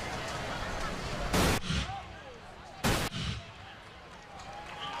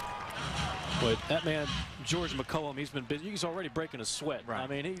 But that man, George McCollum, he's been busy. He's already breaking a sweat. Right. I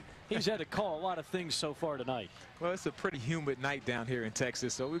mean, he's had to call a lot of things so far tonight. Well, it's a pretty humid night down here in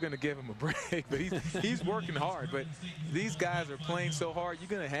Texas, so we're going to give him a break. But he's working hard. But these guys are playing so hard, you're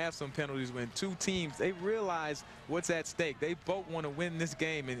going to have some penalties when two teams, they realize what's at stake. They both want to win this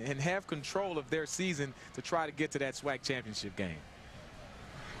game and have control of their season to try to get to that SWAC championship game.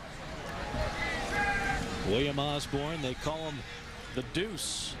 William Osborne, they call him the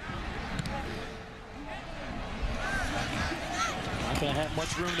Deuce. Not going to have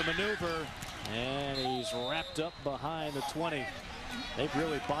much room to maneuver, and he's wrapped up behind the 20. They've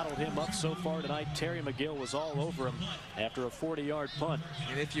really bottled him up so far tonight. Terry McGill was all over him after a 40-yard punt.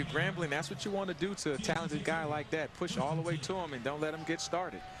 And if you're Grambling, that's what you want to do to a talented guy like that. Push all the way to him and don't let him get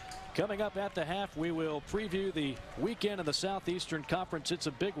started. Coming up at the half, we will preview the weekend of the Southeastern Conference. It's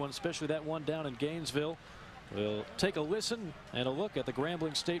a big one, especially that one down in Gainesville. We'll take a listen and a look at the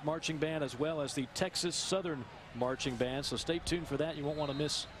Grambling State Marching Band as well as the Texas Southern Marching Band. So stay tuned for that. You won't want to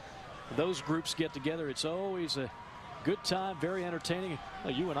miss those groups get together. It's always a good time, very entertaining.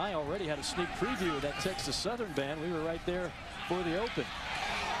 Well, you and I already had a sneak preview of that Texas Southern Band. We were right there for the open.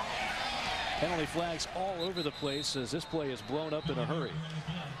 Penalty flags all over the place as this play is blown up in a hurry.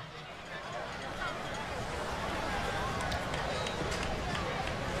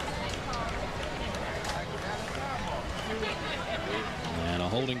 And a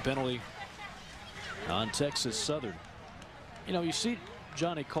holding penalty on Texas Southern. You know, you see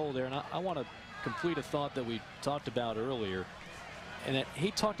Johnny Cole there, and I want to complete a thought that we talked about earlier, and that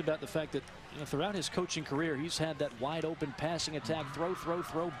he talked about the fact that, you know, throughout his coaching career, he's had that wide open passing attack,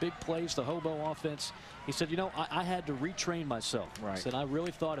 throw, big plays, the hobo offense. He said, you know, I had to retrain myself. Right. He said, I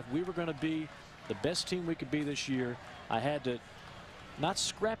really thought if we were going to be the best team we could be this year, I had to not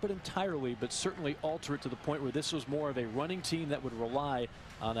scrap it entirely, but certainly alter it to the point where this was more of a running team that would rely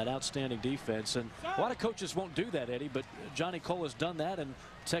on that outstanding defense. And a lot of coaches won't do that, Eddie, but Johnny Cole has done that, and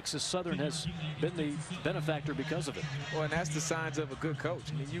Texas Southern has been the benefactor because of it. Well, and that's the signs of a good coach.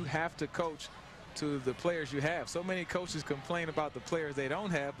 I mean, you have to coach to the players you have. So many coaches complain about the players they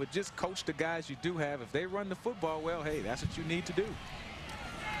don't have, but just coach the guys you do have. If they run the football well, hey, that's what you need to do.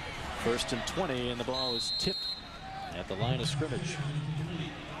 1st and 20, and the ball is tipped at the line of scrimmage.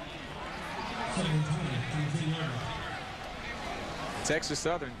 Texas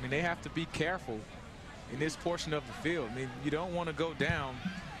Southern, I mean, they have to be careful in this portion of the field. I mean, you don't want to go down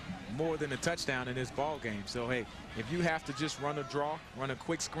more than a touchdown in this ball game. So, hey, if you have to just run a draw, run a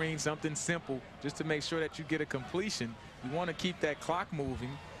quick screen, something simple, just to make sure that you get a completion, you want to keep that clock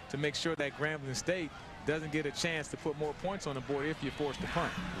moving to make sure that Grambling State doesn't get a chance to put more points on the board if you're forced to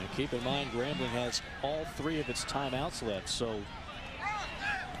punt. And keep in mind, Grambling has all 3 of its timeouts left, so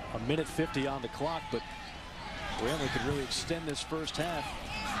a minute 50 on the clock, but Grambling could really extend this first half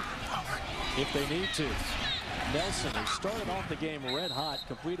if they need to. Nelson, who started off the game red hot,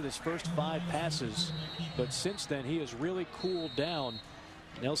 completed his first 5 passes, but since then he has really cooled down.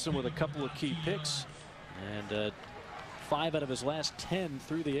 Nelson with a couple of key picks, and 5 out of his last 10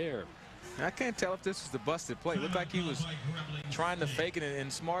 through the air. I can't tell if this is the busted play. It looked like he was trying to fake it,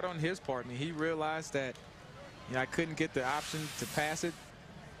 and smart on his part. I mean, he realized that, you know, I couldn't get the option to pass it.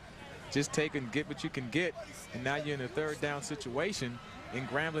 Just take and get what you can get, and now you're in a 3rd down situation in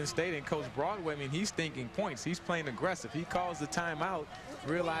Grambling State. And Coach Broadway, I mean, he's thinking points. He's playing aggressive. He calls the timeout,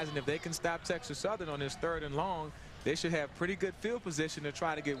 realizing if they can stop Texas Southern on this 3rd and long, they should have pretty good field position to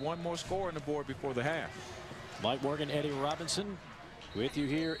try to get one more score on the board before the half. Mike Morgan, Eddie Robinson with you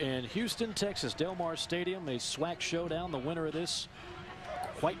here in Houston, Texas. Del Mar Stadium, a SWAC showdown. The winner of this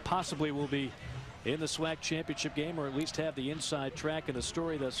quite possibly will be in the SWAC championship game, or at least have the inside track. And the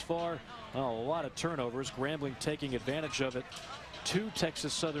story thus far, a lot of turnovers. Grambling taking advantage of it. 2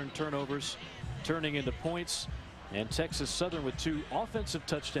 Texas Southern turnovers turning into points, and Texas Southern with 2 offensive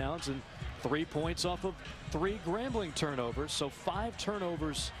touchdowns and 3 points off of 3 Grambling turnovers. So 5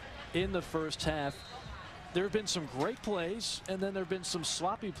 turnovers in the first half. There have been some great plays, and then there have been some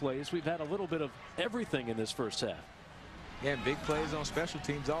sloppy plays. We've had a little bit of everything in this first half. Yeah, and big plays on special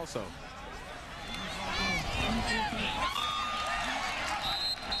teams also.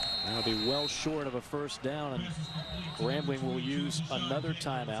 That'll be well short of a first down, and Grambling will use another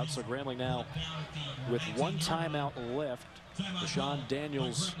timeout. So Grambling now with 1 timeout left. Deshaun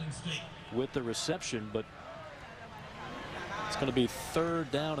Daniels with the reception, but it's going to be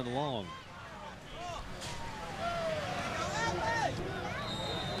 3rd down and long.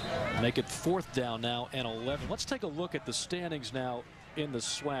 Make it 4th down now and 11. Let's take a look at the standings now in the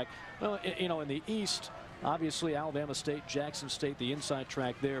SWAC. Well, you know, in the East, obviously Alabama State, Jackson State, the inside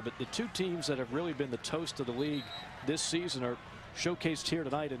track there. But the two teams that have really been the toast of the league this season are showcased here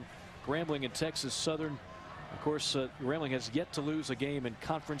tonight in Grambling and Texas Southern. Of course, Grambling has yet to lose a game in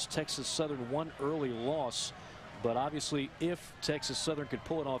conference. Texas Southern one early loss. But obviously, if Texas Southern could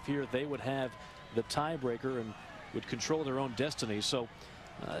pull it off here, they would have the tiebreaker and would control their own destiny. So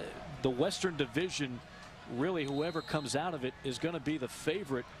the Western Division, really whoever comes out of it is going to be the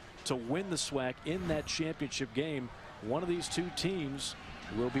favorite to win the SWAC in that championship game. One of these two teams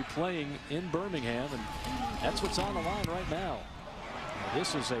will be playing in Birmingham, and that's what's on the line right now.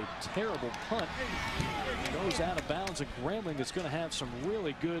 This is a terrible punt. Goes out of bounds, and Grambling is going to have some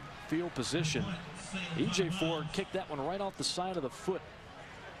really good field position. E.J. Ford kicked that one right off the side of the foot.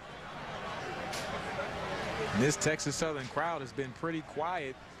 This Texas Southern crowd has been pretty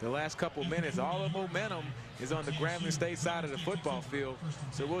quiet the last couple minutes. All the momentum is on the Grambling State side of the football field.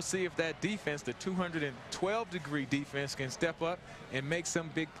 So we'll see if that defense, the 212-degree defense, can step up and make some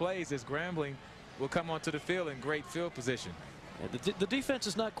big plays as Grambling will come onto the field in great field position. Yeah, the defense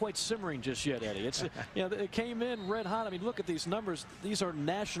is not quite simmering just yet, Eddie. It's you know, it came in red hot. I mean, look at these numbers. These are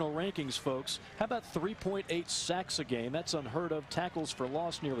national rankings, folks. How about 3.8 sacks a game? That's unheard of. Tackles for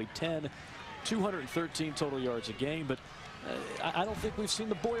loss nearly 10. 213 total yards a game, but I don't think we've seen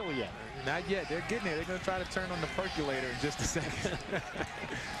the boil yet. Not yet. They're getting it. They're going to try to turn on the percolator in just a second.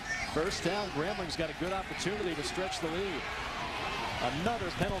 First down, Grambling's got a good opportunity to stretch the lead. Another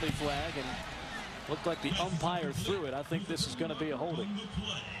penalty flag, and looked like the umpire threw it. I think this is going to be a holding.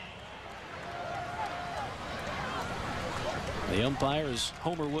 The umpire is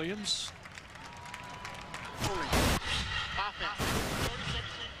Homer Williams.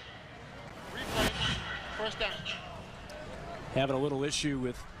 First down. Having a little issue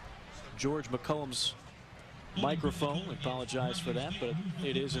with George McCullum's microphone. We apologize for that, but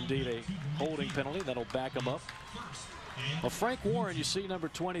it is indeed a holding penalty. That'll back him up. Well, Frank Warren, you see number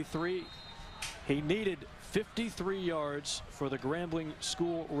 23. He needed 53 yards for the Grambling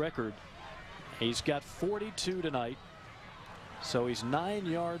school record. He's got 42 tonight, so he's 9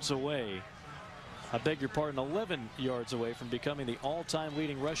 yards away. I beg your pardon, 11 yards away from becoming the all-time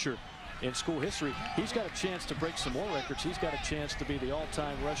leading rusher in school history. He's got a chance to break some more records. He's got a chance to be the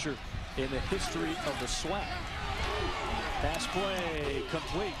all-time rusher in the history of the SWAC. Pass play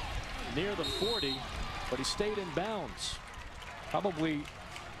complete near the 40, but he stayed in bounds. Probably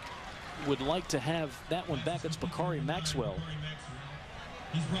would like to have that one back. That's Bakari Maxwell.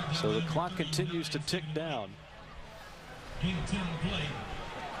 So the clock continues to tick down. You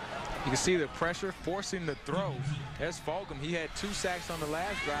can see the pressure forcing the throw. There's Fulgham. He had 2 sacks on the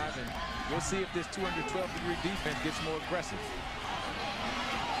last drive, and we'll see if this 212-degree defense gets more aggressive.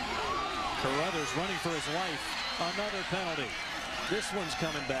 Carruthers running for his life. Another penalty. This one's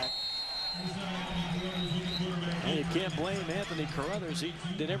coming back. And you can't blame Anthony Carruthers. He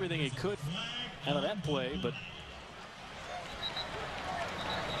did everything he could out of that play, but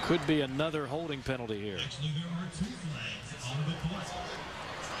could be another holding penalty here.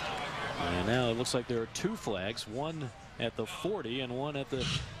 And now it looks like there are 2 flags, one at the 40 and one at the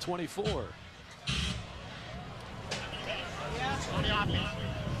 24. On the offense,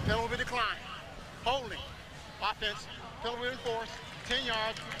 penalty decline, holding, offense, penalty enforced, 10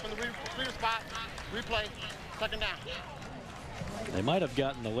 yards from the receiver spot, replay, second down. They might have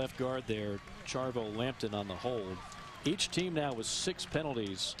gotten the left guard there, Charvo Lampton, on the hold. Each team now with 6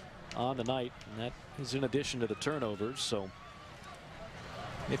 penalties on the night, and that is in addition to the turnovers. So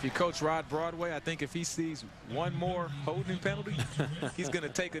if you coach Rod Broadway, I think if he sees one more holding penalty, he's going to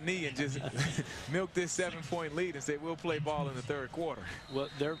take a knee and just milk this 7-point lead and say we'll play ball in the 3rd quarter. Well,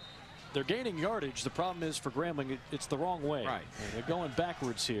 they're gaining yardage. The problem is for Grambling, it's the wrong way. Right. And they're going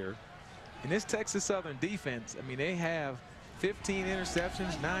backwards here. In this Texas Southern defense, I mean, they have 15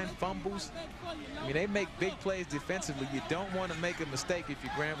 interceptions, 9 fumbles. I mean, they make big plays defensively. You don't want to make a mistake if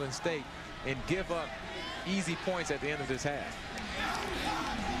you're Grambling State and give up easy points at the end of this half.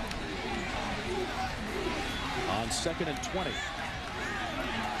 On 2nd and 20.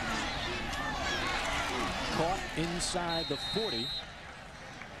 Caught inside the 40.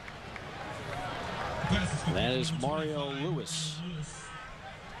 That is Mario Lewis.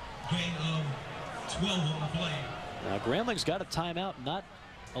 Gain of 12 on the play. Now Grambling's got a timeout, not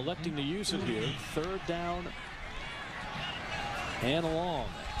electing to use it here. 3rd down and long.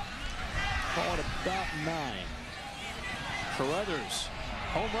 Call it about 9. Carruthers,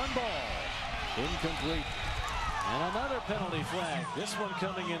 home run ball, incomplete. And another penalty flag. This one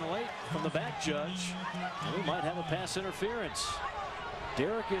coming in late from the back judge. And we might have a pass interference.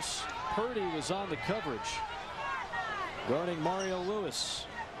 Derrickis Purdy was on the coverage, guarding Mario Lewis.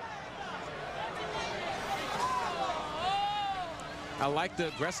 I like the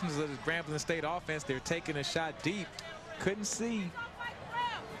aggressiveness of the Grambling State offense. They're taking a shot deep. Couldn't see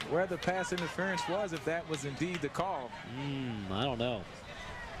where the pass interference was, if that was indeed the call. I don't know.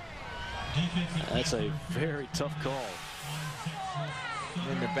 That's a very tough call.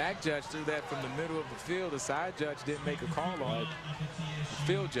 And the back judge threw that from the middle of the field. The side judge didn't make a call on it. The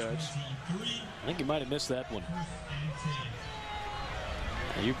field judge. I think he might have missed that one.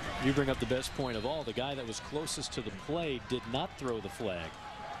 You bring up the best point of all. The guy that was closest to the play did not throw the flag.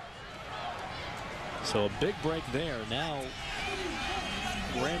 So a big break there. Now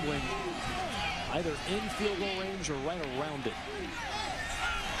Grambling either in field goal range or right around it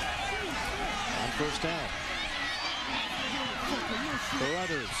on first down.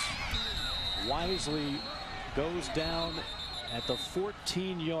 Carruthers wisely goes down at the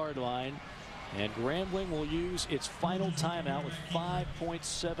 14-yard line, and Grambling will use its final timeout with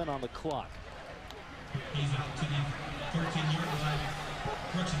 5.7 on the clock.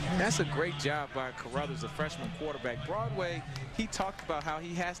 That's a great job by Carruthers, a freshman quarterback. Broadway, he talked about how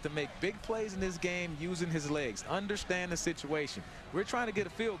he has to make big plays in this game using his legs. Understand the situation. We're trying to get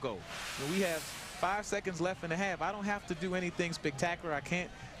a field goal. And we have 5 seconds left in the half. I don't have to do anything spectacular. I can't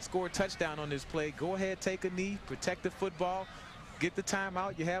score a touchdown on this play. Go ahead, take a knee, protect the football, get the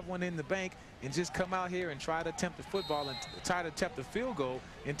timeout. You have one in the bank, and just come out here and try to attempt the football and try to attempt the field goal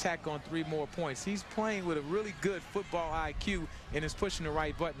and tack on 3 more points. He's playing with a really good football IQ and is pushing the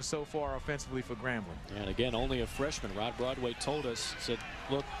right button so far offensively for Grambling. And again, only a freshman. Rod Broadway told us, said,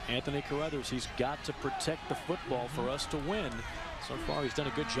 look, Anthony Carruthers, he's got to protect the football for us to win. So far, he's done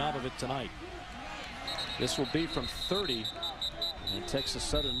a good job of it tonight. This will be from 30, and Texas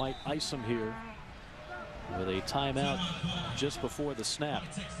Southern might ice him here with a timeout just before the snap.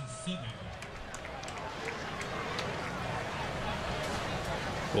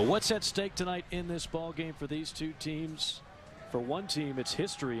 Well, what's at stake tonight in this ball game for these two teams? For one team, it's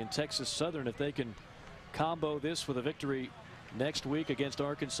history in Texas Southern. If they can combo this with a victory next week against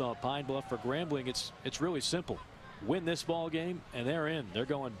Arkansas Pine Bluff, for Grambling, it's really simple. Win this ball game, and they're in. They're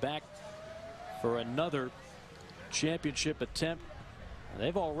going back for another championship attempt.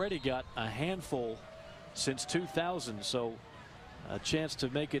 They've already got a handful since 2000, so a chance to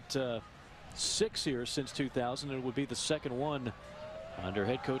make it 6 here since 2000. It would be the second one under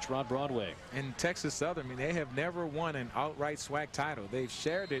head coach Rod Broadway. And Texas Southern, I mean, they have never won an outright SWAC title. They've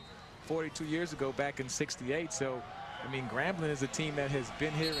shared it 42 years ago back in '68. So, I mean, Grambling is a team that has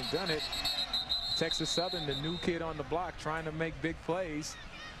been here and done it. Texas Southern, the new kid on the block, trying to make big plays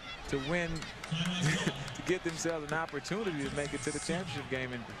to win, to get themselves an opportunity to make it to the championship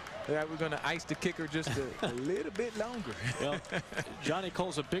game. And we're going to ice the kicker just a little bit longer. Well, Johnny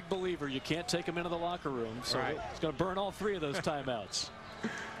Cole's a big believer. You can't take him into the locker room, so he's going to burn all 3 of those timeouts.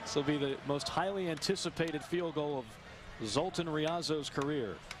 This will be the most highly anticipated field goal of Zoltan Riazzo's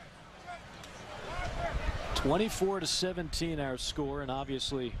career. 24-17 our score, and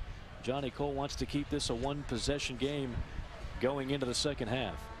obviously Johnny Cole wants to keep this a 1-possession game going into the second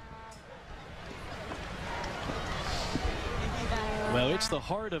half. Well, it's the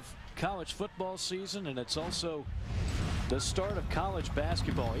heart of college football season, and it's also the start of college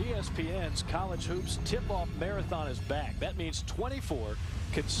basketball. ESPN's College Hoops Tip-Off Marathon is back. That means 24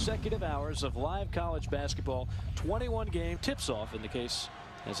 consecutive hours of live college basketball, 21 game tips-off in the case,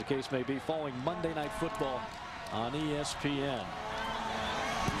 as the case may be, following Monday Night Football on ESPN.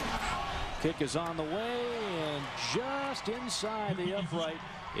 Kick is on the way, and just inside the upright.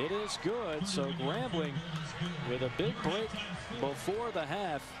 It is good. So Grambling with a big break before the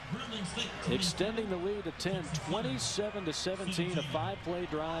half, extending the lead to 10, 27-17, a 5-play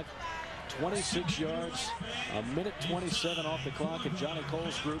drive, 26 yards, a minute 27 off the clock, and Johnny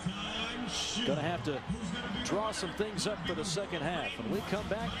Cole's group going to have to draw some things up for the second half. When we come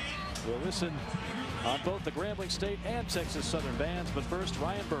back, we'll listen on both the Grambling State and Texas Southern bands. But first,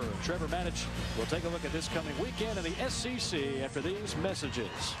 Ryan Burr and Trevor Manich will take a look at this coming weekend in the SEC after these messages.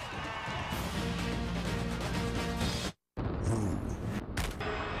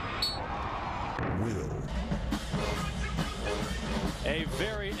 A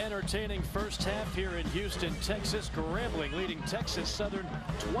very entertaining first half here in Houston, Texas. Grambling leading Texas Southern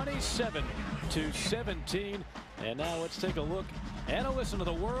 27-17. And now let's take a look and a listen to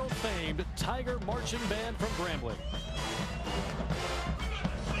the world-famed Tiger Marching Band from Grambling.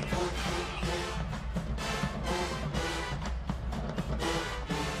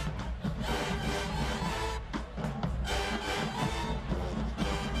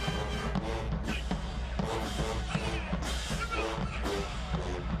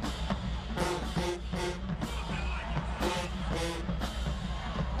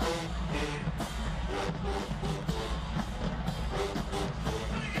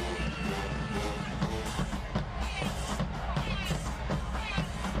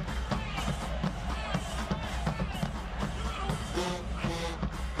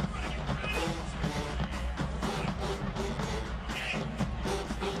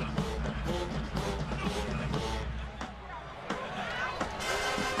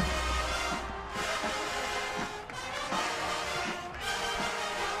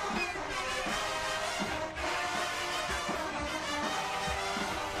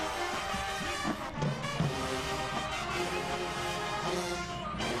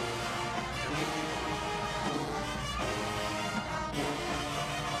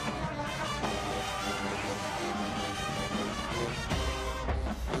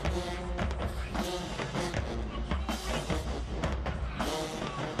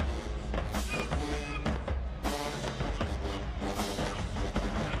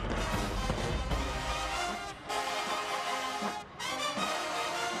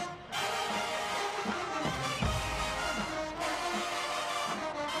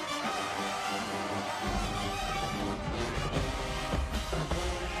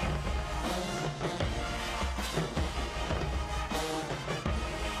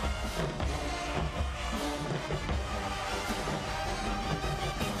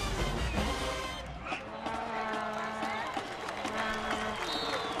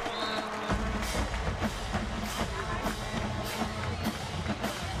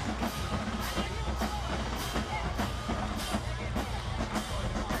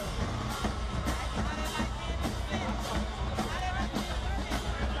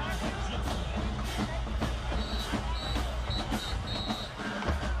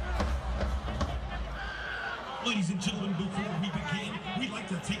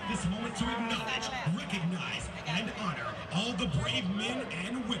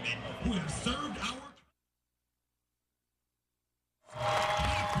 women who have served our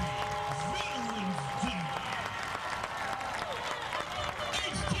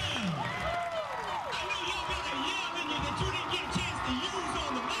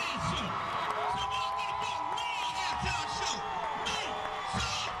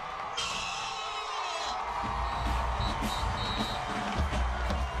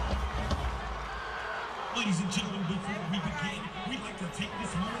Ladies and gentlemen, before we begin, we'd like to take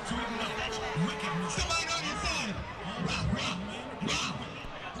this moment to acknowledge, recognize, somebody on your side. Rock.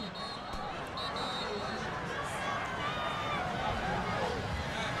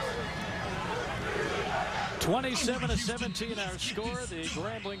 27-17 our score. The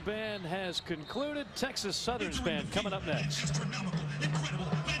Grambling band has concluded. Texas Southern's band coming up next. Astronomical, incredible,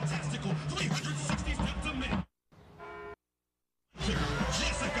 fantastical, 360 steps a minute.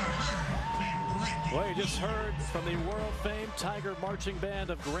 Well, you just heard from the world-famed Tiger Marching Band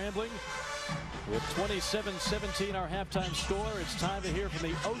of Grambling. With 27-17 our halftime score, it's time to hear from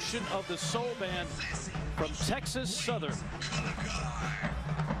the Ocean of the Soul Band from Texas Southern.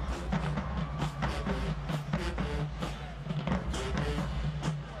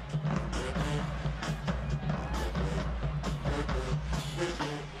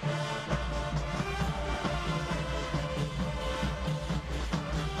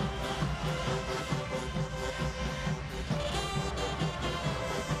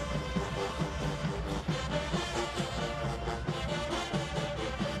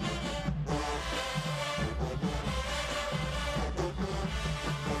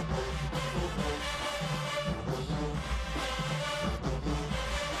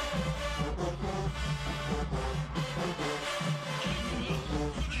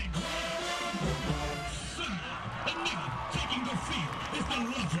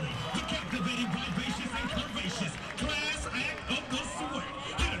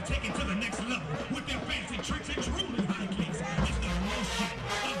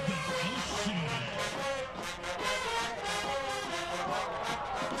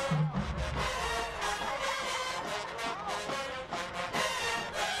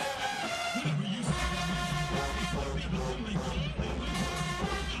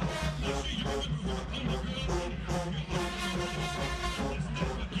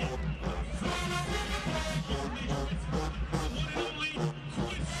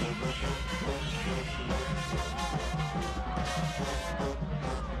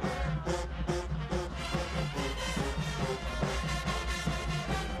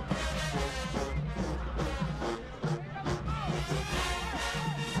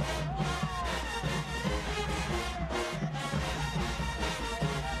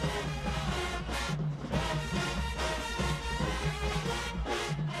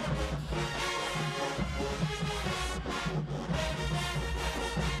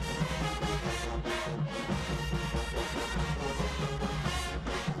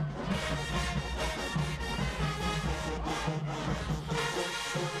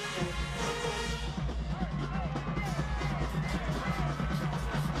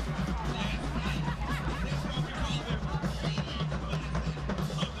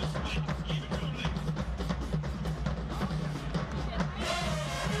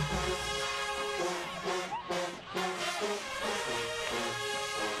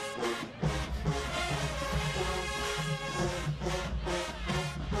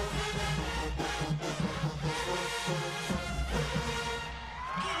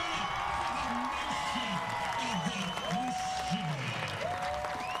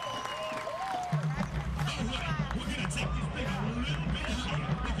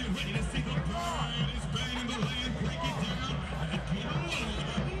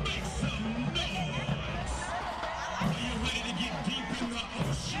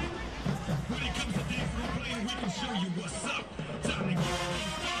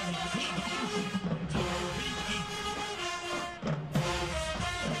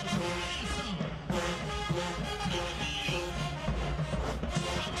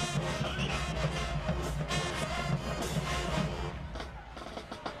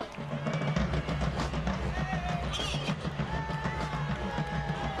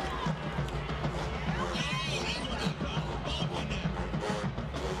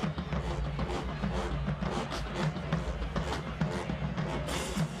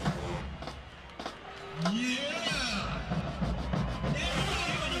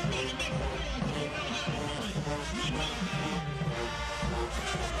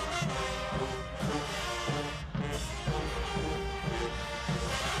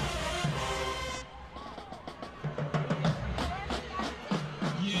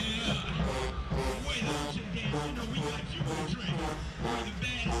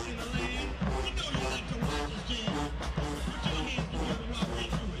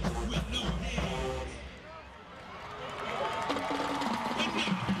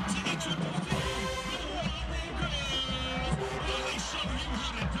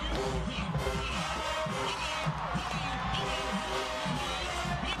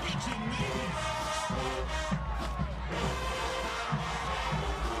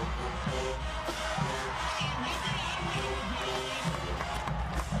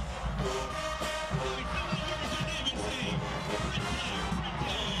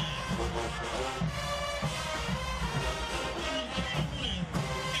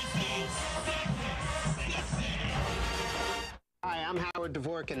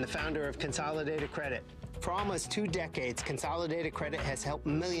 Dvorkin, the founder of Consolidated Credit. For almost 2 decades, Consolidated Credit has helped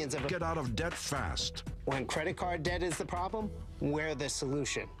millions of get out of debt fast. When credit card debt is the problem, we're the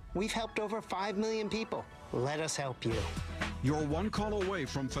solution. We've helped over 5 million people. Let us help you. You're one call away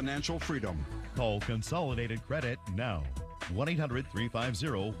from financial freedom. Call Consolidated Credit now.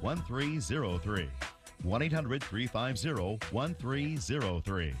 1-800-350-1303.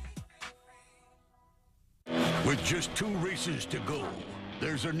 1-800-350-1303. With just 2 races to go,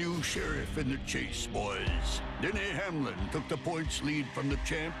 there's a new sheriff in the chase, boys. Denny Hamlin took the points lead from the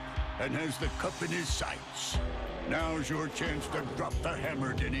champ and has the cup in his sights. Now's your chance to drop the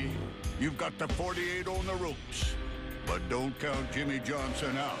hammer, Denny. You've got the 48 on the ropes. But don't count Jimmy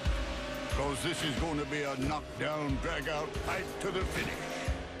Johnson out, because this is going to be a knockdown, drag-out fight to the finish.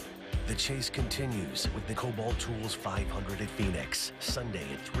 The chase continues with the Cobalt Tools 500 at Phoenix, Sunday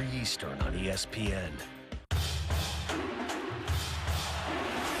at 3 Eastern on ESPN.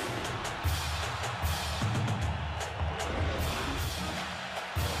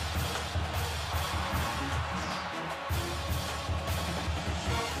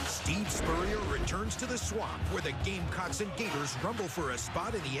 Returns to the Swamp, where the Gamecocks and Gators rumble for a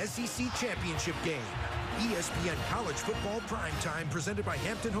spot in the SEC Championship game. ESPN College Football Primetime, presented by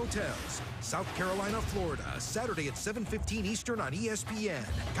Hampton Hotels. South Carolina, Florida, Saturday at 7:15 Eastern on ESPN.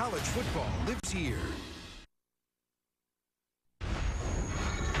 College football lives here.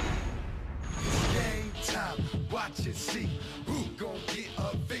 Game time, watch and see who gon' get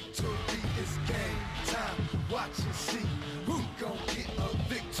a victory. It's game time, watch and see who gon' get a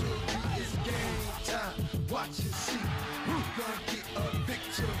victory. Watch and see who's gonna get a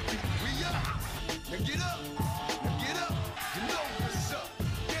victory. We up. Now get up. Now get up. You know what's up.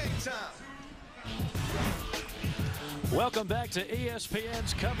 Game time. Welcome back to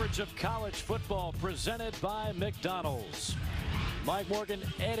ESPN's coverage of college football, presented by McDonald's. Mike Morgan,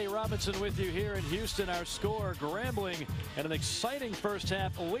 Eddie Robinson with you here in Houston. Our score, Grambling, and an exciting first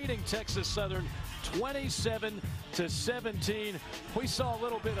half, leading Texas Southern 27-17. We saw a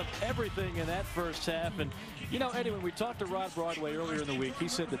little bit of everything in that first half. And, you know, Eddie, when we talked to Rod Broadway earlier in the week, he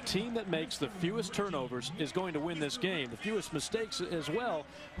said the team that makes the fewest turnovers is going to win this game. The fewest mistakes as well.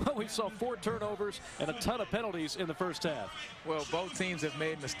 Well, we saw 4 turnovers and a ton of penalties in the first half. Well, both teams have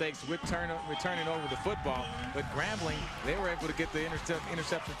made mistakes with returning over the football. But Grambling, they were able to get the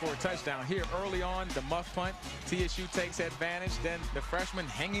interception for a touchdown. Here early on, the muff punt, TSU takes advantage. Then the freshman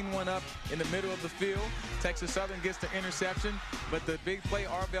hanging one up in the middle of the field. Texas Southern gets the interception, but the big play,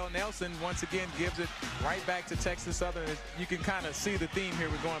 Arvell Nelson, once again gives it right back to Texas Southern. You can kind of see the theme here.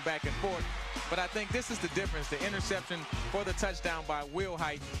 We're going back and forth. But I think this is the difference. The interception for the touchdown by Will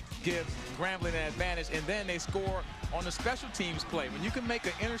Height gives Grambling an advantage, and then they score on the special teams play. When you can make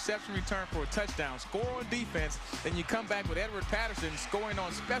an interception return for a touchdown, score on defense, then you come back with Edward Patterson scoring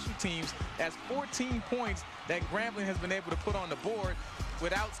on special teams. That's 14 points that Grambling has been able to put on the board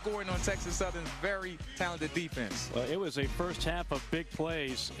without scoring on Texas Southern's very talented defense. Well, it was a first half of big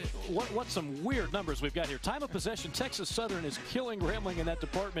plays. What some weird numbers we've got here. Time of possession, Texas Southern is killing Grambling in that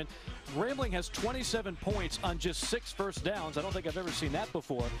department. Grambling has 27 points on just 6 first downs. I don't think I've ever seen that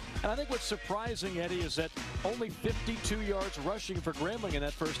before. And I think what's surprising, Eddie, is that only 52 yards rushing for Grambling in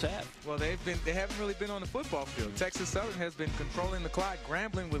that first half. Well, they haven't really been on the football field. Texas Southern has been controlling the clock.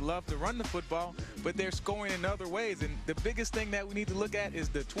 Grambling would love to run the football, but they're scoring in other ways. And the biggest thing that we need to look at is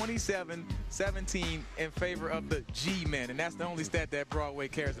the 27-17 in favor of the G-men, and that's the only stat that Broadway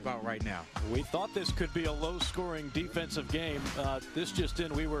cares about right now. We thought this could be a low-scoring defensive game. This just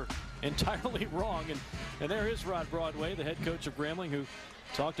in, we were entirely wrong, and there is Rod Broadway, the head coach of Grambling, who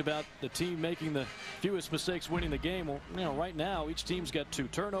talked about the team making the fewest mistakes winning the game. Well, you know, right now each team's got 2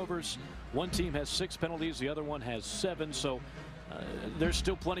 turnovers. One team has 6 penalties, the other one has 7, so there's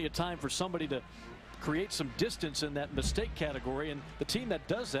still plenty of time for somebody to create some distance in that mistake category, and the team that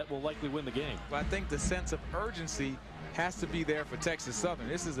does that will likely win the game. Well, I think the sense of urgency has to be there for Texas Southern.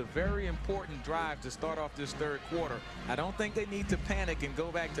 This is a very important drive to start off this third quarter. I don't think they need to panic and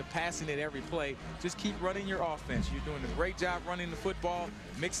go back to passing it every play. Just keep running your offense. You're doing a great job running the football.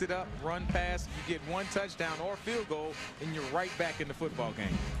 Mix it up, run, pass. You get 1 touchdown or field goal, and you're right back in the football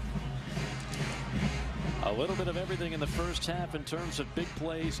game. A little bit of everything in the first half in terms of big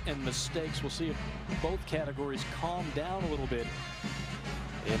plays and mistakes. We'll see if both categories calm down a little bit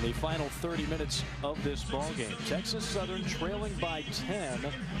in the final 30 minutes of this ball game. Texas Southern trailing by 10.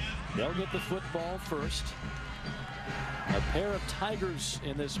 They'll get the football first. A pair of Tigers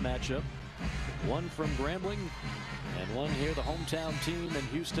in this matchup. One from Grambling and one here, the hometown team in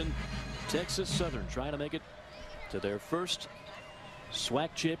Houston. Texas Southern trying to make it to their first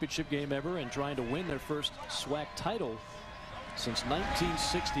SWAC championship game ever and trying to win their first SWAC title since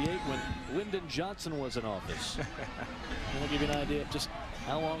 1968 when Lyndon Johnson was in office. I'll give you an idea of just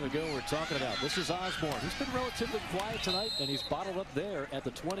how long ago we're talking about. This is Osborne. He's been relatively quiet tonight, and he's bottled up there at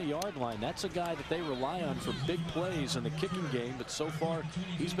the 20-yard line. That's a guy that they rely on for big plays in the kicking game, but so far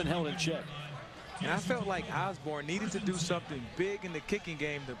he's been held in check. And I felt like Osborne needed to do something big in the kicking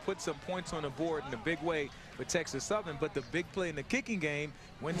game to put some points on the board in a big way for Texas Southern, but the big play in the kicking game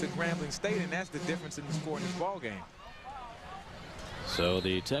went to Grambling State, and that's the difference in the score in this ball game. So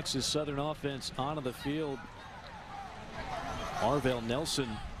the Texas Southern offense onto the field. Arvell Nelson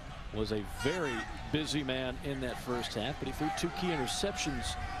was a very busy man in that first half, but he threw 2 key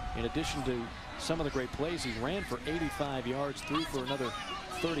interceptions in addition to some of the great plays. He ran for 85 yards, threw for another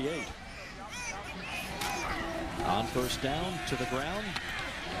 38. On first down to the ground,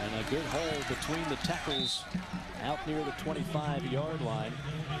 and a good hole between the tackles out near the 25-yard line.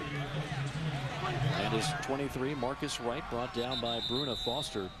 And his 23, Marcus Wright, brought down by Bruna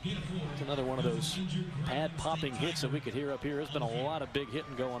Foster. It's another one of those pad-popping hits that we could hear up here. There's been a lot of big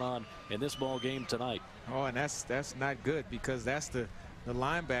hitting going on in this ball game tonight. Oh, and that's not good, because that's the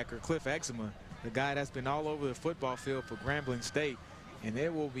linebacker, Cliff Exuma, the guy that's been all over the football field for Grambling State. And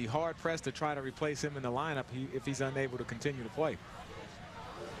it will be hard-pressed to try to replace him in the lineup if he's unable to continue to play.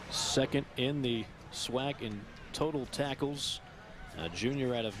 Second in the SWAC in total tackles. A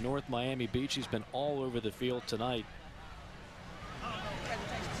junior out of North Miami Beach. He's been all over the field tonight.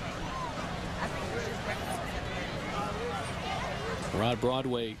 Rod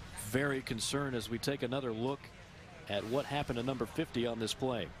Broadway very concerned as we take another look at what happened to number 50 on this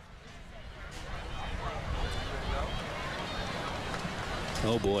play.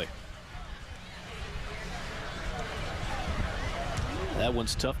 Oh boy. That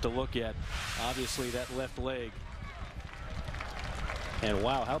one's tough to look at. Obviously that left leg. And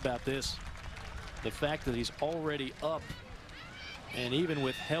wow, how about this? The fact that he's already up, and even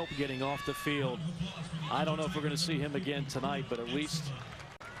with help getting off the field, I don't know if we're going to see him again tonight, but at least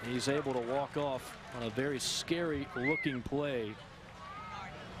he's able to walk off on a very scary looking play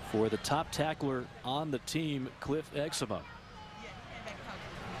for the top tackler on the team, Cliff Exuma.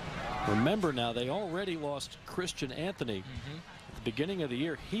 Remember now, they already lost Christian Anthony at the beginning of the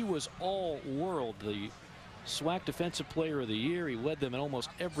year. He was all-world, the SWAC Defensive Player of the Year. He led them in almost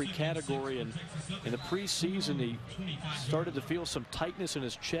every category, and in the preseason he started to feel some tightness in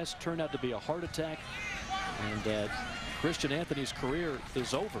his chest. Turned out to be a heart attack, and Christian Anthony's career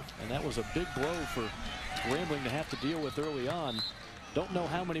is over, and that was a big blow for Grambling to have to deal with early on. Don't know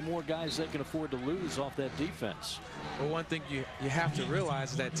how many more guys they can afford to lose off that defense. Well, one thing you have to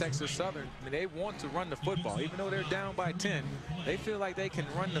realize is that Texas Southern, I mean, they want to run the football. Even though they're down by 10, they feel like they can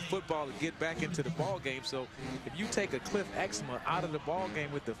run the football to get back into the ball game. So if you take a Cliff Exuma out of the ball game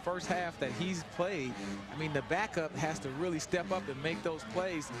with the first half that he's played, I mean, the backup has to really step up and make those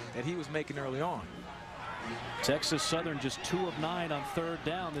plays that he was making early on. Texas Southern just 2 of 9 on third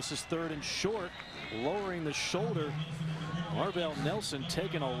down. This is third and short, lowering the shoulder. Arvell Nelson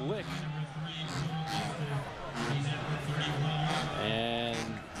taking a lick. And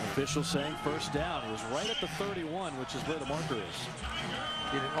officials saying first down. It was right at the 31, which is where the marker is.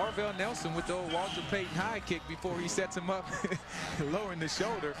 And Arvell Nelson with the old Walter Payton high kick before he sets him up, lowering the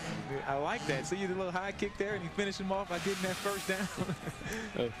shoulder. I like that. See the little high kick there, and he finished him off by getting that first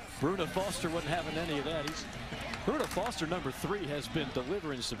down. Bruna Foster wasn't having any of that. Bruna Foster, number 3, has been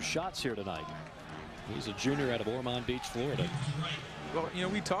delivering some shots here tonight. He's a junior out of Ormond Beach, Florida. Well, you know,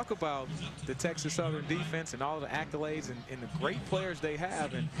 we talk about the Texas Southern defense and all the accolades and the great players they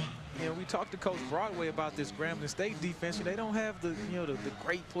have. And, you know, we talked to Coach Broadway about this Grambling State defense. They don't have the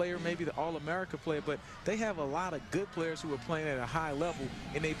great player, maybe the All-America player, but they have a lot of good players who are playing at a high level,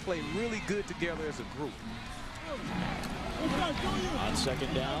 and they play really good together as a group. On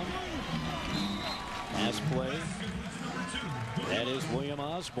second down, pass play. That is William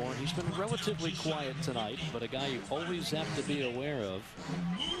Osborne. He's been relatively quiet tonight, but a guy you always have to be aware of.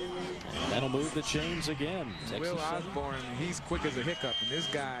 And that'll move the chains again. Will Osborne, he's quick as a hiccup, and this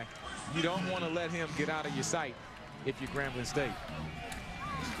guy, you don't want to let him get out of your sight if you're Grambling State.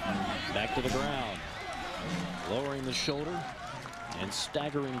 Back to the ground, lowering the shoulder and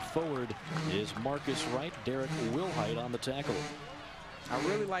staggering forward is Marcus Wright. Derek Wilhite on the tackle. I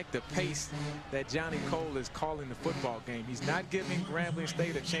really like the pace that Johnny Cole is calling the football game. He's not giving Grambling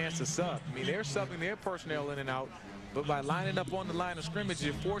State a chance to sub. I mean, they're subbing their personnel in and out, but by lining up on the line of scrimmage,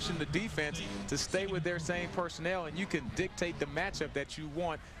 you're forcing the defense to stay with their same personnel, and you can dictate the matchup that you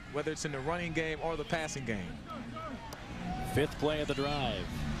want, whether it's in the running game or the passing game. 5th play of the drive.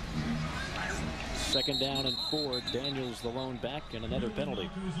 Second down and 4. Daniels the lone back, and another penalty.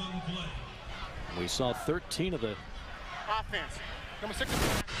 We saw 13 of the offense. Number 6,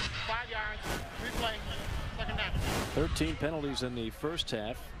 5 yards, replay, second down. 13 penalties in the first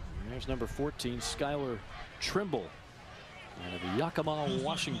half. And there's number 14, Skylar Trimble, out of Yakima,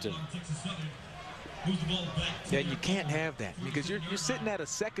 Washington. Yeah, you can't have that because you're sitting at a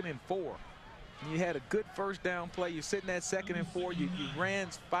 2nd and 4. You had a good first down play. You're sitting at 2nd and 4. You ran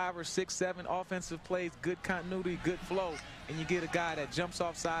 5 or 6, 7 offensive plays, good continuity, good flow, and you get a guy that jumps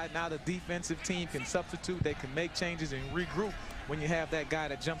offside. Now the defensive team can substitute. They can make changes and regroup when you have that guy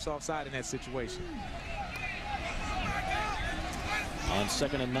that jumps offside in that situation. On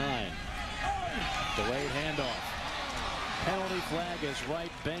 2nd and 9. Delayed handoff. Penalty flag as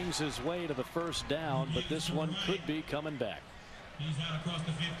Wright bangs his way to the first down, but this one could be coming back. He's out across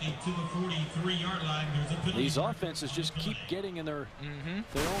the 50 to the 43-yard line. There's a penalty. These offenses just keep getting in their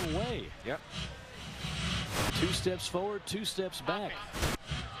own way. Yep. 2 steps forward, 2 steps back.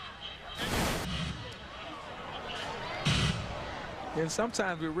 And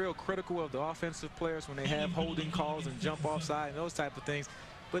sometimes we're real critical of the offensive players when they have holding calls and jump offside and those type of things.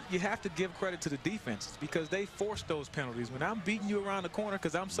 But you have to give credit to the defenses because they force those penalties. When I'm beating you around the corner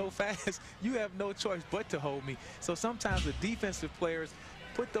because I'm so fast, you have no choice but to hold me. So sometimes the defensive players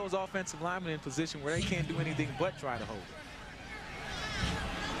put those offensive linemen in position where they can't do anything but try to hold it.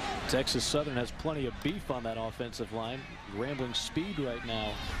 Texas Southern has plenty of beef on that offensive line. Grambling speed right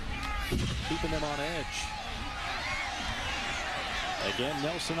now, keeping them on edge. Again,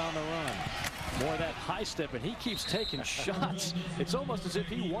 Nelson on the run. More of that high step, and he keeps taking shots. It's almost as if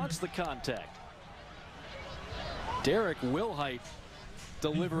he wants the contact. Derek Wilhite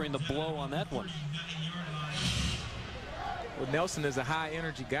delivering the blow on that one. Well, Nelson is a high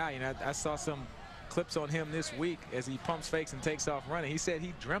energy guy, and I saw some clips on him this week as he pumps fakes and takes off running. He said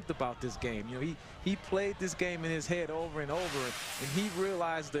he dreamt about this game. You know, he played this game in his head over and over, and he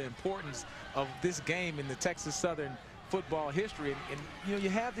realized the importance of this game in the Texas Southern football history. And you know, you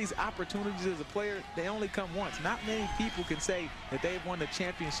have these opportunities as a player, they only come once. Not many people can say that they've won the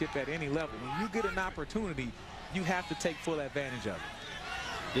championship at any level. When you get an opportunity, you have to take full advantage of it.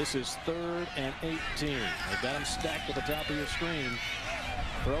 This is 3rd and 18. They've got him stacked at the top of your screen.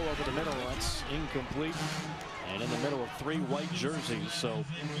 Throw over the middle, that's incomplete. And in the middle of 3 white jerseys. So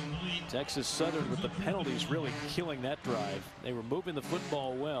Texas Southern with the penalties really killing that drive. They were moving the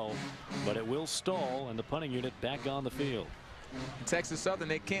football well, but it will stall, and the punting unit back on the field. In Texas Southern,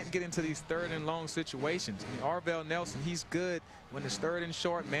 they can't get into these 3rd and long situations. I mean, Arvell Nelson, he's good when it's 3rd and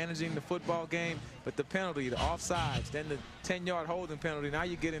short, managing the football game, but the penalty, the offsides, then the 10-yard holding penalty, now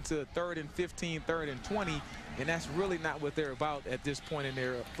you get into 3rd and 15, 3rd and 20, and that's really not what they're about at this point in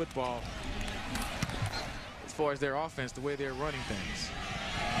their football as far as their offense, the way they're running things.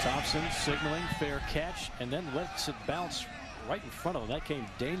 Thompson signaling fair catch and then lets it bounce right in front of him. That came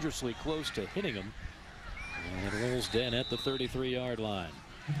dangerously close to hitting him. And it rolls dead at the 33-yard line.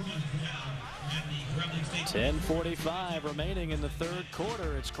 10:45 remaining in the 3rd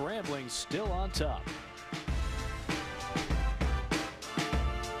quarter. It's Grambling still on top.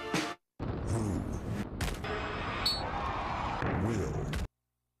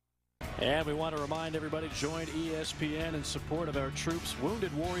 And we want to remind everybody to join ESPN in support of our troops,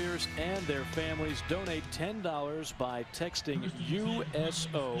 wounded warriors, and their families. Donate $10 by texting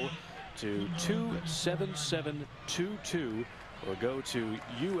USO to 27722 or go to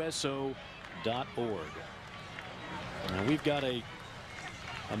uso.org. Now we've got a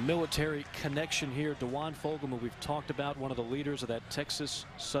military connection here. DeJuan Fogelman, we've talked about, one of the leaders of that Texas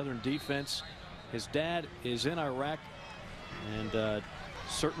Southern defense. His dad is in Iraq, and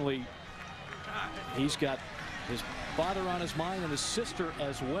certainly he's got his father on his mind and his sister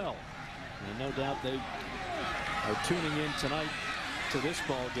as well. And no doubt they are tuning in tonight to this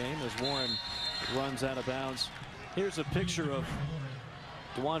ball game as Warren runs out of bounds. Here's a picture of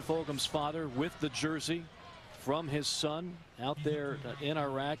DeJuan Fogelman's father with the jersey from his son out there in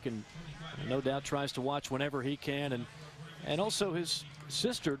Iraq, and no doubt tries to watch whenever he can, and also his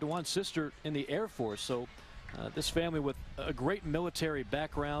sister, DeJuan's sister, in the Air Force. So this family with a great military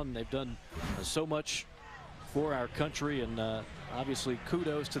background, they've done so much for our country, and obviously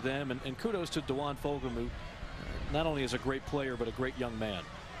kudos to them, and kudos to DeJuan Fogelman, who not only is a great player but a great young man.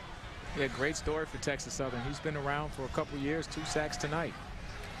 Yeah, great story for Texas Southern. He's been around for a couple years. 2 sacks tonight.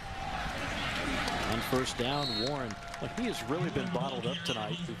 On first down, Warren, well, he has really been bottled up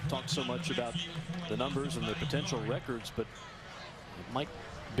tonight. We've talked so much about the numbers and the potential records, but it might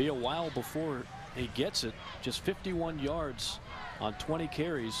be a while before he gets it. Just 51 yards on 20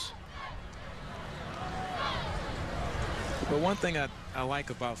 carries. But one thing I like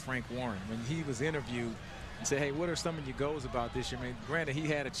about Frank Warren, when he was interviewed, and say, hey, what are some of your goals about this year? I mean, granted, he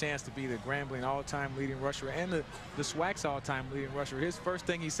had a chance to be the Grambling all-time leading rusher and the SWAC's all-time leading rusher. His first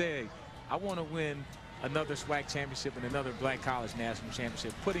thing he said, I want to win another SWAC championship and another Black College national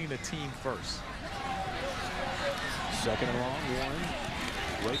championship, putting the team first. Second and long, Warren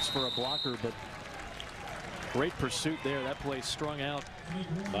waits for a blocker, but great pursuit there. That play strung out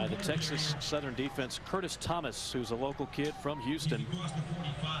by the Texas Southern defense. Curtis Thomas, who's a local kid from Houston,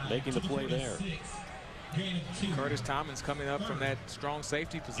 making the play there. Curtis Thomas coming up from that strong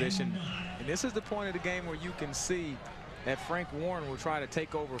safety position. And this is the point of the game where you can see that Frank Warren will try to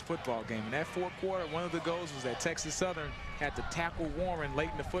take over a football game. In that fourth quarter, one of the goals was that Texas Southern had to tackle Warren late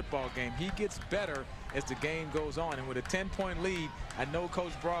in the football game. He gets better as the game goes on. And with a 10-point lead, I know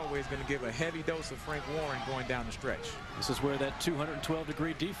Coach Broadway is going to give a heavy dose of Frank Warren going down the stretch. This is where that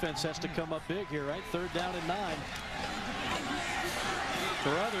 212-degree defense has to come up big here, right? 3rd down and 9.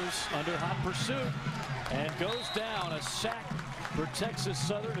 Carruthers under hot pursuit and goes down. A sack for Texas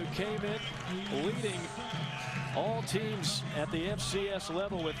Southern, who came in leading all teams at the FCS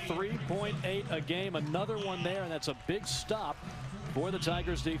level with 3.8 a game. Another one there, and that's a big stop for the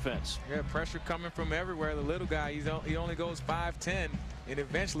Tigers defense. Yeah, pressure coming from everywhere. The little guy, he only goes 5'10", and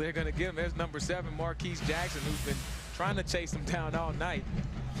eventually they're going to get him. There's number 7, Marquise Jackson, who's been trying to chase him down all night.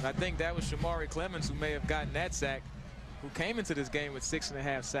 And I think that was Shamari Clemens who may have gotten that sack, who came into this game with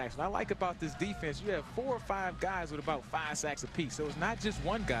 6.5 sacks. What I like about this defense, you have 4 or 5 guys with about 5 sacks apiece. So it's not just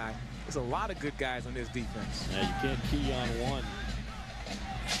one guy. There's a lot of good guys on this defense. Yeah, you can't key on one.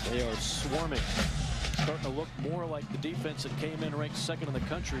 They are swarming. Starting to look more like the defense that came in ranked 2nd in the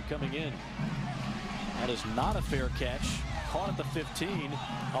country coming in. That is not a fair catch. Caught at the 15.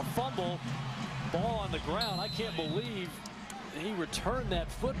 A fumble. Ball on the ground. I can't believe he returned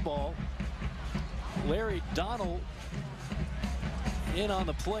that football. Larry Donald in on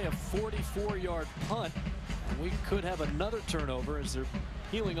the play, a 44-yard punt. And we could have another turnover as they're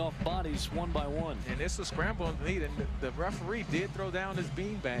peeling off bodies one by one. And it's a scramble on the lead, and the referee did throw down his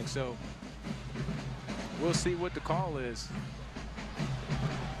beanbag, so we'll see what the call is.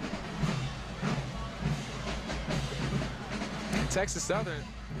 And Texas Southern,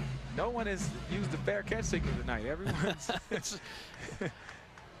 no one has used the fair catch signal tonight. Everyone's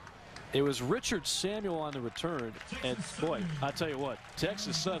It was Richard Samuel on the return, and boy, I tell you what,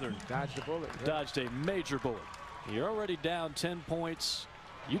 Texas Southern dodged the bullet. Yeah. Dodged a major bullet. You're already down 10 points.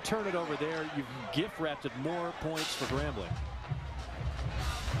 You turn it over there, you've gift-wrapped more points for Grambling.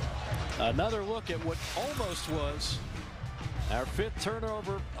 Another look at what almost was our 5th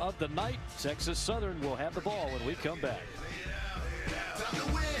turnover of the night. Texas Southern will have the ball when we come back.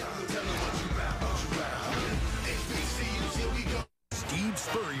 Steve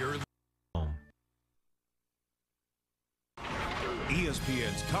Spurrier.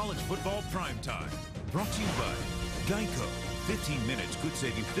 ESPN's College Football Primetime, brought to you by Geico. 15 minutes could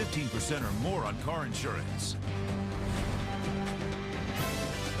save you 15% or more on car insurance.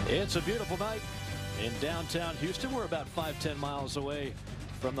 It's a beautiful night in downtown Houston. We're about 5-10 miles away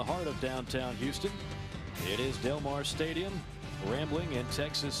from the heart of downtown Houston. It is Delmar Stadium. Grambling and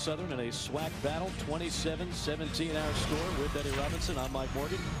Texas Southern in a SWAC battle. 27-17 our score with Eddie Robinson. I'm Mike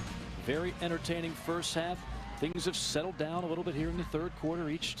Morgan. Very entertaining first half. Things have settled down a little bit here in the 3rd quarter.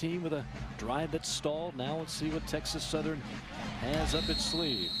 Each team with a drive that's stalled. Now let's see what Texas Southern has up its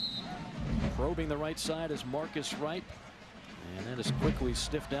sleeve. Probing the right side is Marcus Wright. And that is quickly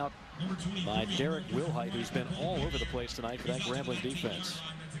stiffed out by Derek Wilhite, who's been all over the place tonight for that Grambling defense.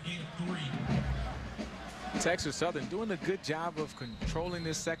 Texas Southern doing a good job of controlling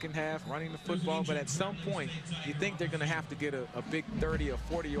this second half, running the football, but at some point you think they're going to have to get a big 30 or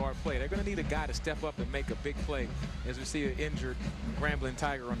 40-yard play. They're going to need a guy to step up and make a big play as we see an injured Grambling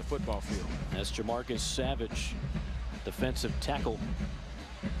Tiger on the football field. That's Jamarcus Savage, defensive tackle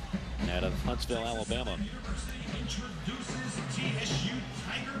out of Huntsville, Alabama.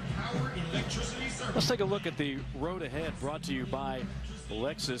 Let's take a look at the road ahead, brought to you by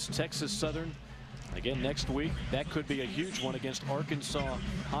Lexus. Texas Southern again next week. That could be a huge one against Arkansas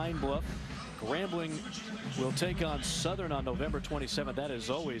Pine Bluff. Grambling will take on Southern on November 27th. That is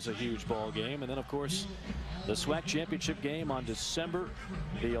always a huge ball game. And then, of course, the SWAC championship game on December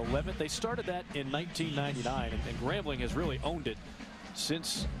the 11th. They started that in 1999, and Grambling has really owned it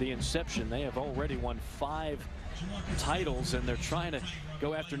since the inception. They have already won 5 titles, and they're trying to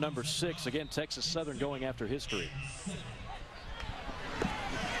go after number 6. Again, Texas Southern going after history.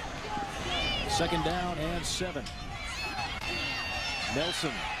 2nd down and 7.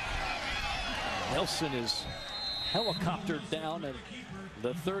 Nelson is helicoptered down at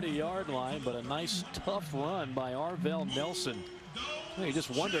the 30-yard line, but a nice tough run by Arvell Nelson Well, you just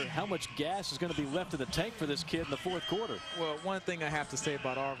wonder how much gas is going to be left in the tank for this kid in the fourth quarter. Well, one thing I have to say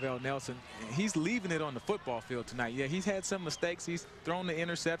about Arvell Nelson, he's leaving it on the football field tonight. Yeah, he's had some mistakes. He's thrown the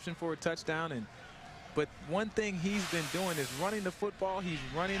interception for a touchdown, but one thing he's been doing is running the football. He's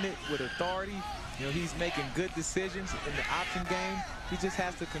running it with authority. You know, he's making good decisions in the option game. He just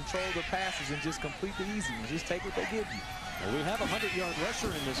has to control the passes and just complete the easy ones. Just take what they give you. Well, we have a 100-yard rusher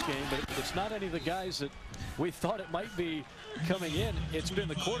in this game, but it's not any of the guys that we thought it might be coming in. It's been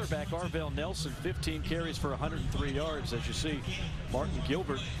the quarterback, Arvell Nelson, 15 carries for 103 yards. As you see, Martin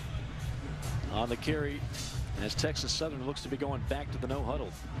Gilbert on the carry as Texas Southern looks to be going back to the no huddle.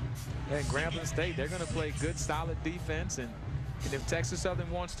 And Grambling State, they're going to play good, solid defense. And if Texas Southern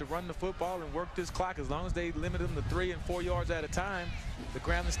wants to run the football and work this clock, as long as they limit them to 3 and 4 yards at a time, the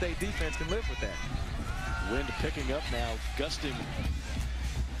Grambling State defense can live with that. Wind picking up now, gusting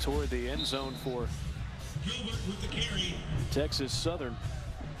toward the end zone for Texas Southern.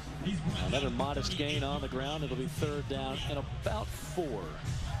 Another modest gain on the ground. It'll be 3rd down and about 4.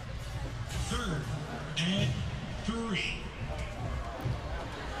 3rd and 3.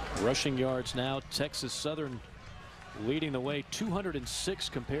 Rushing yards now, Texas Southern leading the way, 206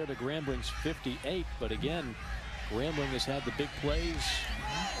 compared to Grambling's 58. But again, Grambling has had the big plays.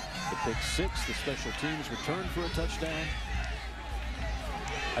 The pick 6, the special teams return for a touchdown.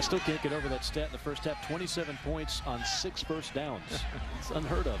 I still can't get over that stat in the first half. 27 points on 6 first downs. It's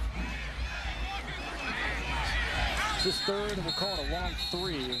unheard of. It's his 3rd, and we'll call it a long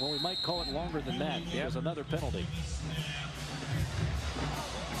 3. Well, we might call it longer than that. There's another penalty.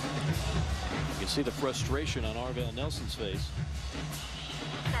 You can see the frustration on Arvell Nelson's face.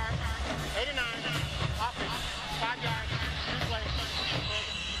 89, offense, 5 yards, replay.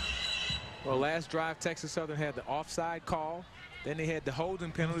 Well, last drive, Texas Southern had the offside call. Then they had the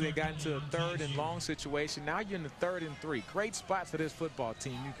holding penalty. They got into a 3rd and long situation. Now you're in the 3rd and 3. Great spot for this football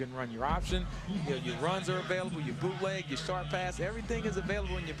team. You can run your option. You know, your runs are available. Your bootleg, your short pass, everything is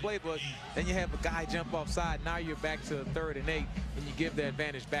available in your playbook. Then you have a guy jump offside. Now you're back to 3rd and 8, and you give the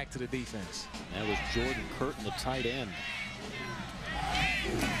advantage back to the defense. That was Jordan Curtin, the tight end.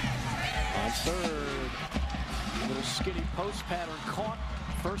 On 3rd, a little skinny post pattern caught.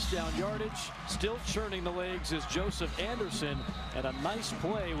 1st down yardage. Still churning the legs is Joseph Anderson, and a nice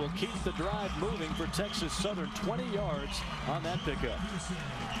play will keep the drive moving for Texas Southern. 20 yards on that pickup.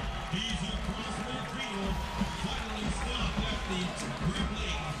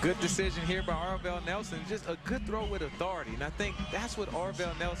 Good decision here by Arvell Nelson. Just a good throw with authority, and I think that's what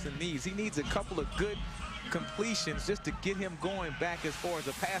Arvell Nelson needs. He needs a couple of good completions just to get him going back as far as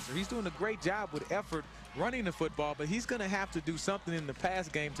a passer. He's doing a great job with effort running the football, but he's going to have to do something in the pass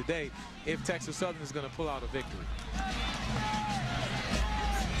game today if Texas Southern is going to pull out a victory.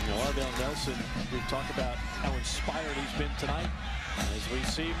 You know, Arvell Nelson, we've talked about how inspired he's been tonight. As we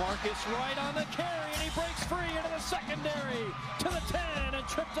see Marcus Wright on the carry, and he breaks free into the secondary to the 10 and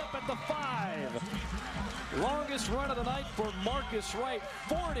tripped up at the 5. Longest run of the night for Marcus Wright,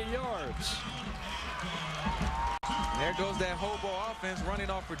 40 yards. There goes that hobo offense running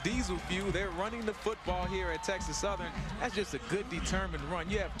off for diesel fuel. They're running the football here at Texas Southern. That's just a good determined run.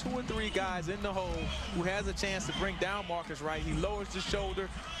 You have 2 or 3 guys in the hole who has a chance to bring down Marcus Wright. He lowers the shoulder,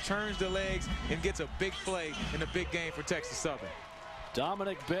 turns the legs, and gets a big play in a big game for Texas Southern.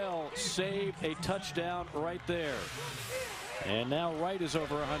 Dominic Bell saved a touchdown right there. And now Wright is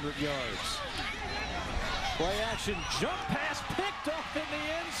over 100 yards. Play action, jump pass picked off in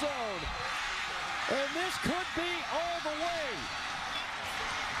the end zone. And this could be all the way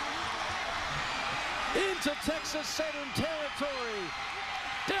into Texas Southern territory.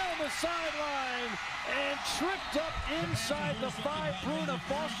 Down the sideline and tripped up inside the 5, Bruna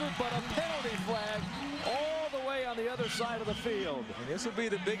Foster, but a penalty flag all the way on the other side of the field. And this will be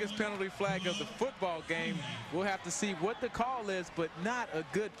the biggest penalty flag of the football game. We'll have to see what the call is, but not a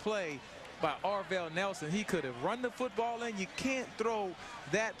good play by Arvell Nelson. He could have run the football in. You can't throw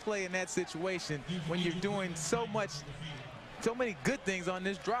that play in that situation when you're doing so many good things on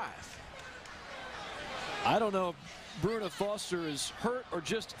this drive. I don't know if Bruna Foster is hurt or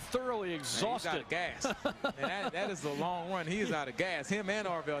just thoroughly exhausted. He's out of gas. And that is a long run. He is out of gas. Him and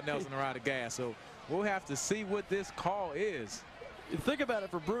Arvell Nelson are out of gas. So we'll have to see what this call is. Think about it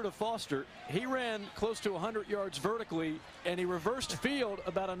for Bruna Foster. He ran close to 100 yards vertically, and he reversed field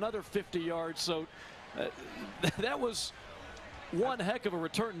about another 50 yards. So that was one heck of a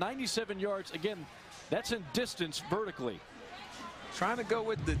return. 97 yards. Again, that's in distance vertically. Trying to go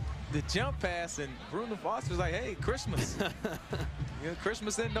with the the jump pass, and Bruno Foster's like, hey, Christmas. You know,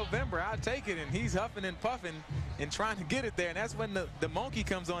 Christmas in November, I'll take it. And he's huffing and puffing and trying to get it there. And that's when the monkey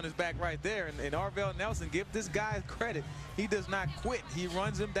comes on his back right there. And Arvell Nelson, give this guy credit. He does not quit. He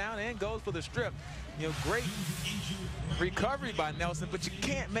runs him down and goes for the strip. You know, great recovery by Nelson, but you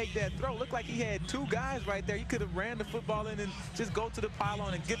can't make that throw. Looked like he had two guys right there. He could have ran the football in and just go to the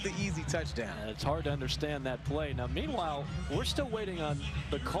pylon and get the easy touchdown. It's hard to understand that play. Now, meanwhile, we're still waiting on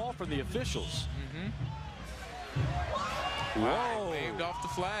the call from the officials. Whoa. Waved off the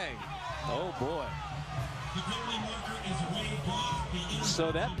flag. Oh, boy.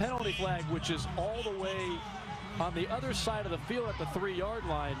 So that penalty flag, which is all the way on the other side of the field at the 3-yard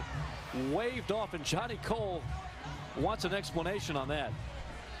line, waved off, and Johnny Cole wants an explanation on that.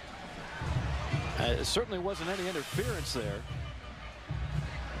 It certainly wasn't any interference there,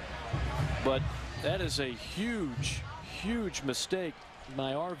 but that is a huge, huge mistake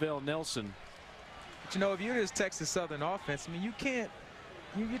by Arvell Nelson. But you know, if you're this Texas Southern offense, I mean, you can't.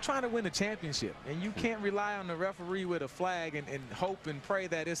 You're trying to win a championship, and you can't rely on the referee with a flag and hope and pray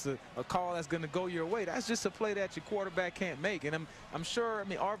that it's a call that's going to go your way. That's just a play that your quarterback can't make. And I'm sure, I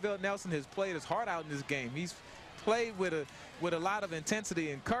mean, Arvell Nelson has played his heart out in this game. He's played with a lot of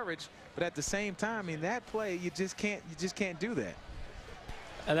intensity and courage, but at the same time, I mean, that play, you just can't do that.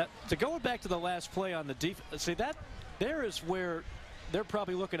 And to going back to the last play on the defense, see, that there is where they're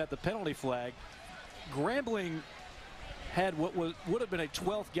probably looking at the penalty flag. Grambling had what would have been a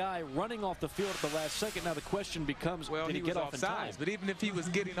 12th guy running off the field at the last second. Now the question becomes, well, did he get off in time? But even if he was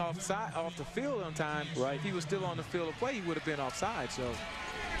getting off the field on time, right, if he was still on the field of play, he would have been offside. So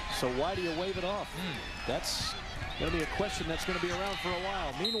why do you wave it off? That's going to be a question that's going to be around for a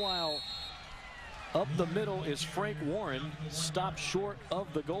while. Meanwhile, up the middle is Frank Warren, stopped short of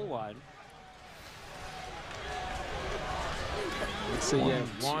the goal line. Let's see,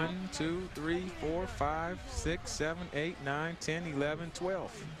 1, 2, 3, 4, 5, 6, 7, 8, 9, 10, 11,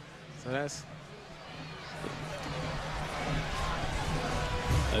 12. So that's.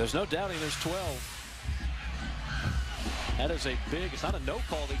 There's no doubting there's 12. That is a big, it's not a no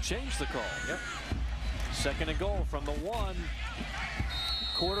call, they changed the call. Yep. 2nd and goal from the 1.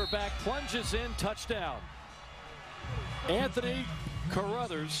 Quarterback plunges in, touchdown. Anthony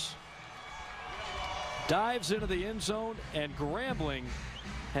Carruthers dives into the end zone, and Grambling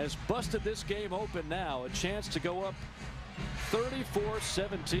has busted this game open now. A chance to go up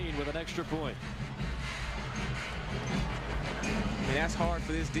 34-17 with an extra point. I mean, that's hard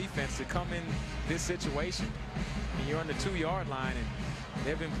for this defense to come in this situation. I mean, you're on the 2-yard line, and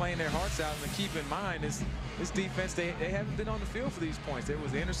they've been playing their hearts out. And keep in mind, this defense, they haven't been on the field for these points. There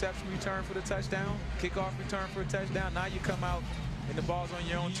was the interception return for the touchdown, kickoff return for a touchdown. Now you come out and the ball's on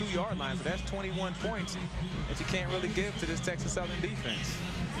your own 2-yard line. So that's 21 points that you can't really give to this Texas Southern defense.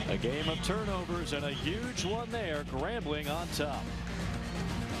 A game of turnovers and a huge one there. Grambling on top.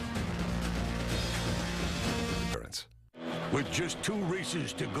 With just 2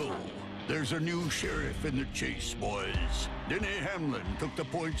 races to go, there's a new sheriff in the chase, boys. Denny Hamlin took the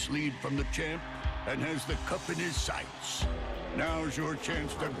points lead from the champ and has the cup in his sights. Now's your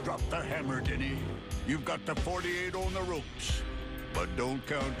chance to drop the hammer, Denny. You've got the 48 on the ropes. But don't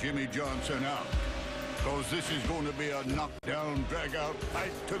count Jimmy Johnson out, because this is going to be a knockdown, drag-out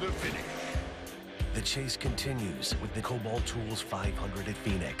fight to the finish. The chase continues with the Cobalt Tools 500 at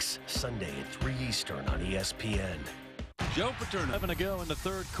Phoenix, Sunday at 3 Eastern on ESPN. Joe Paterno. 11 to go in the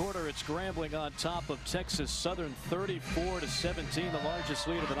 3rd quarter. It's Grambling on top of Texas Southern 34-17, the largest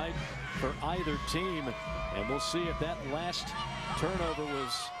lead of the night for either team. And we'll see if that last turnover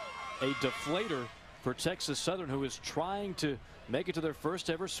was a deflator for Texas Southern, who is trying to make it to their first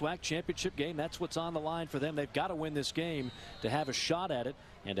ever SWAC championship game. That's what's on the line for them. They've got to win this game to have a shot at it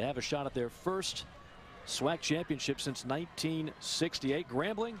and to have a shot at their first SWAC championship since 1968.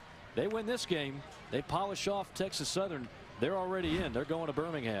 Grambling, they win this game. They polish off Texas Southern. They're already in. They're going to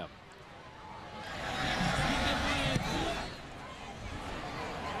Birmingham.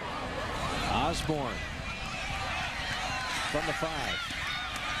 Osborne from the 5.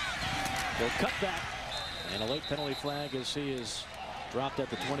 They'll cut back, and a late penalty flag as he is dropped at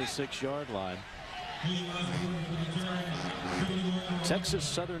the 26-yard line. Texas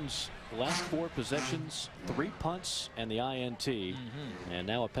Southern's last 4 possessions, 3 punts and the INT. And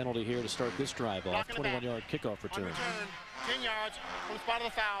now a penalty here to start this drive off. 21-yard kickoff return. 10 yards from the spot of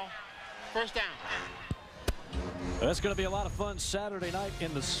the foul. First down. That's going to be a lot of fun Saturday night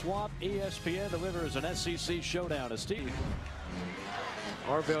in the Swamp. ESPN delivers an SEC showdown. As Steve.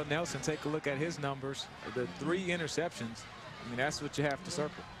 Arvell Nelson, take a look at his numbers. The 3 interceptions. I mean, that's what you have to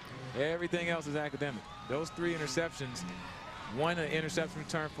circle. Everything else is academic. Those 3 interceptions, One interception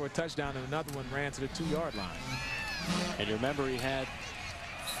return for a touchdown, and another one ran to the 2-yard line. And you remember he had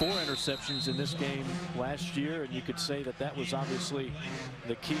 4 interceptions in this game last year, and you could say that that was obviously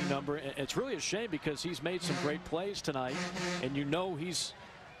the key number. It's really a shame because he's made some great plays tonight, and you know he's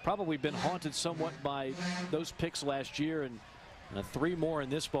probably been haunted somewhat by those picks last year, and 3 more in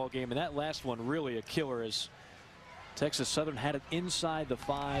this ball game, and that last one really a killer as Texas Southern had it inside the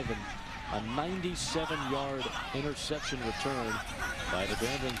 5 and a 97-yard interception return by the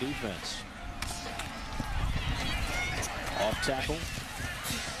Grambling defense. Off tackle.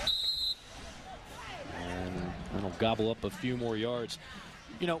 And that'll gobble up a few more yards.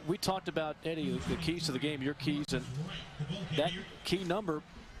 You know, we talked about, Eddie, the keys to the game, your keys, and that key number,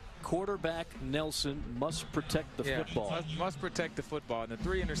 quarterback Nelson must protect the football. Must protect the football. And the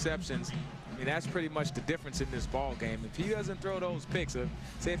 3 interceptions, I mean, that's pretty much the difference in this ball game. If he doesn't throw those picks,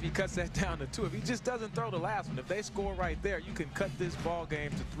 say if he cuts that down to 2, if he just doesn't throw the last one, if they score right there, you can cut this ball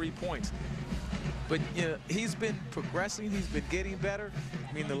game to 3 points. But you know, he's been progressing. He's been getting better.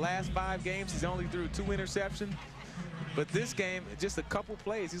 I mean, the last 5 games, he's only threw 2 interceptions. But this game, just a couple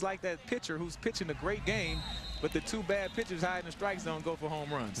plays, he's like that pitcher who's pitching a great game, but the 2 bad pitchers hide in the strike zone go for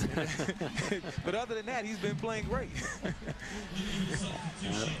home runs. But other than that, he's been playing great.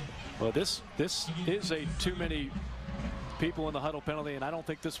 Well, this is a too many people in the huddle penalty, and I don't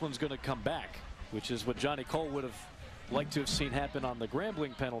think this one's going to come back, which is what Johnny Cole would have liked to have seen happen on the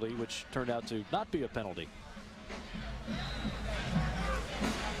Grambling penalty, which turned out to not be a penalty.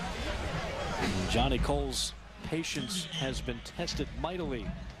 And Johnny Cole's patience has been tested mightily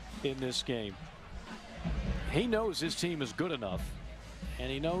in this game. He knows his team is good enough,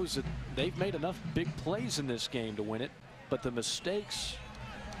 and he knows that they've made enough big plays in this game to win it, but the mistakes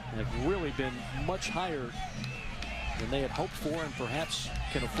have really been much higher than they had hoped for and perhaps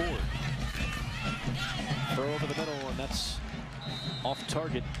can afford. Throw over the middle, and that's off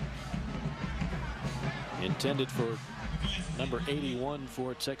target. Intended for number 81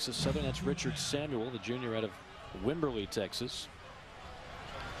 for Texas Southern. That's Richard Samuel, the junior out of Wimberley, Texas.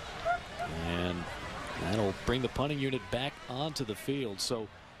 And that'll bring the punting unit back onto the field. So,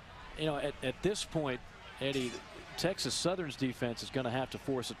 you know, at this point, Eddie, Texas Southern's defense is going to have to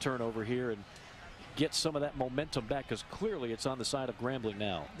force a turnover here and get some of that momentum back, because clearly it's on the side of Grambling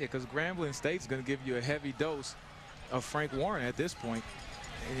now. Yeah, because Grambling State's going to give you a heavy dose of Frank Warren at this point.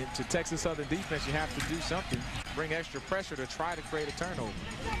 And to Texas Southern defense, you have to do something, bring extra pressure to try to create a turnover.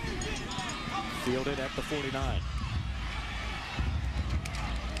 Fielded at the 49.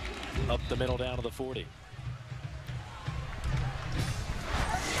 Up the middle down to the 40.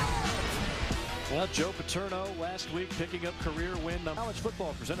 Well, Joe Paterno last week picking up career win. College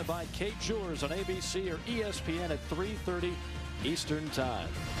football presented by Kate Jewelers on ABC or ESPN at 3:30 Eastern Time.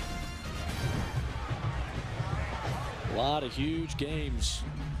 A lot of huge games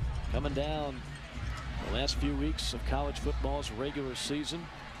coming down the last few weeks of college football's regular season.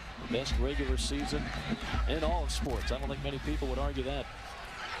 The best regular season in all of sports. I don't think many people would argue that.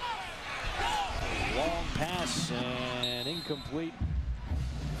 Long pass and incomplete.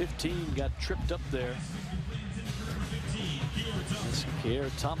 15 got tripped up there. That's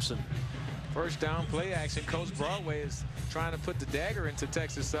Kier Thompson. First down play action. Coach Broadway is trying to put the dagger into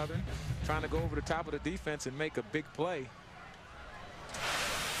Texas Southern, trying to go over the top of the defense and make a big play.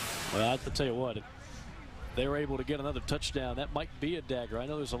 Well, I'll tell you what, if they were able to get another touchdown, that might be a dagger. I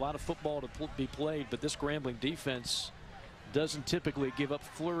know there's a lot of football to be played, but this Grambling defense doesn't typically give up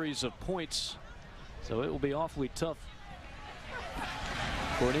flurries of points, so it will be awfully tough.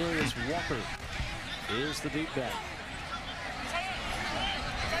 Cornelius Walker is the deep back.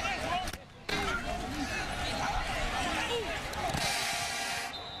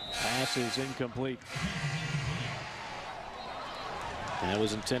 Pass is incomplete. That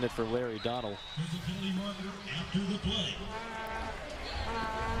was intended for Larry Donnell.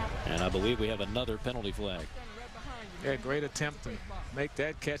 And I believe we have another penalty flag. Yeah, great attempt to make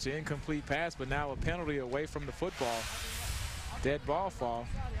that catch, an incomplete pass, but now a penalty away from the football. Dead ball fall.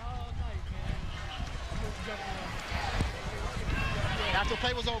 After the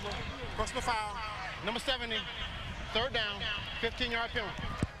play was over, personal foul, number 70, 3rd down, 15-yard penalty.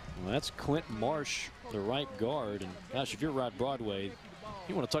 Well, that's Clint Marsh, the right guard. And gosh, if you're Rod Broadway,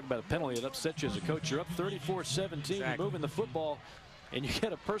 you want to talk about a penalty that upsets you as a coach. You're up 34-17, Exactly. You're moving the football, and you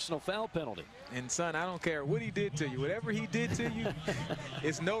get a personal foul penalty. And son, I don't care what he did to you. Whatever he did to you,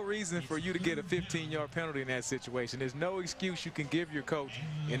 it's no reason for you to get a 15-yard penalty in that situation. There's no excuse you can give your coach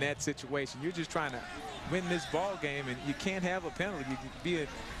in that situation. You're just trying to win this ball game, and you can't have a penalty. You can be a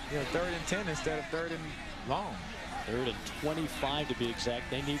 3rd and 10 instead of 3rd and long. 3rd and 25 to be exact.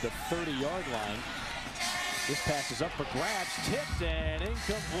 They need the 30-yard line. This pass is up for grabs, tipped and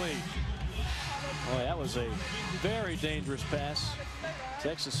incomplete. Boy, that was a very dangerous pass.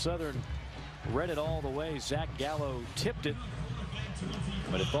 Texas Southern read it all the way. Zach Gallo tipped it,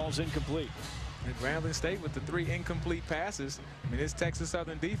 but it falls incomplete. And Grambling State with the 3 incomplete passes. I mean, this Texas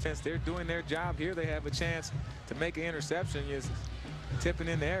Southern defense, they're doing their job here. They have a chance to make an interception. Is tipping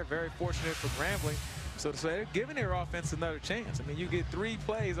in the air. Very fortunate for Grambling. So they're giving their offense another chance. I mean, you get 3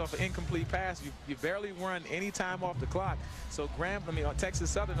 plays off an incomplete pass. You barely run any time off the clock. So Texas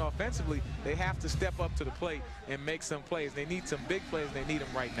Southern offensively, they have to step up to the plate and make some plays. They need some big plays. They need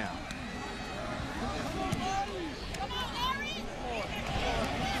them right now.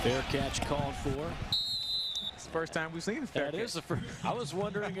 Fair catch called for. It's the first time we've seen a fair catch. That is the first. I was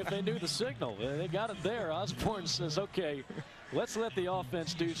wondering if they knew the signal. They got it there. Osborne says, okay, let's let the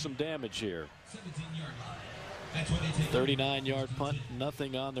offense do some damage here. 39-yard punt,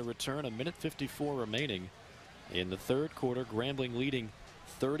 nothing on the return. 1:54 remaining in the third quarter. Grambling leading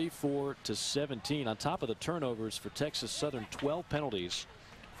 34-17. On top of the turnovers for Texas Southern, 12 penalties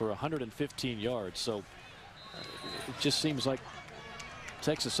for 115 yards. So it just seems like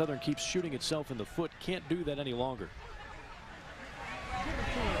Texas Southern keeps shooting itself in the foot. Can't do that any longer.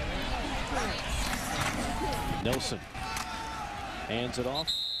 Nelson hands it off.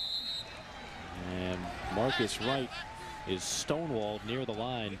 And Marcus Wright is stonewalled near the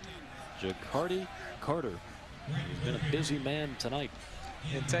line. Jacardi Carter. He's been a busy man tonight.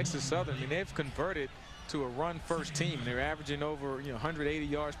 In Texas Southern, I mean, they've converted to a run-first team. They're averaging over 180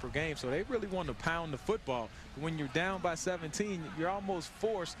 yards per game, so they really want to pound the football. But when you're down by 17, you're almost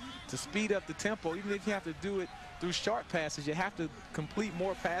forced to speed up the tempo. Even if you have to do it through short passes, you have to complete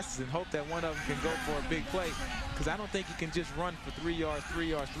more passes and hope that one of them can go for a big play, because I don't think you can just run for 3 yards, 3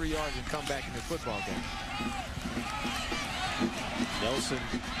 yards, 3 yards and come back in the football game. Nelson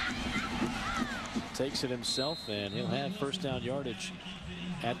takes it himself, and he'll have first down yardage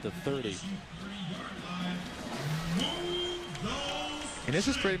at the 30. And this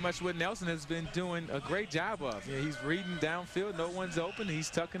is pretty much what Nelson has been doing a great job of. He's reading downfield, no one's open, he's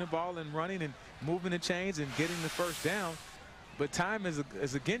tucking the ball and running and moving the chains and getting the first down. But time is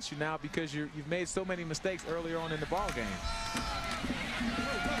against you now, because you've made so many mistakes earlier on in the ball game.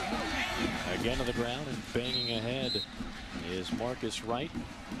 Again to the ground and banging ahead is Marcus Wright.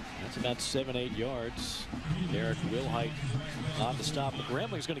 That's about 7-8 yards. Derek Wilhite on to stop. But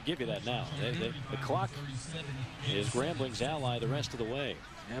Grambling's going to give you that now. The clock is Grambling's ally the rest of the way.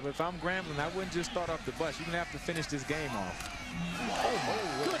 Yeah, but if I'm Grambling, I wouldn't just start off the bus. You're going to have to finish this game off. Oh,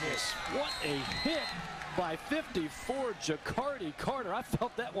 my goodness. What a hit by 54 Jacardi Carter. I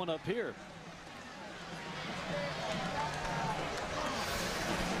felt that one up here.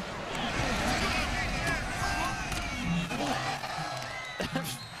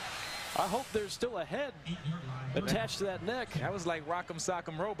 I hope there's still a head attached to that neck. That was like Rock'em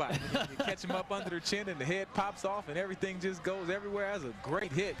Sock'em Robot. You catch him up under the chin and the head pops off and everything just goes everywhere. That's a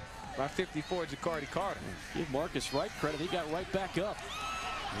great hit by 54 Jacardi Carter. Give Marcus Wright credit. He got right back up.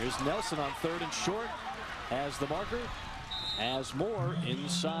 Here's Nelson on 3rd and short. Has the marker. Has more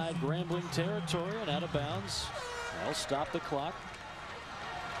inside Grambling territory and out of bounds. They'll stop the clock.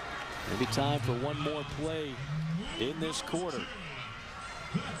 Maybe time for one more play in this quarter.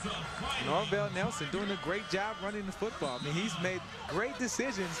 Norvell Nelson doing a great job running the football. I mean, he's made great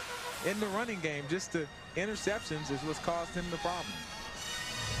decisions in the running game. Just the interceptions is what's caused him the problem.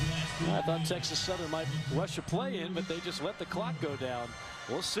 I thought Texas Southern might rush a play in, but they just let the clock go down.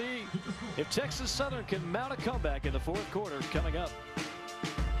 We'll see if Texas Southern can mount a comeback in the 4th quarter coming up.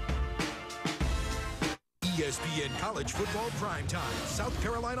 ESPN College Football Primetime, South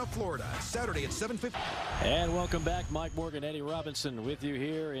Carolina, Florida, Saturday at 7:50. And welcome back. Mike Morgan, Eddie Robinson with you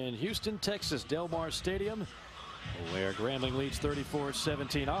here in Houston, Texas, Del Mar Stadium, where Grambling leads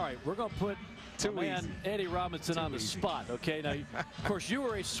 34-17. All right, we're going to put Eddie Robinson on the spot. Okay, now, of course, you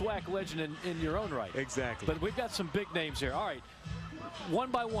were a SWAC legend in your own right. Exactly. But we've got some big names here. All right, one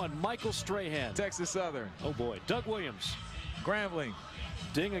by one, Michael Strahan. Texas Southern. Oh, boy. Doug Williams. Grambling.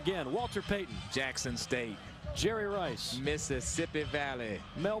 Ding again. Walter Payton. Jackson State. Jerry Rice. Mississippi Valley.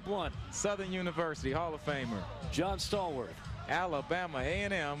 Mel Blunt. Southern University, Hall of Famer. John Stallworth. Alabama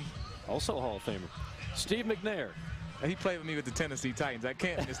A&M. Also Hall of Famer. Steve McNair. He played with me with the Tennessee Titans. I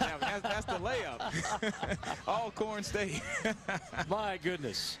can't miss that. That's the layup. All Corn State. My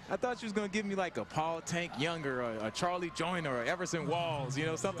goodness. I thought you was going to give me like a Paul Tank Younger or a Charlie Joyner or Everson Walls,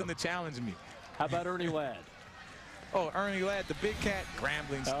 something to challenge me. How about Ernie Ladd? Oh, Ernie Ladd, the big cat,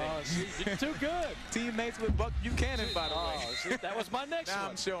 Grambling St. Oh, see, you're too good. Teammates with Buck Buchanan, by the way. See, that was my next now one.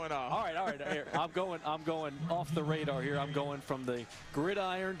 I'm showing off. All right. Here, I'm going off the radar here. I'm going from the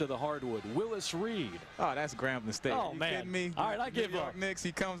gridiron to the hardwood. Willis Reed. Oh, that's Grambling State. Oh, you man. kidding me? All right, I give up. Knicks,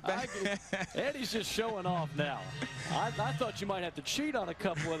 he comes back. Eddie's just showing off now. I thought you might have to cheat on a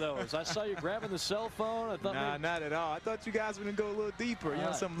couple of those. I saw you grabbing the cell phone. I thought nah, not at all. I thought you guys were going to go a little deeper. You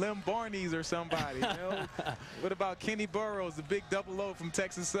know, some Lem Barneys or somebody. You know? What about Kenny Burroughs, the big 00 from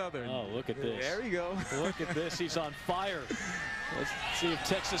Texas Southern? Oh, look at this. There you go. Look at this. He's on fire. Let's see if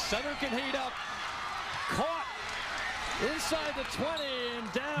Texas Southern can heat up. Caught inside the 20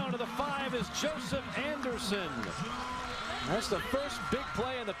 and down to the 5 is Joseph Anderson. That's the first big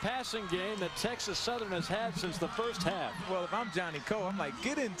play in the passing game that Texas Southern has had since the first half. Well, if I'm Johnny Coe, I'm like,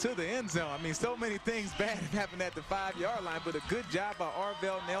 get into the end zone. I mean, so many things bad happened at the 5-yard line, but a good job by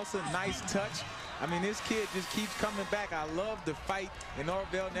Arvell Nelson. Nice touch. I mean, this kid just keeps coming back. I love the fight in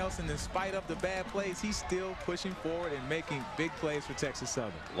Arvell Nelson. In spite of the bad plays, he's still pushing forward and making big plays for Texas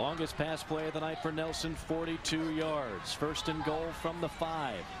Southern. Longest pass play of the night for Nelson, 42 yards. First and goal from the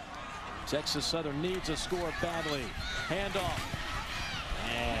 5. Texas Southern needs a score badly. Handoff.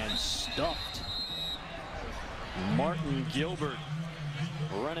 And stuffed. Martin Gilbert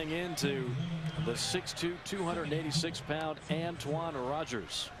running into the 6'2", 286-pound Antoine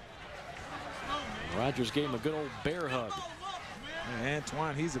Rogers. Rogers gave him a good old bear hug. Man,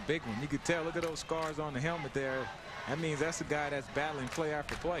 Antoine, he's a big one. You could tell. Look at those scars on the helmet there. That means that's a guy that's battling play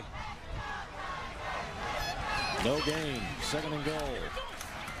after play. No gain. Second and goal.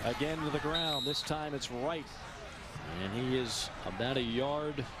 Again to the ground. This time it's right. And he is about a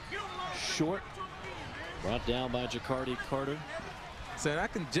yard short. Brought down by Jacardi Carter. So I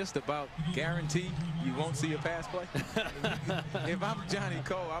can just about guarantee you won't see a pass play. If I'm Johnny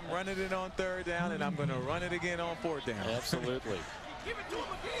Coe, I'm running it on 3rd down, and I'm going to run it again on 4th down. Absolutely.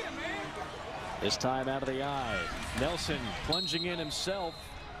 This time out of the eye. Nelson plunging in himself.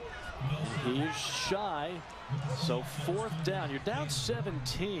 He is shy. So 4th down. You're down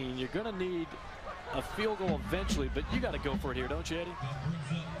 17. You're going to need a field goal eventually, but you got to go for it here, don't you, Eddie?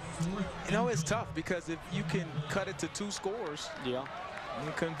 You know, it's tough because if you can cut it to 2 scores. Yeah.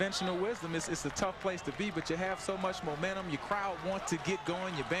 In conventional wisdom, it's a tough place to be, but you have so much momentum. Your crowd wants to get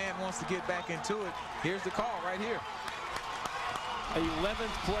going. Your band wants to get back into it. Here's the call right here.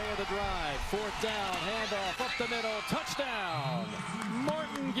 11th play of the drive. 4th down. Handoff up the middle. Touchdown.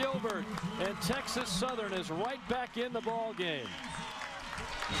 Martin Gilbert. And Texas Southern is right back in the ball game.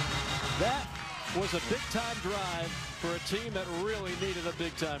 That was a big-time drive for a team that really needed a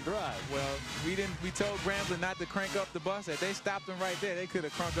big-time drive. Well, we told Grambling not to crank up the bus. If they stopped them right there, they could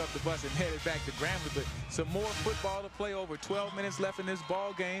have cranked up the bus and headed back to Grambling. But some more football to play. Over 12 minutes left in this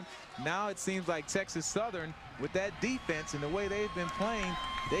ball game. Now it seems like Texas Southern, with that defense and the way they've been playing,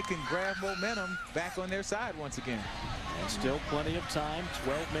 they can grab momentum back on their side once again. And still plenty of time.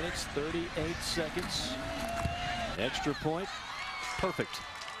 12 minutes, 38 seconds. Extra point. Perfect.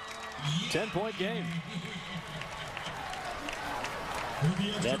 10-point game.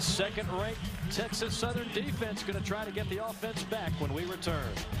 That second-ranked Texas Southern defense going to try to get the offense back when we return.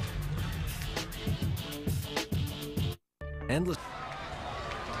 Endless.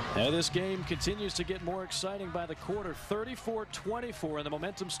 Now this game continues to get more exciting by the quarter. 34-24, and the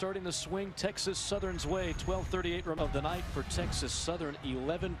momentum starting to swing Texas Southern's way. 12:38 of the night for Texas Southern.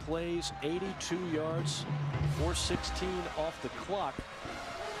 11 plays, 82 yards, 4:16 off the clock.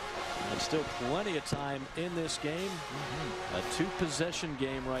 And still plenty of time in this game. A 2-possession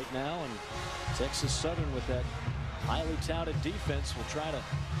game right now, and Texas Southern, with that highly touted defense, will try to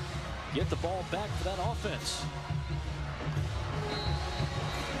get the ball back for that offense.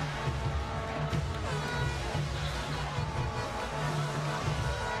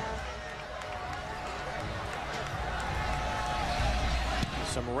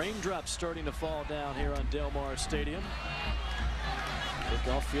 Some raindrops starting to fall down here on Del Mar Stadium.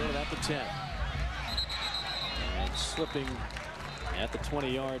 Kickoff field at the 10. And slipping at the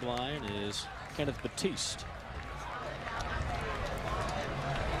 20-yard line is Kenneth Batiste.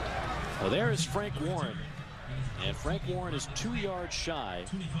 Well, there is Frank Warren. And Frank Warren is 2 yards shy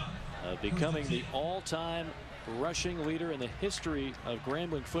of becoming the all-time rushing leader in the history of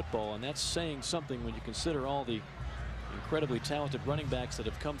Grambling football. And that's saying something when you consider all the incredibly talented running backs that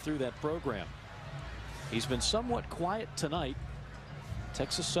have come through that program. He's been somewhat quiet tonight.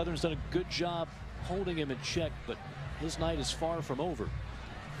 Texas Southern's done a good job holding him in check, but his night is far from over.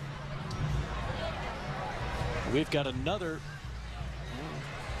 We've got another.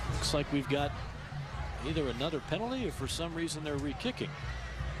 Looks like we've got either another penalty or for some reason they're re-kicking.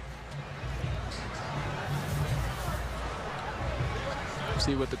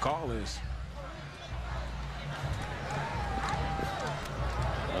 See what the call is.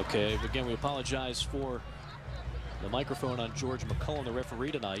 Okay, again, we apologize for the microphone on George McCullen, the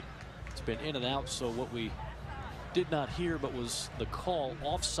referee tonight. It's been in and out, so what we did not hear but was the call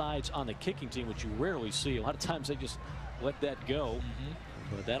offsides on the kicking team, which you rarely see. A lot of times they just let that go,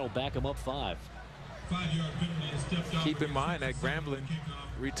 but that'll back them up 5. Keep in mind that Grambling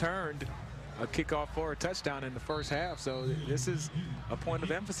returned a kickoff for a touchdown in the first half, so this is a point of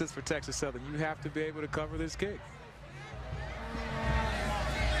emphasis for Texas Southern. You have to be able to cover this kick.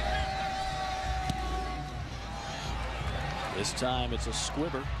 This time it's a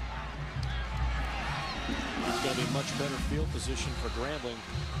squibber. It's going to be much better field position for Grambling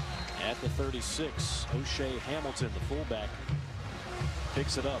at the 36. O'Shea Hamilton, the fullback,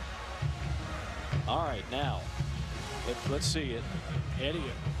 picks it up. All right, now let's see it. Eddie,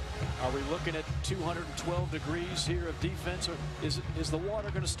 are we looking at 212 degrees here of defense, or is the water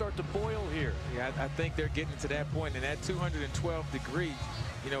going to start to boil here? Yeah, I think they're getting to that point, and at 212 degrees,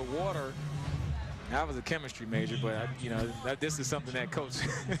 you know, water. I was a chemistry major, but this is something that Coach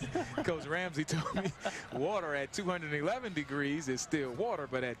Ramsey told me. Water at 211 degrees is still water,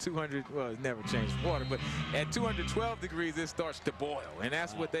 but at 200, well, it never changed water, but at 212 degrees it starts to boil, and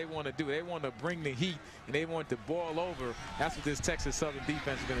that's what they want to do. They want to bring the heat, and they want to boil over. That's what this Texas Southern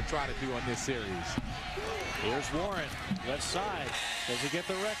defense is going to try to do on this series. Here's Warren, left side. Does he get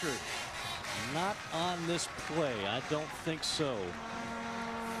the record? Not on this play. I don't think so.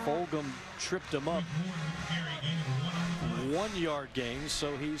 Fulgham tripped him up. 1 yard gain,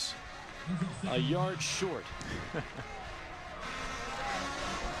 so he's a yard short.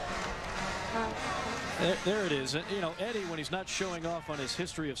 There it is. And, you know, Eddie, when he's not showing off on his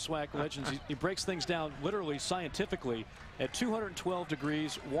history of SWAC legends, he breaks things down literally scientifically. At 212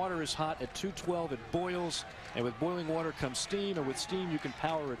 degrees, water is hot. At 212, it boils. And with boiling water comes steam, and with steam, you can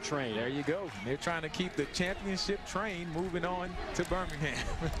power a train. There you go. They're trying to keep the championship train moving on to Birmingham.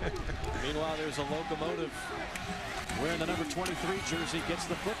 Meanwhile, there's a locomotive wearing the number 23 jersey, gets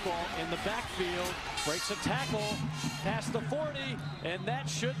the football in the backfield, breaks a tackle past the 40, and that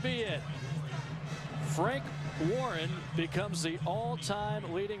should be it. Frank Warren becomes the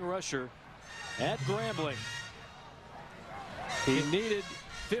all-time leading rusher at Grambling. He needed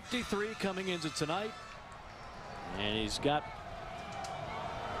 53 coming into tonight, and he's got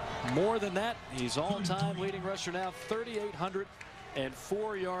more than that. He's all-time leading rusher now,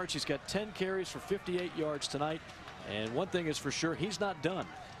 3,804 yards. He's got 10 carries for 58 yards tonight, and one thing is for sure, he's not done.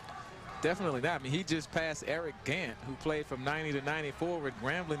 Definitely not. I mean, he just passed Eric Gant, who played from 90 to 94 with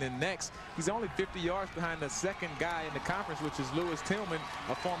Grambling, and next he's only 50 yards behind the second guy in the conference, which is Lewis Tillman,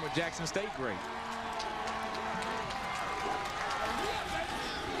 a former Jackson State great.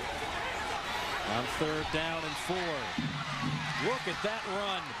 On 3rd down and 4. Look at that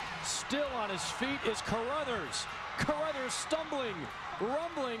run. Still on his feet is Carruthers. Carruthers stumbling,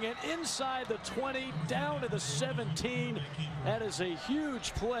 rumbling, and inside the 20, down to the 17. That is a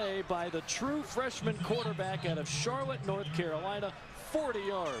huge play by the true freshman quarterback out of Charlotte, North Carolina. 40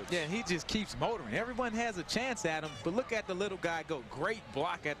 yards. Yeah, and he just keeps motoring. Everyone has a chance at him, but look at the little guy go. Great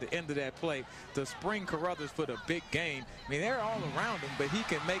block at the end of that play to spring Carruthers for the big game. I mean, they're all around him, but he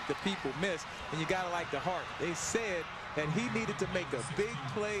can make the people miss, and you got to like the heart. They said that he needed to make a big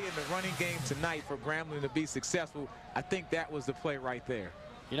play in the running game tonight for Grambling to be successful. I think that was the play right there.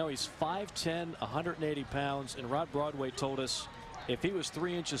 You know, he's 5'10", 180 pounds, and Rod Broadway told us if he was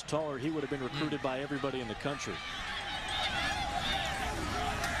 3 inches taller, he would have been recruited by everybody in the country.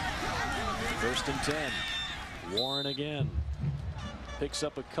 1st and 10. Warren again picks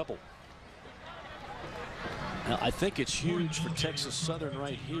up a couple. Now, I think it's huge for Texas Southern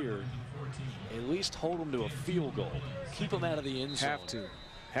right here. At least hold them to a field goal. Keep them out of the end zone.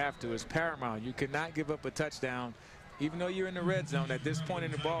 Have to. It's paramount. You cannot give up a touchdown. Even though you're in the red zone at this point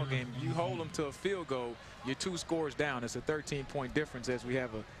in the ball game, you hold them to a field goal, you're 2 scores down. It's a 13-point difference as we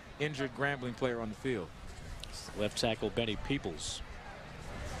have an injured Grambling player on the field. Left tackle Benny Peoples.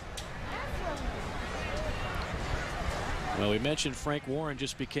 Well, we mentioned Frank Warren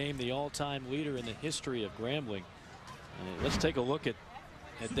just became the all-time leader in the history of Grambling. Let's take a look at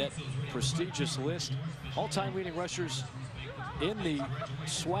that prestigious list. All-time leading rushers in the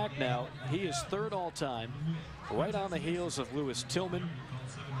SWAC now. He is 3rd all-time, right on the heels of Lewis Tillman,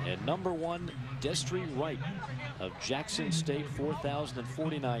 and number 1, Destry Wright of Jackson State,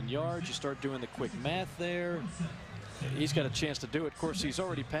 4,049 yards. You start doing the quick math there. He's got a chance to do it. Of course, he's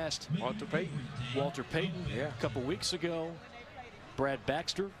already passed Walter Payton. Yeah, a couple weeks ago. Brad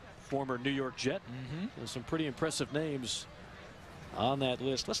Baxter, former New York Jet. There's some pretty impressive names on that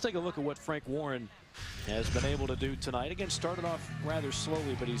list. Let's take a look at what Frank Warren has been able to do tonight. Again, started off rather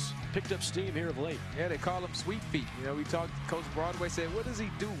slowly, but he's picked up steam here of late. Yeah, they call him Sweet Feet. You know, we talked, Coach Broadway said, what does he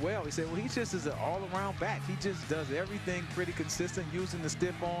do well? He said, well, he just is an all-around back. He just does everything pretty consistent, using the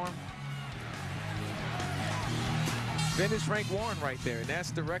stiff arm. Finish Frank Warren right there, and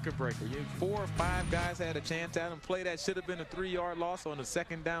that's the record breaker. 4 or 5 guys had a chance at him. Play that should have been a 3-yard loss on a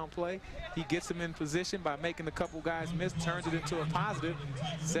second down play. He gets him in position by making a couple guys miss, turns it into a positive,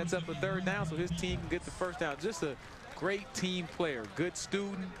 sets up a 3rd down so his team can get the 1st down. Just a great team player, good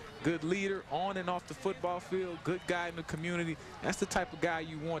student, good leader on and off the football field, good guy in the community. That's the type of guy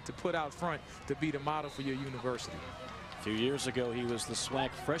you want to put out front to be the model for your university. A few years ago, he was the SWAC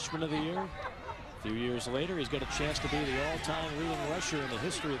Freshman of the Year. A few years later, he's got a chance to be the all-time leading rusher in the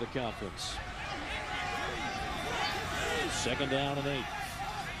history of the conference. 2nd down and 8.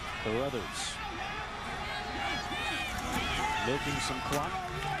 Carruthers milking some clock.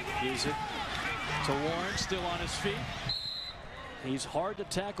 Gives it to Warren, still on his feet. He's hard to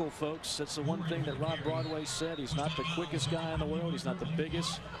tackle, folks. That's the one thing that Rod Broadway said. He's not the quickest guy in the world. He's not the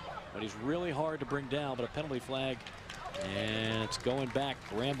biggest, but he's really hard to bring down. But a penalty flag, and it's going back.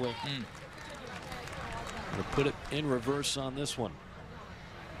 Grambling. To put it in reverse on this one.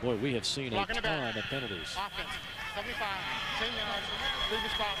 Boy, we have seen a ton of penalties. Offense, 75, 10 yards,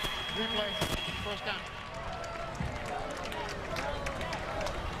 leave spot, replay, 1st down.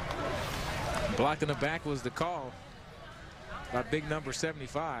 Blocked in the back was the call by big number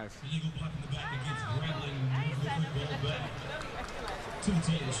 75. Illegal block in the back against Grambling. To the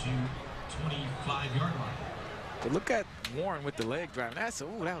TSU 25-yard line. But look at Warren with the leg drive. That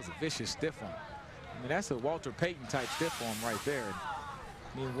was a vicious stiff arm. I mean, that's a Walter Payton type stiff arm right there.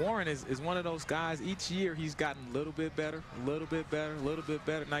 I mean, Warren is one of those guys. Each year he's gotten a little bit better, a little bit better, a little bit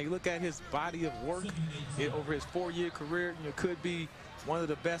better. Now you look at his body of work over his 4-year career, you know, could be one of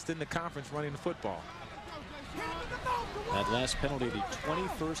the best in the conference running the football. That last penalty, the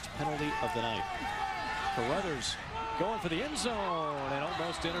 21st penalty of the night. Carruthers going for the end zone and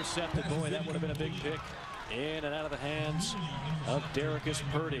almost intercepted. Boy, that would have been a big pick. In and out of the hands of Derrius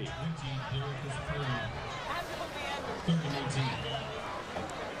Purdy.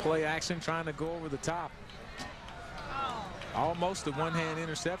 Play action, trying to go over the top. Almost a one-hand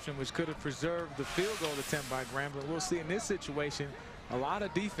interception, which could have preserved the field goal attempt by Grambling. We'll see in this situation, a lot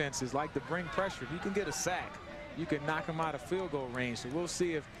of defenses like to bring pressure. If you can get a sack, you can knock them out of field goal range. So we'll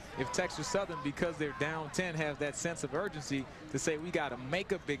see if Texas Southern, because they're down 10, have that sense of urgency to say we got to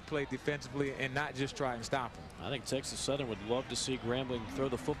make a big play defensively and not just try and stop them. I think Texas Southern would love to see Grambling throw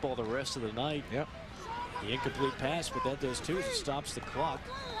the football the rest of the night. Yep. The incomplete pass, but that does too, is it stops the clock.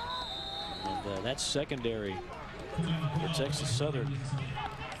 And that's secondary for Texas Southern.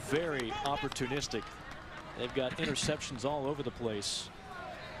 Very opportunistic. They've got interceptions all over the place.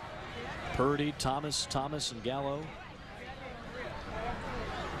 Purdy, Thomas, and Gallo.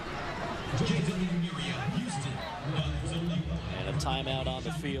 And a timeout on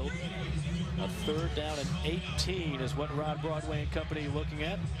the field. A 3rd down and 18 is what Rod Broadway and company looking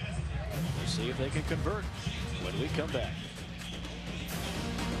at. We'll see if they can convert when we come back.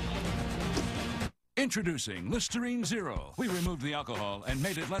 Introducing Listerine Zero. We removed the alcohol and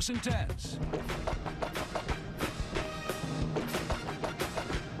made it less intense.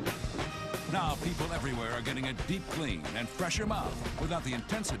 Now people everywhere are getting a deep clean and fresher mouth without the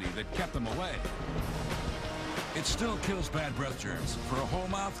intensity that kept them away. It still kills bad breath germs for a whole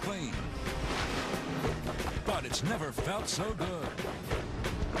mouth clean. But it's never felt so good.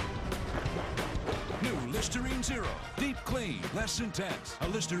 New Listerine Zero. Deep clean, less intense. A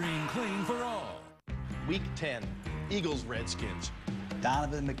Listerine clean for all. Week 10, Eagles-Redskins.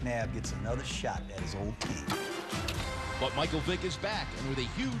 Donovan McNabb gets another shot at his old team. But Michael Vick is back, and with a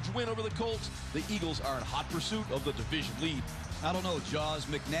huge win over the Colts, the Eagles are in hot pursuit of the division lead. I don't know, Jaws.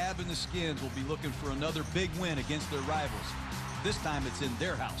 McNabb and the Skins will be looking for another big win against their rivals. This time it's in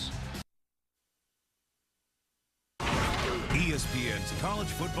their house. ESPN's College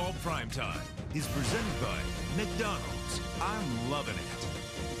Football Primetime is presented by McDonald's. I'm loving it.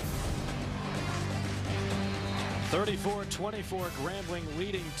 34-24, Grambling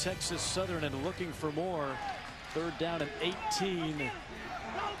leading Texas Southern and looking for more. 3rd down and 18.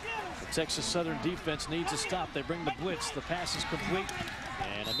 The Texas Southern defense needs a stop. They bring the blitz. The pass is complete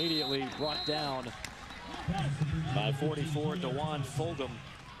and immediately brought down by 44, DeJuan Fulgham.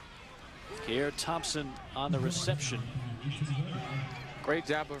 Kier Thompson on the reception. Great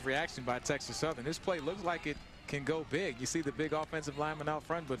job of reaction by Texas Southern. This play looks like it can go big. You see the big offensive lineman out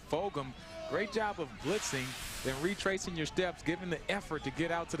front, but Fulgham, great job of blitzing, then retracing your steps, giving the effort to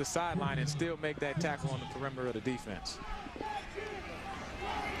get out to the sideline and still make that tackle on the perimeter of the defense.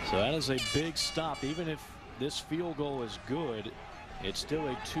 So that is a big stop. Even if this field goal is good, it's still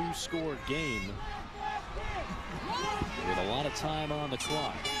a 2-score game with a lot of time on the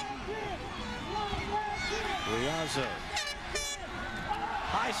clock. Riazzo.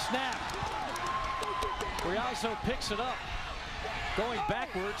 High snap. Riazzo picks it up. Going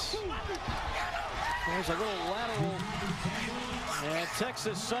backwards. There's a little lateral. And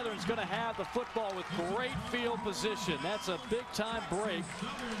Texas Southern's going to have the football with great field position. That's a big-time break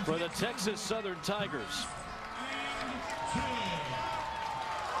for the Texas Southern Tigers.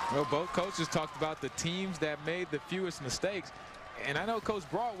 Well, both coaches talked about the teams that made the fewest mistakes. And I know Coach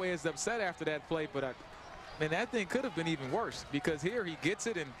Broadway is upset after that play, but man, that thing could have been even worse, because here he gets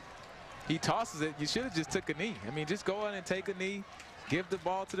it and he tosses it. You should have just took a knee. I mean, just go in and take a knee. Give the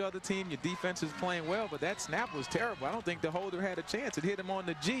ball to the other team. Your defense is playing well, but that snap was terrible. I don't think the holder had a chance. It hit him on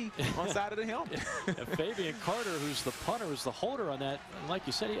the G on the side of the helmet. Fabian Carter, who's the punter, is the holder on that. And like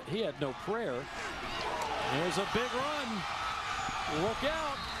you said, he had no prayer. There's a big run. Look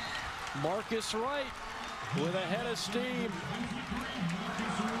out. Marcus Wright with a head of steam.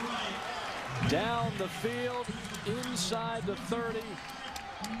 Down the field, inside the 30,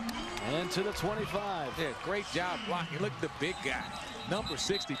 and to the 25. Yeah, great job blocking. Look at the big guy. Number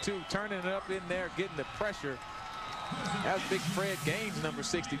 62, turning it up in there, getting the pressure. That was big Fred Gaines, number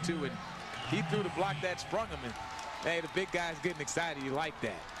 62, and he threw the block that sprung him. And hey, the big guy's getting excited. You like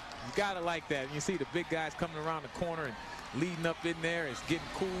that. You gotta like that. And you see the big guys coming around the corner and leading up in there. It's getting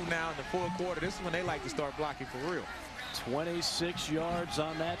cool now in the fourth quarter. This is when they like to start blocking for real. 26 yards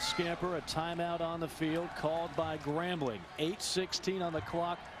on that scamper. A timeout on the field called by Grambling. 8:16 on the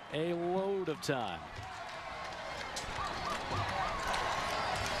clock. A load of time.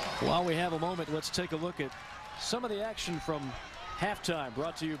 While we have a moment, let's take a look at some of the action from halftime,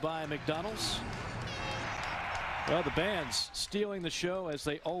 brought to you by McDonald's. Well, the band's stealing the show, as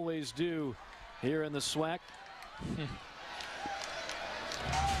they always do here in the SWAC.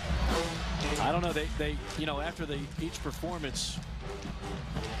 I don't know, they you know, after each performance,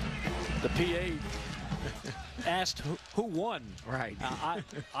 the PA asked who won. Right.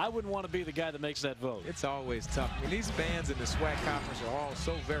 I wouldn't want to be the guy that makes that vote. It's always tough. I mean, these bands in the SWAC conference are all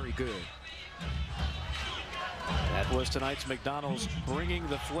so very good. That was tonight's McDonald's, bringing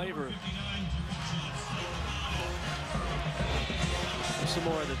the flavor. Some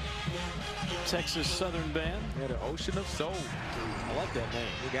more of the Texas Southern band. Yeah, the Ocean of Soul. I like that name.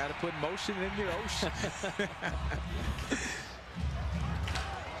 You got to put motion in your ocean.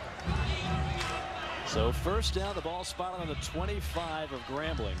 So first down, the ball spotted on the 25 of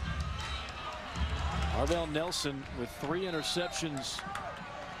Grambling. Arvell Nelson with 3 interceptions,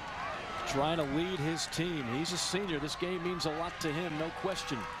 trying to lead his team. He's a senior. This game means a lot to him, no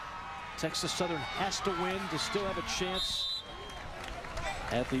question. Texas Southern has to win to still have a chance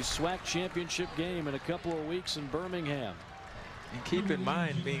at the SWAC championship game in a couple of weeks in Birmingham. And keep in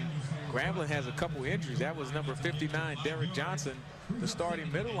mind, Grambling has a couple injuries. That was number 59, Derek Johnson, the starting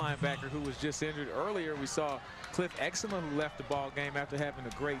middle linebacker, who was just injured earlier. We saw Cliff Exuma, who left the ball game after having a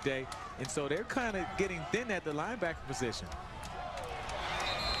great day. And so they're kind of getting thin at the linebacker position.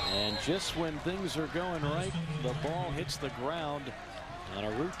 And just when things are going right, the ball hits the ground on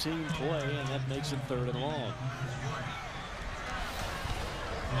a routine play, and that makes it 3rd and long.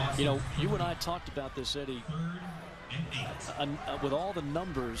 You know, you and I talked about this, Eddie, with all the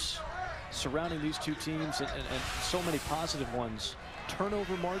numbers surrounding these two teams and so many positive ones.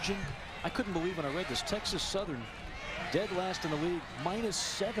 Turnover margin, I couldn't believe when I read this. Texas Southern dead last in the league,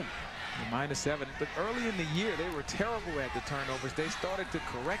 -7. -7. But early in the year, they were terrible at the turnovers. They started to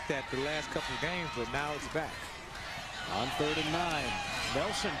correct that the last couple of games, but now it's back. On 3rd and 9,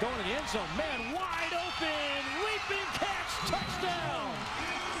 Nelson going to the end zone. Man wide open, leaping catch, touchdown.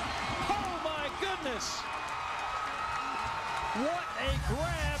 Oh my goodness. What a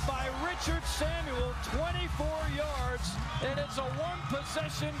grab by Richard Samuel, 24 yards, and it's a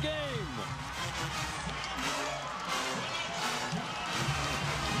 1-possession game.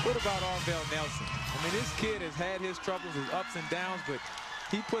 What about Arvell Nelson? I mean, this kid has had his troubles, his ups and downs, but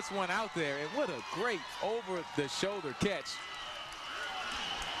he puts one out there, and what a great over-the-shoulder catch.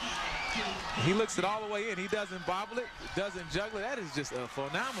 He looks it all the way in. He doesn't bobble it, doesn't juggle it. That is just a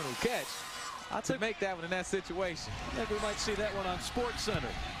phenomenal catch. To make that one in that situation. I think we might see that one on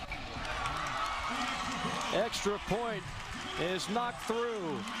SportsCenter. Extra point is knocked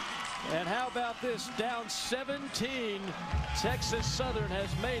through. And how about this? Down 17. Texas Southern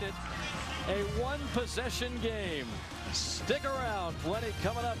has made it a 1-possession game. Stick around. Plenty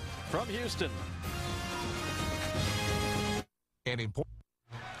coming up from Houston.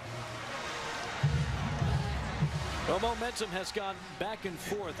 Well, momentum has gone back and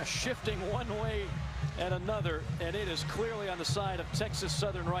forth, shifting one way and another, and it is clearly on the side of Texas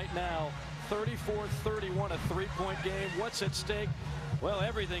Southern right now. 34-31, a three-point game. What's at stake? Well,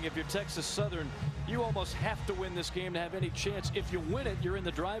 everything. If you're Texas Southern, you almost have to win this game to have any chance. If you win it, you're in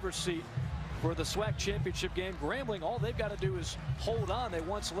the driver's seat for the SWAC championship game. Grambling, all they've got to do is hold on. They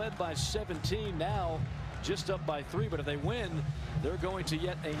once led by 17, now just up by 3. But if they win, they're going to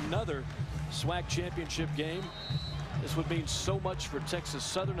yet another SWAC championship game. This would mean so much for Texas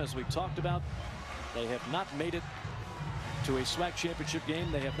Southern, as we talked about. They have not made it to a SWAC championship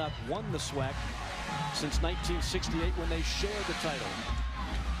game. They have not won the SWAC since 1968 when they shared the title.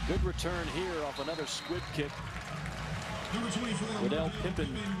 Good return here off another squib kick. Waddell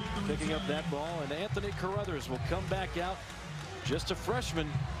Pippin picking up that ball, and Anthony Carruthers will come back out. Just a freshman,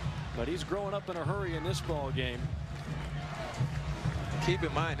 but he's growing up in a hurry in this ball game. Keep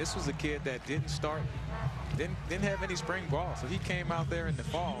in mind, this was a kid that didn't start, didn't have any spring ball, so he came out there in the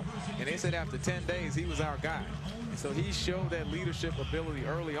fall, and they said after 10 days he was our guy. And so he showed that leadership ability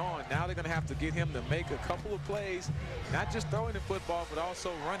early on. Now they're going to have to get him to make a couple of plays, not just throwing the football, but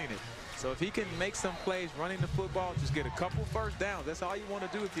also running it. So if he can make some plays running the football, just get a couple first downs. That's all you want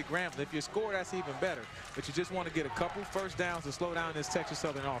to do if you're Grambling. If you score, that's even better. But you just want to get a couple first downs to slow down this Texas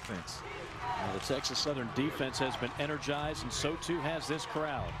Southern offense. Well, the Texas Southern defense has been energized, and so too has this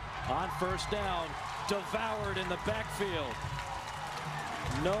crowd. On first down, devoured in the backfield.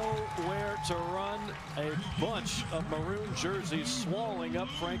 Nowhere to run. A bunch of maroon jerseys swallowing up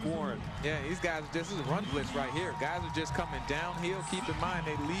Frank Warren. Yeah, these guys, this is a run blitz right here. Guys are just coming downhill. Keep in mind,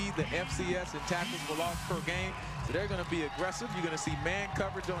 they lead the FCS in tackles for loss per game. So they're going to be aggressive. You're going to see man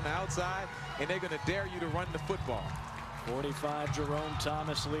coverage on the outside, and they're going to dare you to run the football. 45, Jerome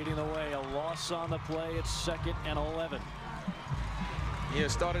Thomas leading the way. A loss on the play. It's 2nd and 11. Yeah,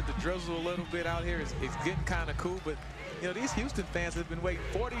 started to drizzle a little bit out here. It's getting kind of cool, but you know, these Houston fans have been waiting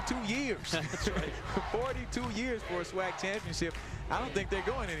 42 years. That's right. 42 years for a SWAC championship. I don't think they're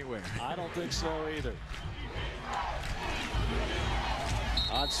going anywhere. I don't think so either.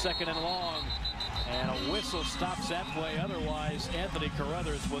 On 2nd and long, and a whistle stops that play. Otherwise, Anthony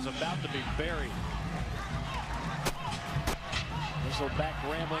Carruthers was about to be buried. Whistle back,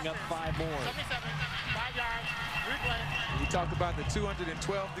 Grambling up 5 more. 77, 5 yards, replay. You talked about the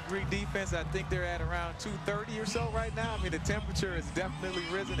 212-degree defense. I think they're at around 230 or so right now. I mean, the temperature has definitely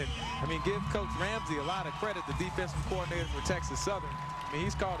risen. And I mean, give Coach Ramsey a lot of credit, the defensive coordinator for Texas Southern. I mean,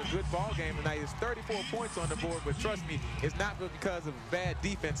 he's called a good ball game tonight. It's 34 points on the board, but trust me, it's not because of bad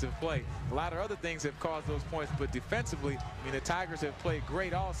defensive play. A lot of other things have caused those points, but defensively, I mean, the Tigers have played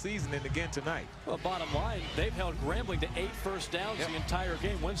great all season and again tonight. Well, bottom line, they've held Grambling to 8 first downs the entire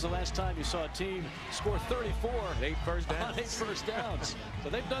game. When's the last time you saw a team score 34 8 first downs? On 8 first downs. So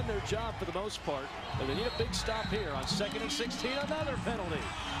they've done their job for the most part, but they need a big stop here on 2nd and 16, another penalty.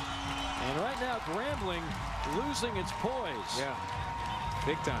 And right now, Grambling losing its poise. Yeah.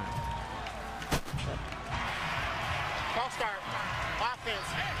 Big time. False start. Offense.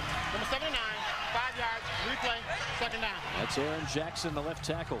 Number 79. 5 yards. Replay. 2nd down. That's Aaron Jackson, the left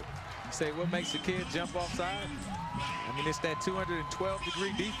tackle. You say, what makes the kid jump offside? I mean, it's that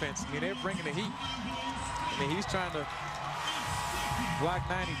 212-degree defense. I mean, they're bringing the heat. I mean, he's trying to block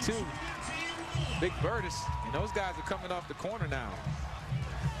 92. Big Burtis. And those guys are coming off the corner now.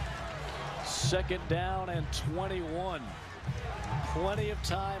 2nd down and 21. Plenty of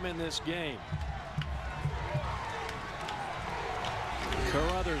time in this game.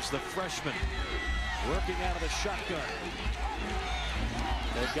 Carruthers, the freshman, working out of the shotgun.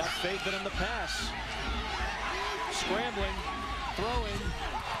 They've got faith in him to pass. Scrambling, throwing,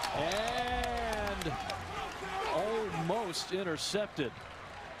 and almost intercepted.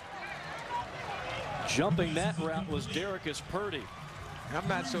 Jumping that route was Derrick Purdy. I'm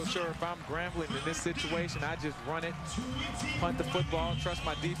not so sure if I'm Grambling in this situation. I just run it, punt the football, trust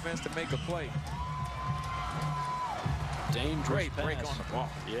my defense to make a play. Dangerous Great pass. break on the ball.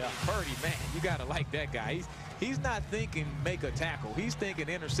 Yeah. Purdy, man, you got to like that guy. He's not thinking make a tackle. He's thinking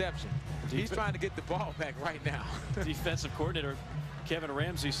interception. He's trying to get the ball back right now. Defensive coordinator Kevin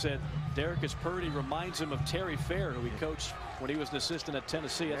Ramsey said Derrick Purdy reminds him of Terry Fair, who he coached when he was an assistant at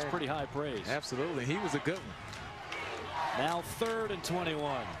Tennessee. That's pretty high praise. Absolutely. He was a good one. Now 3rd and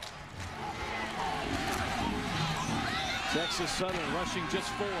 21. Texas Southern rushing just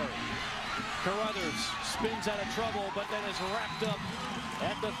 4. Carruthers spins out of trouble, but then is wrapped up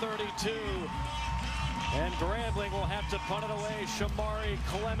at the 32. And Grambling will have to punt it away. Shamari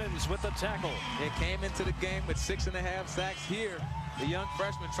Clemens with the tackle. It came into the game with 6.5 sacks here. The young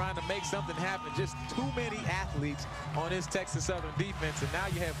freshman trying to make something happen. Just too many athletes on this Texas Southern defense. And now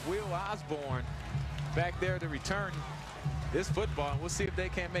you have Will Osborne back there to return this football. We'll see if they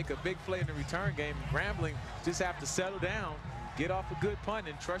can't make a big play in the return game. Grambling just have to settle down, get off a good punt,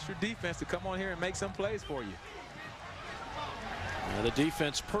 and trust your defense to come on here and make some plays for you. The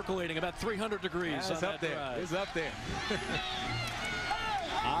defense percolating about 300 degrees. Yeah, it's up there. Drive. It's up there.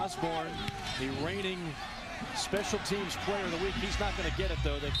 Osborne, the reigning special teams player of the week. He's not going to get it,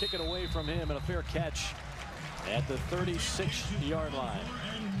 though. They kick it away from him, and a fair catch at the 36-yard line.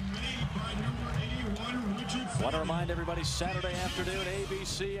 I want to remind everybody, Saturday afternoon,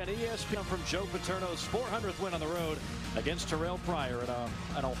 ABC and ESPN from Joe Paterno's 400th win on the road against Terrell Pryor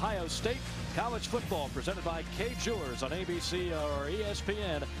at Ohio State. College football presented by Kay Jewelers on ABC or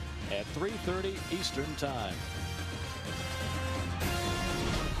ESPN at 3:30 Eastern Time.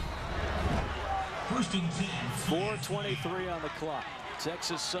 First and 10. 4:23 on the clock.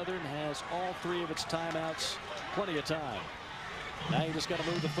 Texas Southern has all 3 of its timeouts. Plenty of time. Now you just got to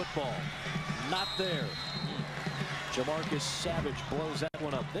move the football. Not there. Jamarcus Savage blows that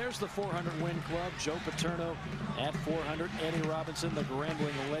one up. There's the 400-win club. Joe Paterno at 400. Eddie Robinson, the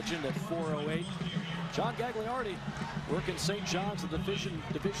Grambling legend, at 408. John Gagliardi working St. John's, the Division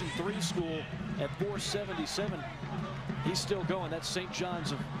III school, at 477. He's still going. That's St.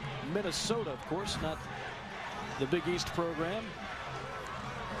 John's of Minnesota, of course, not the Big East program.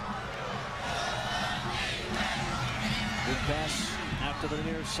 Good pass out to the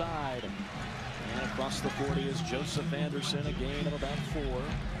near side. And across the 40 is Joseph Anderson, a gain of about 4.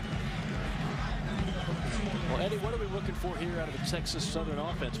 Well, Eddie, what are we looking for here out of the Texas Southern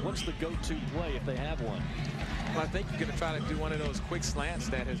offense? What's the go-to play if they have one? Well, I think you're going to try to do one of those quick slants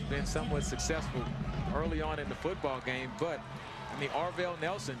that has been somewhat successful early on in the football game. But, I mean, Arvell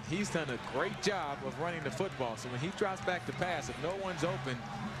Nelson, he's done a great job of running the football. So when he drops back to pass, if no one's open,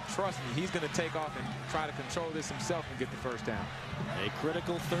 trust me, he's going to take off and try to control this himself and get the first down. A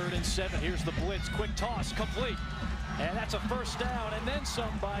critical 3rd and 7. Here's the blitz. Quick toss, complete. And that's a first down, and then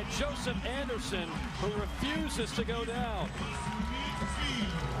some by Joseph Anderson, who refuses to go down.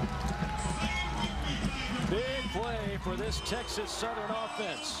 Big play for this Texas Southern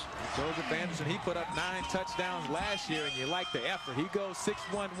offense. Joseph Anderson, he put up 9 touchdowns last year, and you like the effort. He goes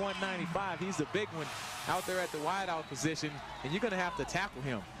 6'1", 195. He's a big one out there at the wideout position, and you're going to have to tackle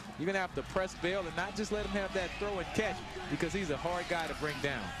him. You're going to have to press bail and not just let him have that throw and catch, because he's a hard guy to bring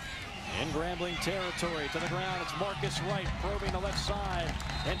down. In Grambling territory, to the ground, it's Marcus Wright probing the left side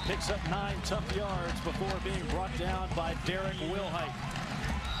and picks up 9 tough yards before being brought down by Derek Wilhite.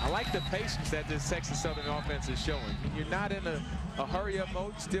 I like the patience that this Texas Southern offense is showing. You're not in a hurry-up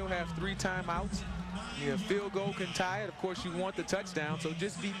mode. You still have 3 timeouts. Your field goal can tie it. Of course, you want the touchdown, so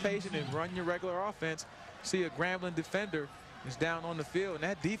just be patient and run your regular offense. See, a Grambling defender is down on the field, and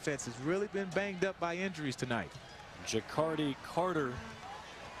that defense has really been banged up by injuries tonight. Jacardi Carter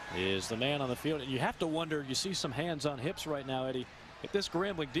is the man on the field, and you have to wonder, you see some hands on hips right now, Eddie, if this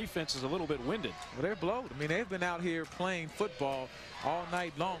Grambling defense is a little bit winded. Well, they're blowed. I mean, they've been out here playing football all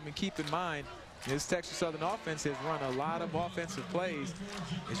night long. And keep in mind, this Texas Southern offense has run a lot of offensive plays.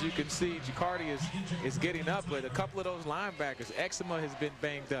 As you can see, Jacardi is getting up, but a couple of those linebackers, Eczema has been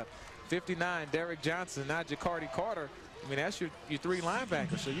banged up. 59, Derek Johnson, not Jacardi Carter. I mean, that's your 3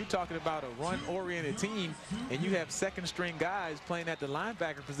 linebackers. So you're talking about a run-oriented team, and you have second-string guys playing at the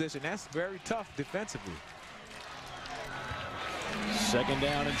linebacker position. That's very tough defensively. 2nd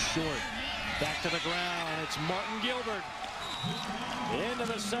down and short. Back to the ground. It's Martin Gilbert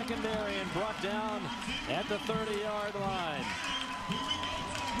into the secondary and brought down at the 30-yard line.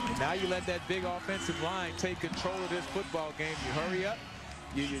 And now you let that big offensive line take control of this football game. You hurry up.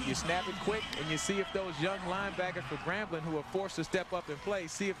 You snap it quick, and you see if those young linebackers for Grambling who are forced to step up and play,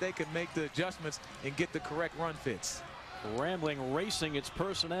 see if they can make the adjustments and get the correct run fits. Grambling racing its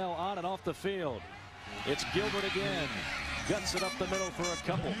personnel on and off the field. It's Gilbert again. Guts it up the middle for a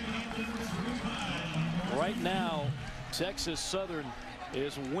couple. Right now, Texas Southern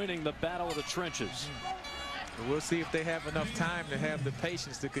is winning the battle of the trenches. We'll see if they have enough time to have the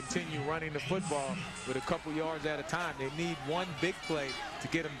patience to continue running the football with a couple yards at a time. They need one big play to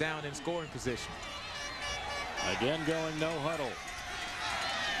get them down in scoring position. Again going no huddle.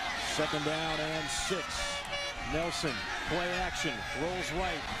 2nd down and 6. Nelson, play action, rolls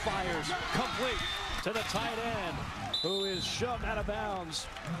right, fires, complete to the tight end, who is shoved out of bounds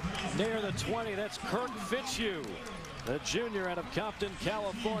near the 20. That's Kirk Fitzhugh, the junior out of Compton,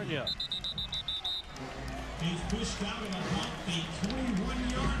 California. He's pushed out at about the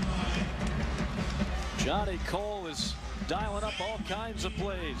 21-yard line. Johnny Cole is dialing up all kinds of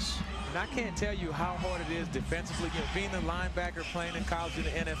plays. And I can't tell you how hard it is defensively. You know, being a linebacker, playing in college in the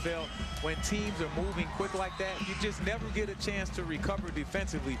NFL, when teams are moving quick like that, you just never get a chance to recover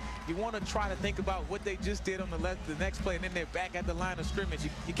defensively. You want to try to think about what they just did on the next play, and then they're back at the line of scrimmage.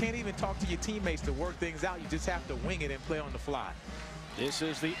 You can't even talk to your teammates to work things out. You just have to wing it and play on the fly. This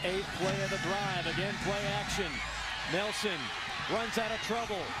is the 8th play of the drive. Again, play action. Nelson runs out of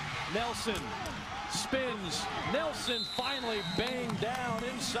trouble. Nelson spins. Nelson finally banged down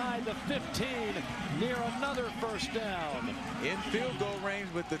inside the 15 near another first down. In field goal range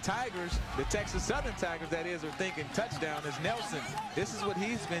with the Tigers, the Texas Southern Tigers, that is, are thinking touchdown is Nelson. This is what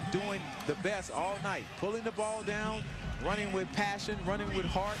he's been doing the best all night. Pulling the ball down, running with passion, running with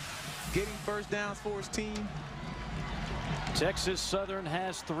heart, getting first downs for his team. Texas Southern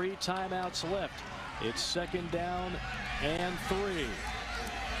has 3 timeouts left. It's 2nd down and 3.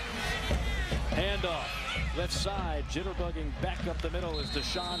 Handoff, left side, jitterbugging back up the middle is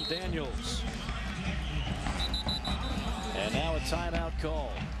Deshaun Daniels. And now a timeout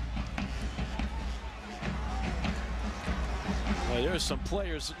call. Well, there's some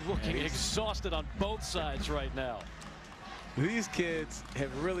players looking exhausted on both sides right now. These kids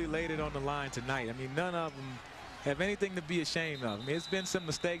have really laid it on the line tonight. I mean, none of them have anything to be ashamed of. I mean, it's been some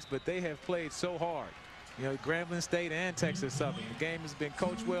mistakes, but they have played so hard. You know, Grambling State and Texas Southern. The game has been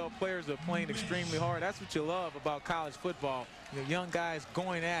coached well. Players are playing extremely hard. That's what you love about college football. You know, young guys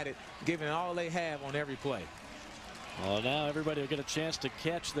going at it, giving it all they have on every play. Well, now everybody will get a chance to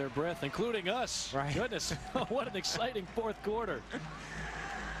catch their breath, including us. Right. Goodness, what an exciting 4th quarter.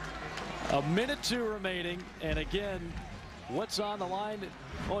 1:02 remaining, and again, what's on the line?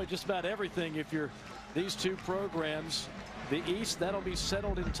 Boy, just about everything if you're these two programs. The East, that'll be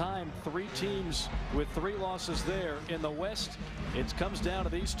settled in time. 3 teams with 3 losses there. In the West, it comes down to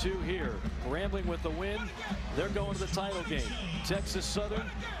these 2 here. Grambling with the win, they're going to the title game. Texas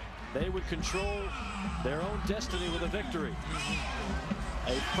Southern, they would control their own destiny with a victory.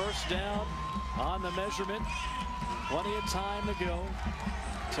 A first down on the measurement. Plenty of time to go.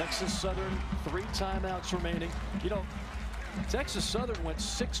 Texas Southern, 3 timeouts remaining. You know, Texas Southern went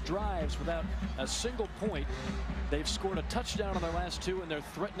 6 drives without a single point. They've scored a touchdown on their last 2, and they're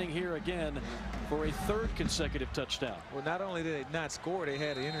threatening here again for a 3rd consecutive touchdown. Well, not only did they not score, they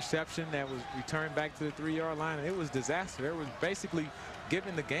had an interception that was returned back to the 3-yard line, and it was disaster. It was basically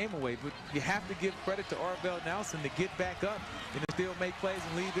giving the game away. But you have to give credit to Arvell Nelson to get back up and to still make plays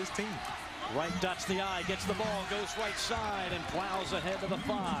and lead this team. Right dots the eye, gets the ball, goes right side, and plows ahead to the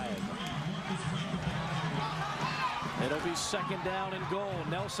 5. It'll be 2nd down and goal.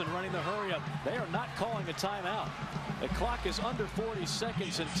 Nelson running the hurry up. They are not calling a timeout. The clock is under 40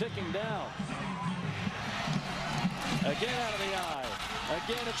 seconds and ticking down. Again out of the eye.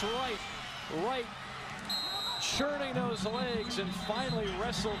 Again, it's right. Churning those legs and finally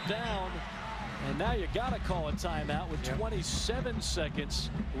wrestled down. And now you got to call a timeout with 27 seconds.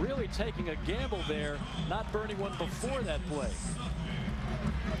 Really taking a gamble there, not burning one before that play.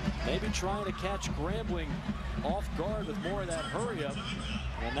 Maybe trying to catch Grambling off guard with more of that hurry up.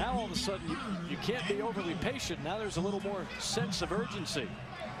 And now all of a sudden you can't be overly patient. Now there's a little more sense of urgency.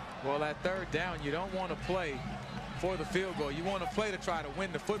 Well, at 3rd down, you don't want to play for the field goal. You want to play to try to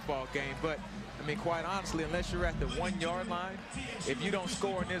win the football game. But I mean, quite honestly, unless you're at the 1-yard line, if you don't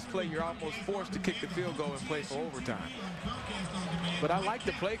score in this play, you're almost forced to kick the field goal and play for overtime. But I like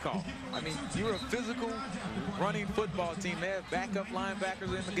the play call. I mean, you're a physical running football team. They have backup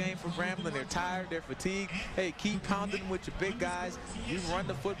linebackers in the game for Grambling. They're tired, they're fatigued. Hey, keep pounding with your big guys. You run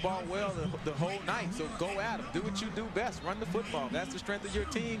the football well the whole night, so go at them. Do what you do best, run the football. That's the strength of your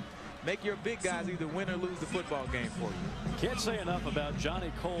team. Make your big guys either win or lose the football game for you. Can't say enough about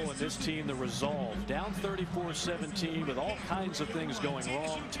Johnny Cole and this team, the resolve. Down 34-17 with all kinds of things going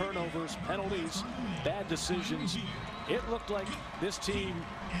wrong. Turnovers, penalties, bad decisions. It looked like this team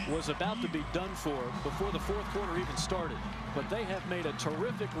was about to be done for before the 4th quarter even started. But they have made a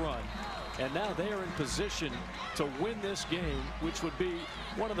terrific run. And now they are in position to win this game, which would be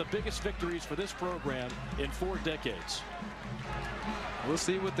one of the biggest victories for this program in 4 decades. We'll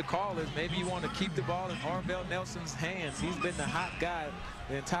see what the call is. Maybe you want to keep the ball in Arvell Nelson's hands. He's been the hot guy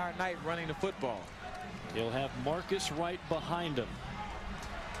the entire night running the football. He'll have Marcus Wright behind him.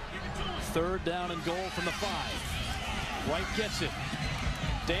 3rd down and goal from the 5. Wright gets it.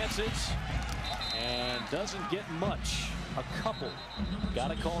 Dances. And doesn't get much. A couple. Got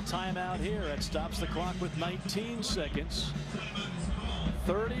to call timeout here. That stops the clock with 19 seconds.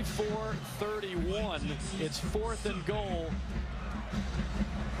 34-31. It's 4th and goal.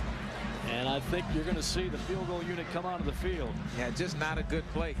 And I think you're going to see the field goal unit come onto the field. Yeah, just not a good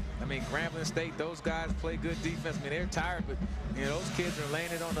play. I mean, Grambling State, those guys play good defense. I mean, they're tired, but you know, those kids are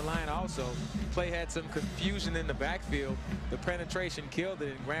laying it on the line also. Play had some confusion in the backfield. The penetration killed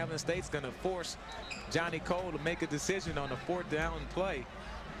it, and Grambling State's going to force Johnny Cole to make a decision on a 4th down play.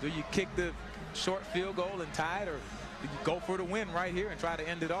 Do you kick the short field goal and tie it, or do you go for the win right here and try to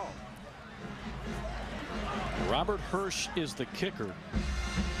end it all? Robert Hirsch is the kicker,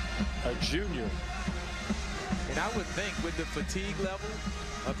 a junior. And I would think with the fatigue level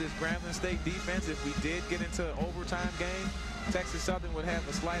of this Grambling State defense, if we did get into an overtime game, Texas Southern would have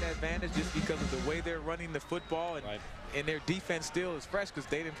a slight advantage just because of the way they're running the football, and their defense still is fresh because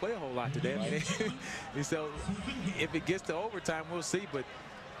they didn't play a whole lot today. I mean, and so if it gets to overtime, we'll see. But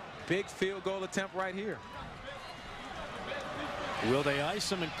big field goal attempt right here. Will they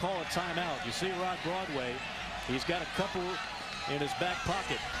ice him and call a timeout? You see Rod Broadway, he's got a couple in his back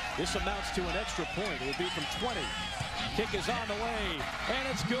pocket. This amounts to an extra point. It will be from 20. Kick is on the way, and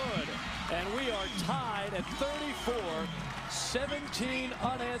it's good. And we are tied at 34. 17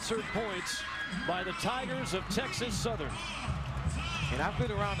 unanswered points by the Tigers of Texas Southern. And I've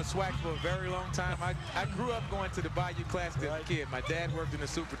been around the SWAC for a very long time. I grew up going to the Bayou Classic as a kid. My dad worked in the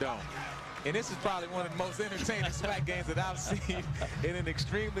Superdome. And this is probably one of the most entertaining SWAC games that I've seen in an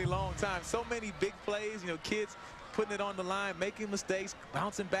extremely long time. So many big plays, you know, kids putting it on the line, making mistakes,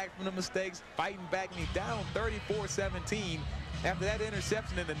 bouncing back from the mistakes, fighting back, and he's down 34-17. After that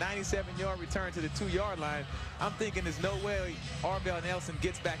interception and the 97-yard return to the 2-yard line, I'm thinking there's no way Arbel Nelson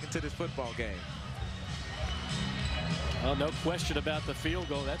gets back into this football game. Well, no question about the field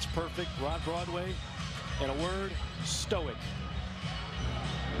goal. That's perfect. Rod Broadway, in a word, stoic.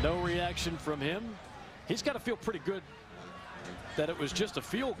 No reaction from him. He's got to feel pretty good that it was just a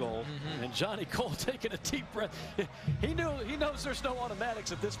field goal. And Johnny Cole taking a deep breath. He knows there's no automatics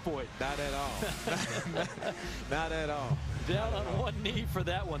at this point. Not at all. Not at all. Down on one knee for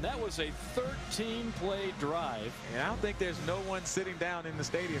that one. That was a 13-play drive. And I don't think there's no one sitting down in the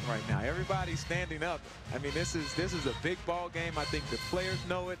stadium right now. Everybody's standing up. I mean, this is a big ball game. I think the players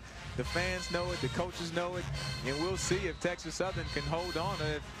know it, the fans know it, the coaches know it, and we'll see if Texas Southern can hold on.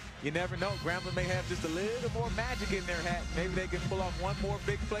 You never know. Grambling may have just a little more magic in their hat. Maybe they can pull off one more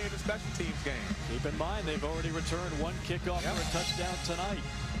big play in the special teams game. Keep in mind, they've already returned one kickoff for a touchdown tonight.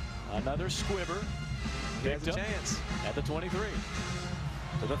 Another squibber. There's a chance. At the 23,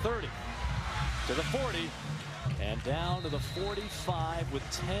 to the 30, to the 40, and down to the 45 with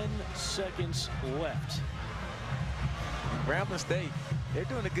 10 seconds left. Grambling State, they're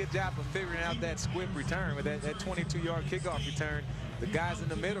doing a good job of figuring out that squib return with that 22-yard kickoff return. The guys in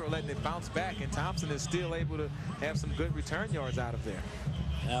the middle are letting it bounce back, and Thompson is still able to have some good return yards out of there.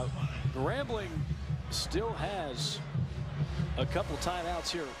 Now, Grambling still has a couple timeouts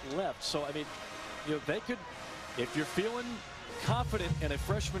here left, so I mean, you know, they could, if you're feeling confident in a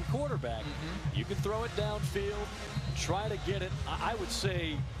freshman quarterback, you can throw it downfield, try to get it. I would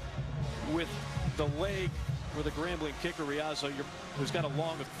say with the leg for the Grambling kicker, Riazzo, who's got a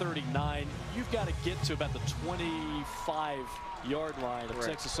long of 39, you've got to get to about the 25-yard line of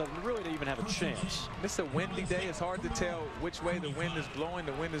Texas Southern really to even have a chance. It's a windy day. It's hard to tell which way the wind is blowing.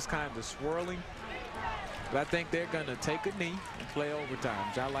 The wind is kind of swirling. But I think they're going to take a knee and play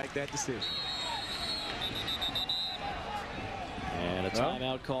overtime. I like that decision. And a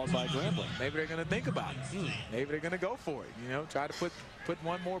timeout called by Grambling. Maybe they're going to think about it. Maybe they're going to go for it. You know, try to put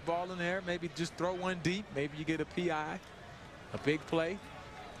one more ball in there. Maybe just throw one deep. Maybe you get a PI, a big play.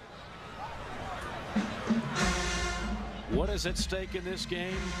 What is at stake in this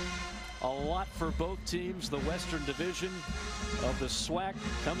game? A lot for both teams. The Western Division of the SWAC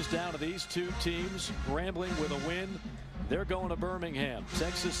comes down to these two teams. Grambling with a win. They're going to Birmingham.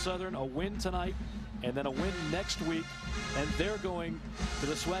 Texas Southern, a win tonight, and then a win next week. And they're going to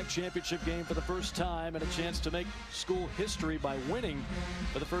the SWAC championship game for the first time, and a chance to make school history by winning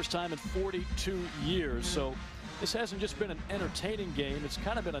for the first time in 42 years. So this hasn't just been an entertaining game. It's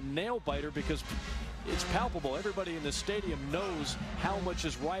kind of been a nail-biter because it's palpable. Everybody in the stadium knows how much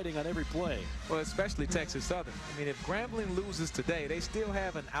is riding on every play. Well, especially Texas Southern. I mean, if Grambling loses today, they still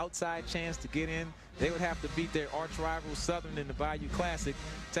have an outside chance to get in. They would have to beat their arch rival Southern in the Bayou Classic.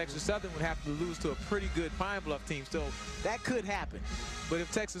 Texas Southern would have to lose to a pretty good Pine Bluff team. So that could happen. But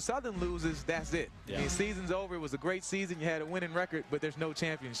if Texas Southern loses, that's it. I mean, season's over. It was a great season. You had a winning record, but there's no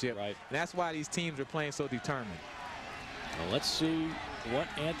championship. And that's why these teams are playing so determined. Well, let's see what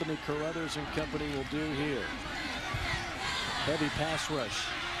Anthony Carruthers and company will do here. Heavy pass rush.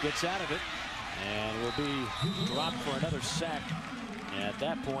 Gets out of it and will be dropped for another sack. And at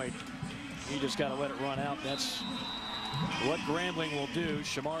that point, you just got to let it run out. That's what Grambling will do.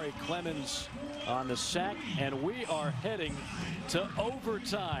 Shamari Clemens on the sack, and we are heading to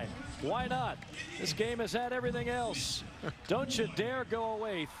overtime. Why not? This game has had everything else. Don't you dare go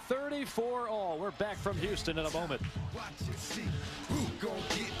away. 34-all. We're back from Houston in a moment. Watch and see who gon'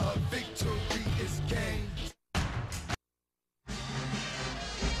 get a victory. It's game.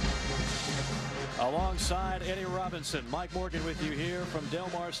 Alongside Eddie Robinson, Mike Morgan with you here from Del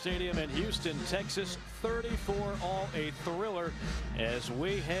Mar Stadium in Houston, Texas. 34-all, a thriller as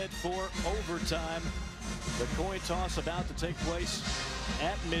we head for overtime. The coin toss about to take place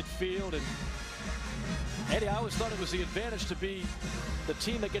at midfield. And Eddie, I always thought it was the advantage to be the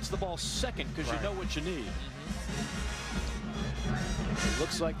team that gets the ball second because you know what you need. It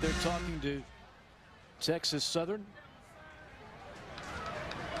looks like they're talking to Texas Southern.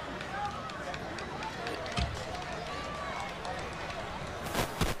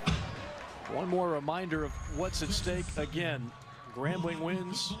 One more reminder of what's at stake. Again, Grambling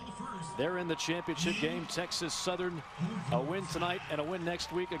wins. They're in the championship game. Texas Southern, a win tonight and a win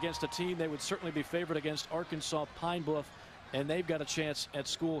next week against a team they would certainly be favored against, Arkansas Pine Bluff, and they've got a chance at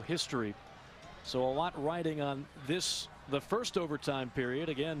school history. So a lot riding on this, the first overtime period.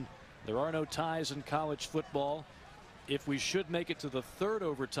 Again, there are no ties in college football. If we should make it to the third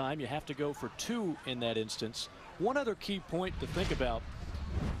overtime, you have to go for 2 in that instance. One other key point to think about.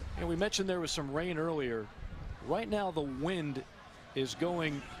 And we mentioned there was some rain earlier. Right now the wind is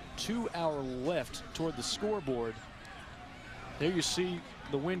going to our left toward the scoreboard. There you see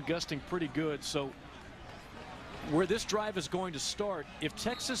the wind gusting pretty good. So where this drive is going to start, if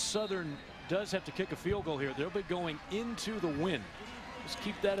Texas Southern does have to kick a field goal here, they'll be going into the wind. Just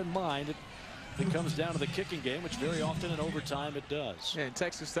keep that in mind. It comes down to the kicking game, which very often in overtime it does. Yeah, in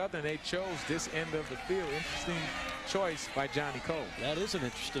Texas Southern, they chose this end of the field. Interesting choice by Johnny Cole. That is an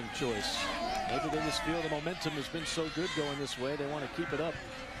interesting choice. Maybe they just feel the momentum has been so good going this way, they want to keep it up.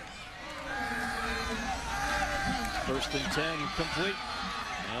 1st and 10 complete.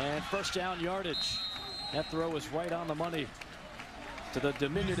 And first down yardage. That throw is right on the money to the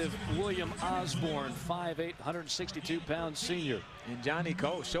diminutive William Osborne, 5'8", 162-pound senior. And Johnny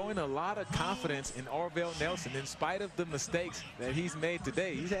Cole showing a lot of confidence in Orville Nelson in spite of the mistakes that he's made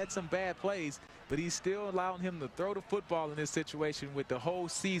today. He's had some bad plays, but he's still allowing him to throw the football in this situation with the whole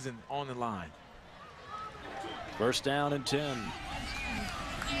season on the line. 1st down and 10.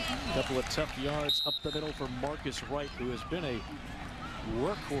 A couple of tough yards up the middle for Marcus Wright, who has been a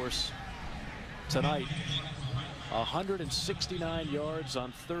workhorse tonight. 169 yards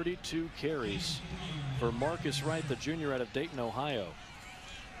on 32 carries for Marcus Wright, the junior out of Dayton, Ohio.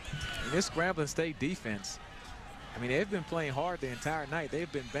 And this Grambling State defense, I mean, they've been playing hard the entire night.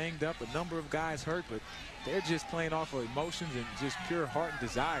 They've been banged up, a number of guys hurt, but they're just playing off of emotions and just pure heart and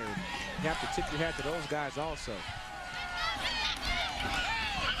desire. You have to tip your hat to those guys also.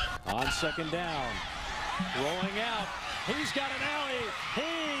 On 2nd down, rolling out. He's got an alley.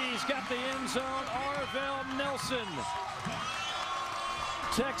 He's got the end zone. Orville Nelson.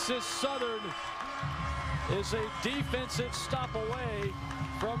 Texas Southern is a defensive stop away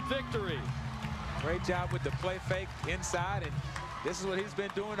from victory. Great job with the play fake inside, and this is what he's been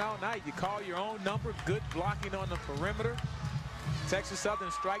doing all night. You call your own number, good blocking on the perimeter. Texas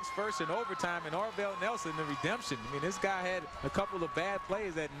Southern strikes first in overtime, and Orville Nelson, the redemption. I mean, this guy had a couple of bad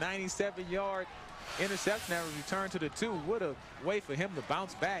plays. That 97-yard interception that was returned to the 2. What a way for him to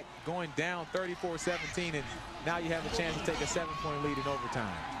bounce back, going down 34-17, and now you have a chance to take a 7-point lead in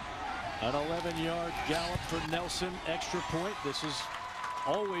overtime. An 11-yard gallop for Nelson, extra point. This is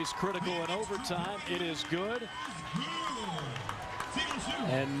always critical in overtime. It is good.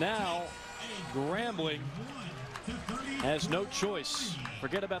 And now Grambling has no choice.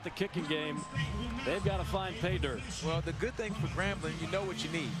 Forget about the kicking game. They've got to find pay dirt. Well, the good thing for Grambling, you know what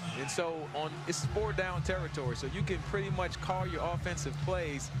you need. And so it's 4-down territory, so you can pretty much call your offensive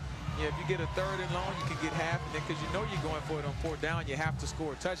plays. Yeah, if you get a 3rd and long, you can get half, and then because you know you're going for it on 4th down, you have to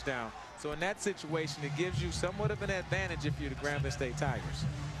score a touchdown. So in that situation, it gives you somewhat of an advantage if you're the Grambling State Tigers.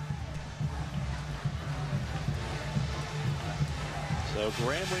 So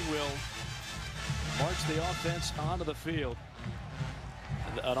Grambling will march the offense onto the field.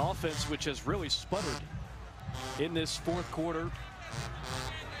 An offense which has really sputtered in this 4th quarter.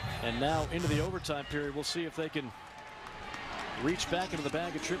 And now into the overtime period, we'll see if they can reach back into the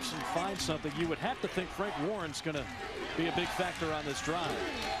bag of tricks and find something. You would have to think Frank Warren's going to be a big factor on this drive.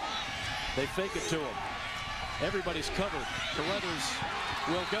 They fake it to him. Everybody's covered. Carruthers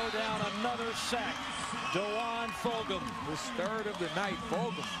will go down. Another sack. DeJuan Fulgham. His 3rd of the night.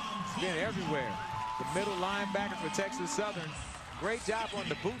 Fulgham has been everywhere. The middle linebacker for Texas Southern great job on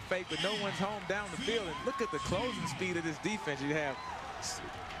the boot fake, but no one's home down the field. And look at the closing speed of this defense. You have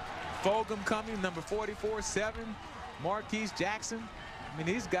Fulgham coming, number 44, 7, Marquise Jackson. I mean,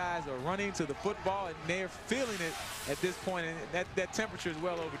 these guys are running to the football, and they're feeling it at this point. And that temperature is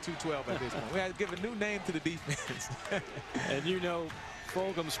well over 212 at this point. We had to give a new name to the defense. And you know,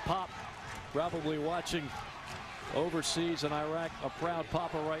 Fulgham's pop probably watching overseas in Iraq, a proud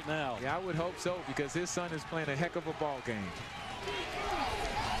papa right now. Yeah, I would hope so, because his son is playing a heck of a ball game.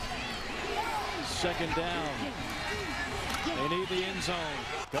 Second down. They need the end zone.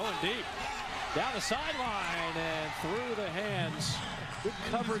 Going deep. Down the sideline and through the hands. Good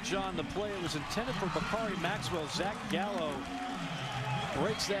coverage on the play. It was intended for Bakari Maxwell. Zach Gallo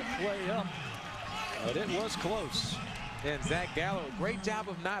breaks that play up, but it was close. And Zach Gallo, great job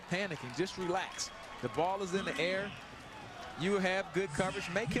of not panicking. Just relax. The ball is in the air. You have good coverage.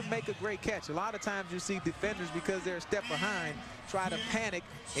 Make him make a great catch. A lot of times you see defenders, because they're a step behind, try to panic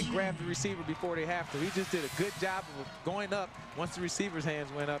and grab the receiver before they have to. He just did a good job of going up once the receiver's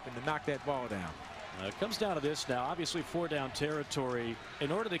hands went up and to knock that ball down. It comes down to this now. Obviously, 4-down territory.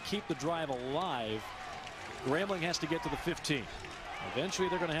 In order to keep the drive alive, Grambling has to get to the 15. Eventually,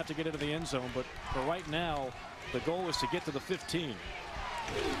 they're going to have to get into the end zone, but for right now, the goal is to get to the 15.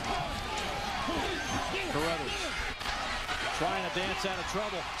 Carruthers trying to dance out of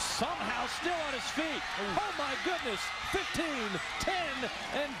trouble. Somehow still on his feet. Oh, my goodness. 15, 10,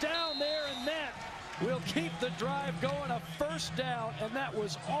 and down there, and that will keep the drive going. A first down, and that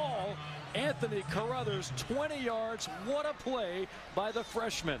was all Anthony Carruthers. 20 yards. What a play by the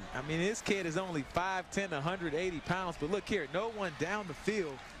freshman. I mean, this kid is only 5'10", 180 pounds, but look here, no one down the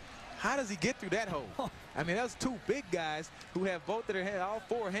field. How does he get through that hole? I mean, that's two big guys who have both of their hands, all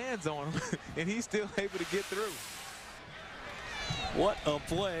four hands on him, and he's still able to get through. What a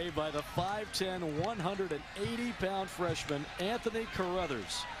play by the 5'10", 180-pound freshman, Anthony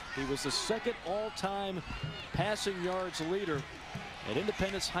Carruthers. He was the second all-time passing yards leader at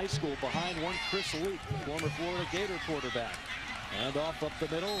Independence High School, behind one Chris Leak, former Florida Gator quarterback. And off up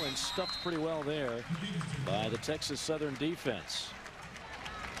the middle and stuffed pretty well there by the Texas Southern defense.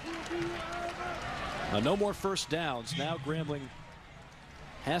 No more first downs. Now Grambling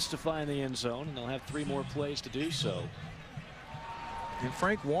has to find the end zone, and they'll have 3 more plays to do so. And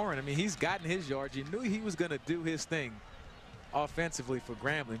Frank Warren, I mean, he's gotten his yards. You knew he was going to do his thing offensively for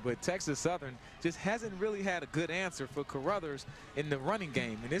Grambling, but Texas Southern just hasn't really had a good answer for Carruthers in the running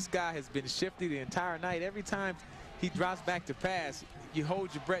game. And this guy has been shifty the entire night. Every time he drops back to pass, you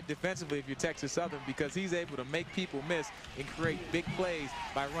hold your breath defensively if you're Texas Southern, because he's able to make people miss and create big plays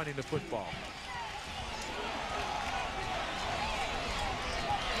by running the football.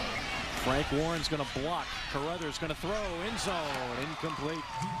 Frank Warren's going to block. Carruthers going to throw. End zone. Incomplete.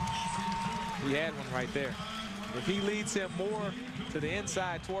 He had one right there. If he leads him more to the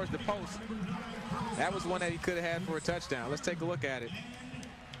inside towards the post, that was one that he could have had for a touchdown. Let's take a look at it.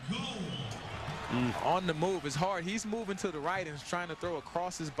 On the move is hard. He's moving to the right and is trying to throw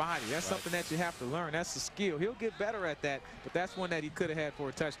across his body. That's something that you have to learn. That's a skill. He'll get better at that, but that's one that he could have had for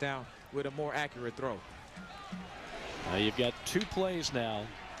a touchdown with a more accurate throw. You've got 2 plays now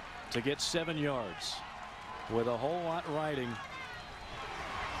to get 7 yards, with a whole lot riding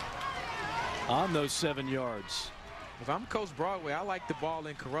on those 7 yards. If I'm Coach Broadway, I like the ball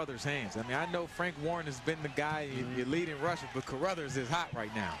in Carruthers' hands. I mean, I know Frank Warren has been the guy, your leading rusher, but Carruthers is hot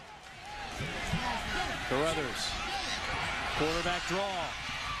right now. Carruthers, quarterback draw,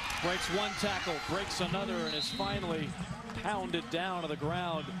 breaks one tackle, breaks another, and is finally pounded down to the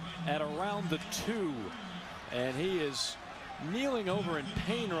ground at around the 2. And he is kneeling over in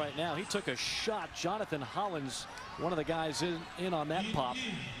pain right now. He took a shot. Jonathan Hollins, one of the guys in on that pop.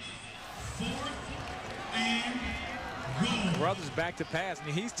 Carruthers back to pass. I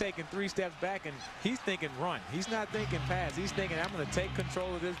mean, he's taking 3 steps back, and he's thinking run. He's not thinking pass. He's thinking, I'm going to take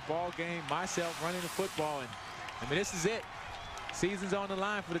control of this ball game myself, running the football. And I mean, this is it. Season's on the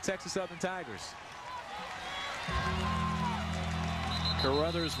line for the Texas Southern Tigers.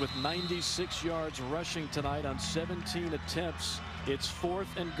 Carruthers with 96 yards rushing tonight on 17 attempts. It's 4th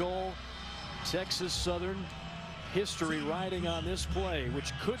and goal. Texas Southern, history riding on this play,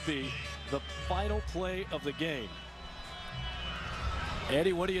 which could be the final play of the game.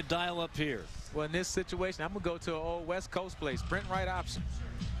 Eddie, what do you dial up here? Well, in this situation, I'm going to go to an old West Coast play, sprint right option.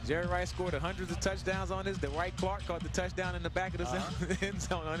 Jerry Rice scored hundreds of touchdowns on this. Dwight Clark caught the touchdown in the back of the end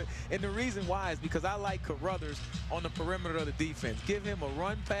zone on it. And the reason why is because I like Carruthers on the perimeter of the defense. Give him a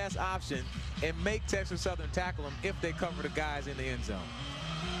run-pass option and make Texas Southern tackle him if they cover the guys in the end zone.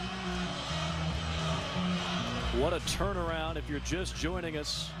 What a turnaround if you're just joining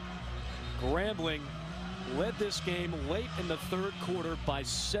us. Grambling led this game late in the third quarter by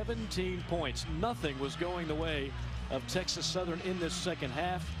 17 points. Nothing was going the way of Texas Southern in this second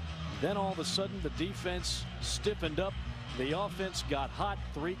half. Then all of a sudden the defense stiffened up. The offense got hot.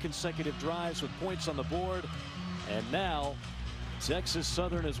 3 consecutive drives with points on the board. And now Texas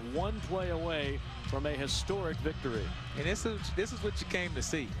Southern is 1 play away from a historic victory. And this is what you came to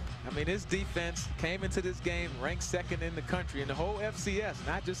see. I mean, this defense came into this game ranked 2nd in the country in the whole FCS,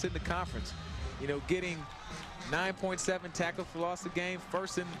 not just in the conference. You know, getting 9.7 tackles for loss a game,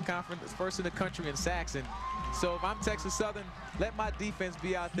 first in the conference, first in the country in sacks. And so if I'm Texas Southern, let my defense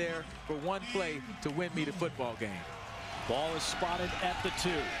be out there for 1 play to win me the football game. Ball is spotted at the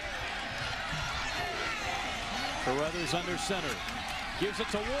 2. Carruthers under center. Gives it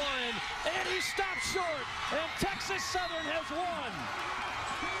to Warren, and he stops short, and Texas Southern has won.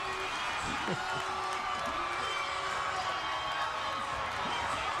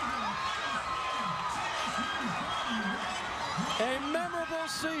 A memorable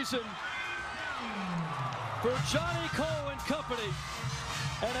season for Johnny Cole and company,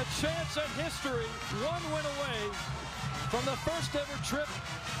 and a chance at history 1 win away from the first ever trip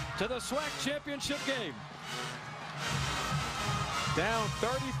to the SWAC championship game. Down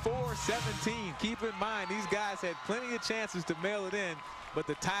 34-17. Keep in mind, these guys had plenty of chances to mail it in, but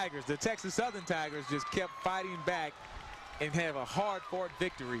the Tigers, the Texas Southern Tigers, just kept fighting back and have a hard-fought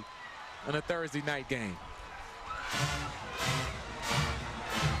victory on a Thursday night game.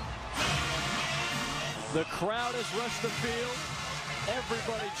 The crowd has rushed the field.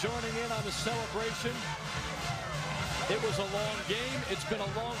 Everybody joining in on the celebration. It was a long game. It's been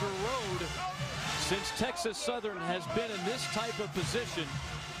a longer road since Texas Southern has been in this type of position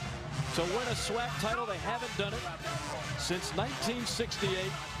to win a SWAC title. They haven't done it since 1968.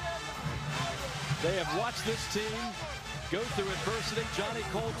 They have watched this team go through adversity. Johnny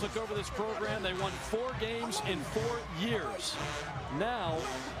Cole took over this program. They won 4 games in 4 years. Now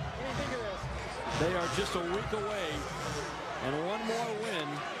they are just a week away and 1 more win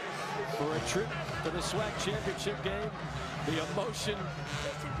for a trip to the SWAC championship game. The emotion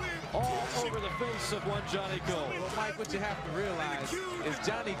all over the face of one Johnny Cole. Well, Mike, what you have to realize is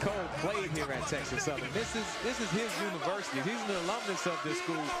Johnny Cole played here at Texas Southern. This is his university. He's an alumnus of this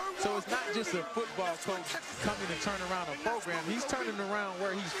school. So it's not just a football coach coming to turn around a program. He's turning around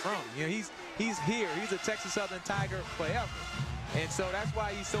where he's from. You know, he's here. He's a Texas Southern Tiger forever. And so that's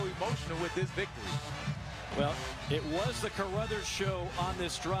why he's so emotional with this victory. Well, it was the Carruthers show on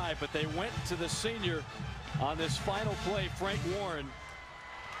this drive, but they went to the senior on this final play, Frank Warren.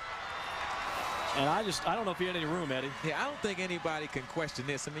 And I don't know if he had any room, Eddie. Yeah, I don't think anybody can question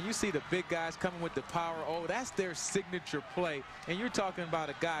this. I mean, you see the big guys coming with the power. Oh, that's their signature play. And you're talking about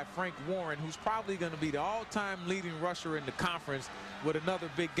a guy, Frank Warren, who's probably going to be the all-time leading rusher in the conference with another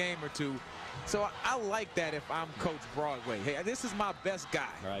big game or 2. So I like that if I'm Coach Broadway. Hey, this is my best guy.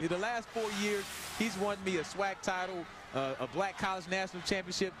 Right. The last 4 years, he's won me a SWAC title, a Black College National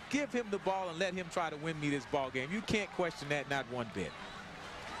Championship. Give him the ball and let him try to win me this ball game. You can't question that, not one bit.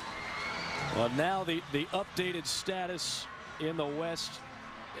 Well, now the updated status in the West.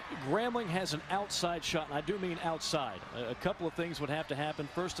 Grambling has an outside shot, and I do mean outside. A couple of things would have to happen.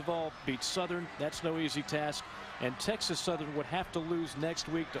 First of all, beat Southern. That's no easy task. And Texas Southern would have to lose next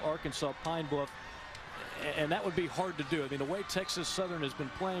week to Arkansas Pine Bluff, and that would be hard to do. I mean, the way Texas Southern has been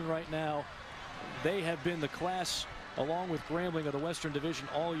playing right now, they have been the class, along with Grambling, of the Western Division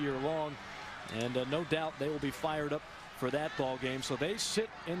all year long, and no doubt they will be fired up for that ball game. So they sit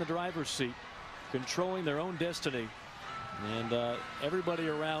in the driver's seat, controlling their own destiny, and everybody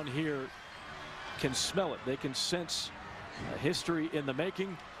around here can smell it. They can sense history in the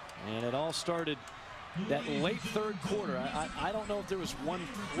making, and it all started that late third quarter. I don't know if there was one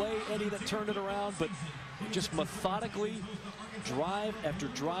play, Eddie, that turned it around, but just methodically, drive after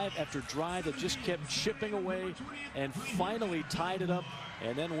drive after drive, that just kept chipping away and finally tied it up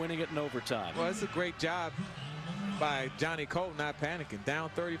and then winning it in overtime. Well, it's a great job by Johnny Cole not panicking. Down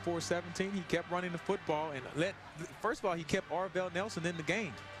 34-17, he kept running the football and first of all, he kept Arvell Nelson in the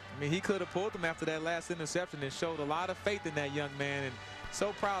game. I mean, he could have pulled him after that last interception and showed a lot of faith in that young man, and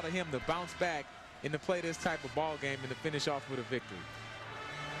so proud of him to bounce back and to play this type of ball game and to finish off with a victory.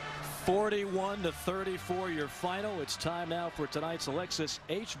 41-34 your final. It's time now for tonight's Alexis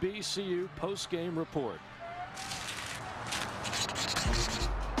HBCU post-game report.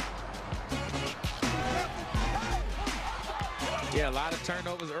 Yeah, a lot of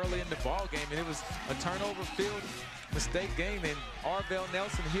turnovers early in the ball game, and it was a turnover-filled mistake game. And Arvell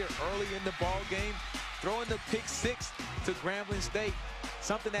Nelson here early in the ball game, throwing the pick 6 to Grambling State,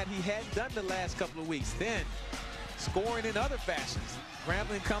 something that he hadn't done the last couple of weeks. Then scoring in other fashions.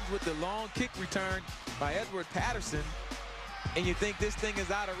 Grambling comes with the long kick return by Edward Patterson, and you think this thing is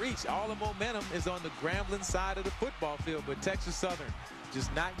out of reach. All the momentum is on the Grambling side of the football field, but Texas Southern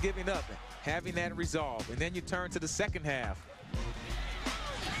just not giving up, having that resolve. And then you turn to the second half.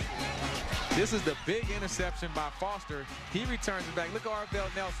 This is the big interception by Foster. He returns it back. Look at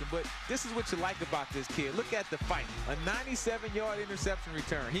Arvell Nelson, but this is what you like about this kid. Look at the fight. A 97-yard interception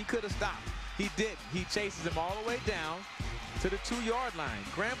return. He could have stopped. He didn't. He chases him all the way down to the 2-yard line.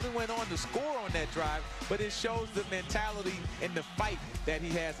 Grambling went on to score on that drive, but it shows the mentality and the fight that he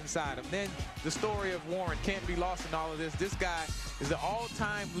has inside him. Then the story of Warren can't be lost in all of this. This guy is the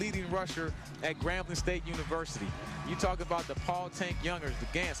all-time leading rusher at Grambling State University. You talk about the Paul Tank Youngers, the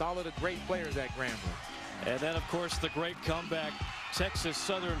Gants, all of the great players at Grambling. And then, of course, the great comeback. Texas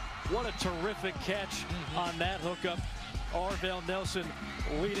Southern, what a terrific catch on that hookup. Arvell Nelson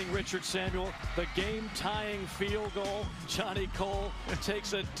leading Richard Samuel. The game-tying field goal. Johnny Cole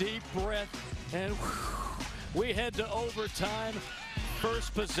takes a deep breath, and we head to overtime.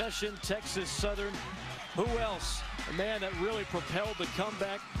 First possession, Texas Southern. Who else? A man that really propelled the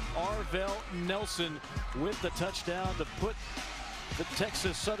comeback, Arvell Nelson, with the touchdown to put the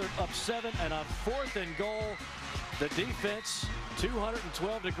Texas Southern up 7, and on 4th and goal, the defense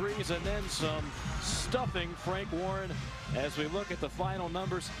 212 degrees and then some stuffing Frank Warren. As we look at the final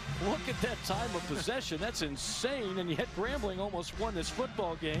numbers, look at that time of possession. That's insane, and yet Grambling almost won this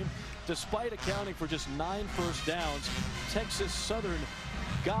football game despite accounting for just 9 first downs. Texas Southern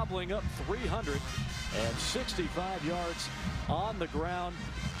gobbling up 365 yards on the ground.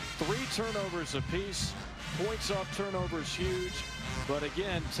 3 turnovers apiece. Points off turnovers huge. But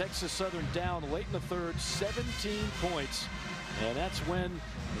again, Texas Southern down late in the third, 17 points. And that's when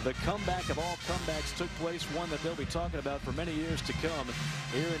the comeback of all comebacks took place, one that they'll be talking about for many years to come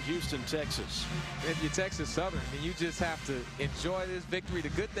here in Houston, Texas. If you're Texas Southern, then you just have to enjoy this victory. The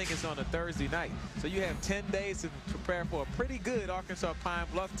good thing is on a Thursday night. So you have 10 days to prepare for a pretty good Arkansas Pine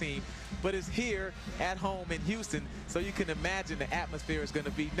Bluff team, but it's here at home in Houston. So you can imagine the atmosphere is going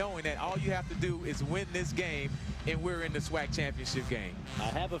to be knowing that all you have to do is win this game, and we're in the SWAC championship game. I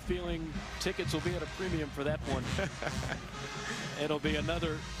have a feeling tickets will be at a premium for that one. It'll be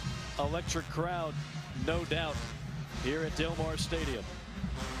another electric crowd, no doubt, here at Del Mar Stadium.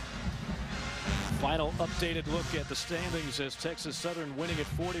 Final updated look at the standings as Texas Southern winning at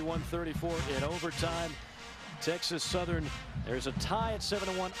 41-34 in overtime. Texas Southern, there's a tie at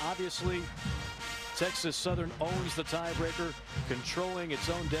 7-1. Obviously, Texas Southern owns the tiebreaker, controlling its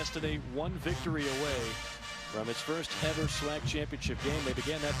own destiny, 1 victory away from its first ever SWAC championship game. They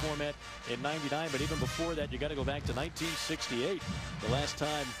began that format in '99, but even before that, you got to go back to 1968. The last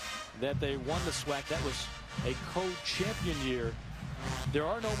time that they won the SWAC, that was a co-champion year. There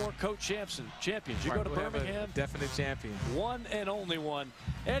are no more co-champions. You go to Birmingham, definite champion. One and only one.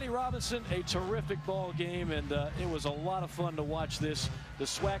 Eddie Robinson, a terrific ball game, and it was a lot of fun to watch this. The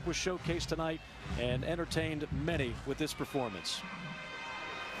SWAC was showcased tonight and entertained many with this performance.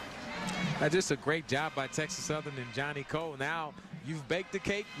 Just a great job by Texas Southern and Johnny Cole. Now you've baked the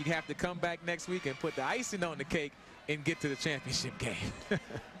cake. You have to come back next week and put the icing on the cake and get to the championship game.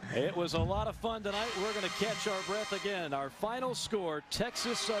 It was a lot of fun tonight. We're going to catch our breath again. Our final score,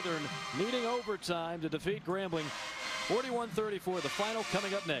 Texas Southern needing overtime to defeat Grambling, 41-34. The final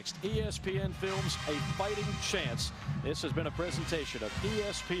coming up next. ESPN films A Fighting Chance. This has been a presentation of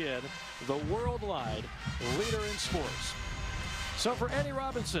ESPN, the worldwide leader in sports. So for Eddie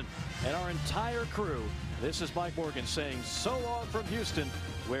Robinson and our entire crew, this is Mike Morgan saying so long from Houston,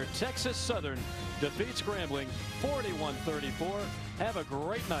 where Texas Southern defeats Grambling 41-34. Have a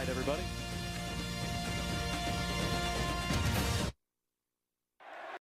great night, everybody.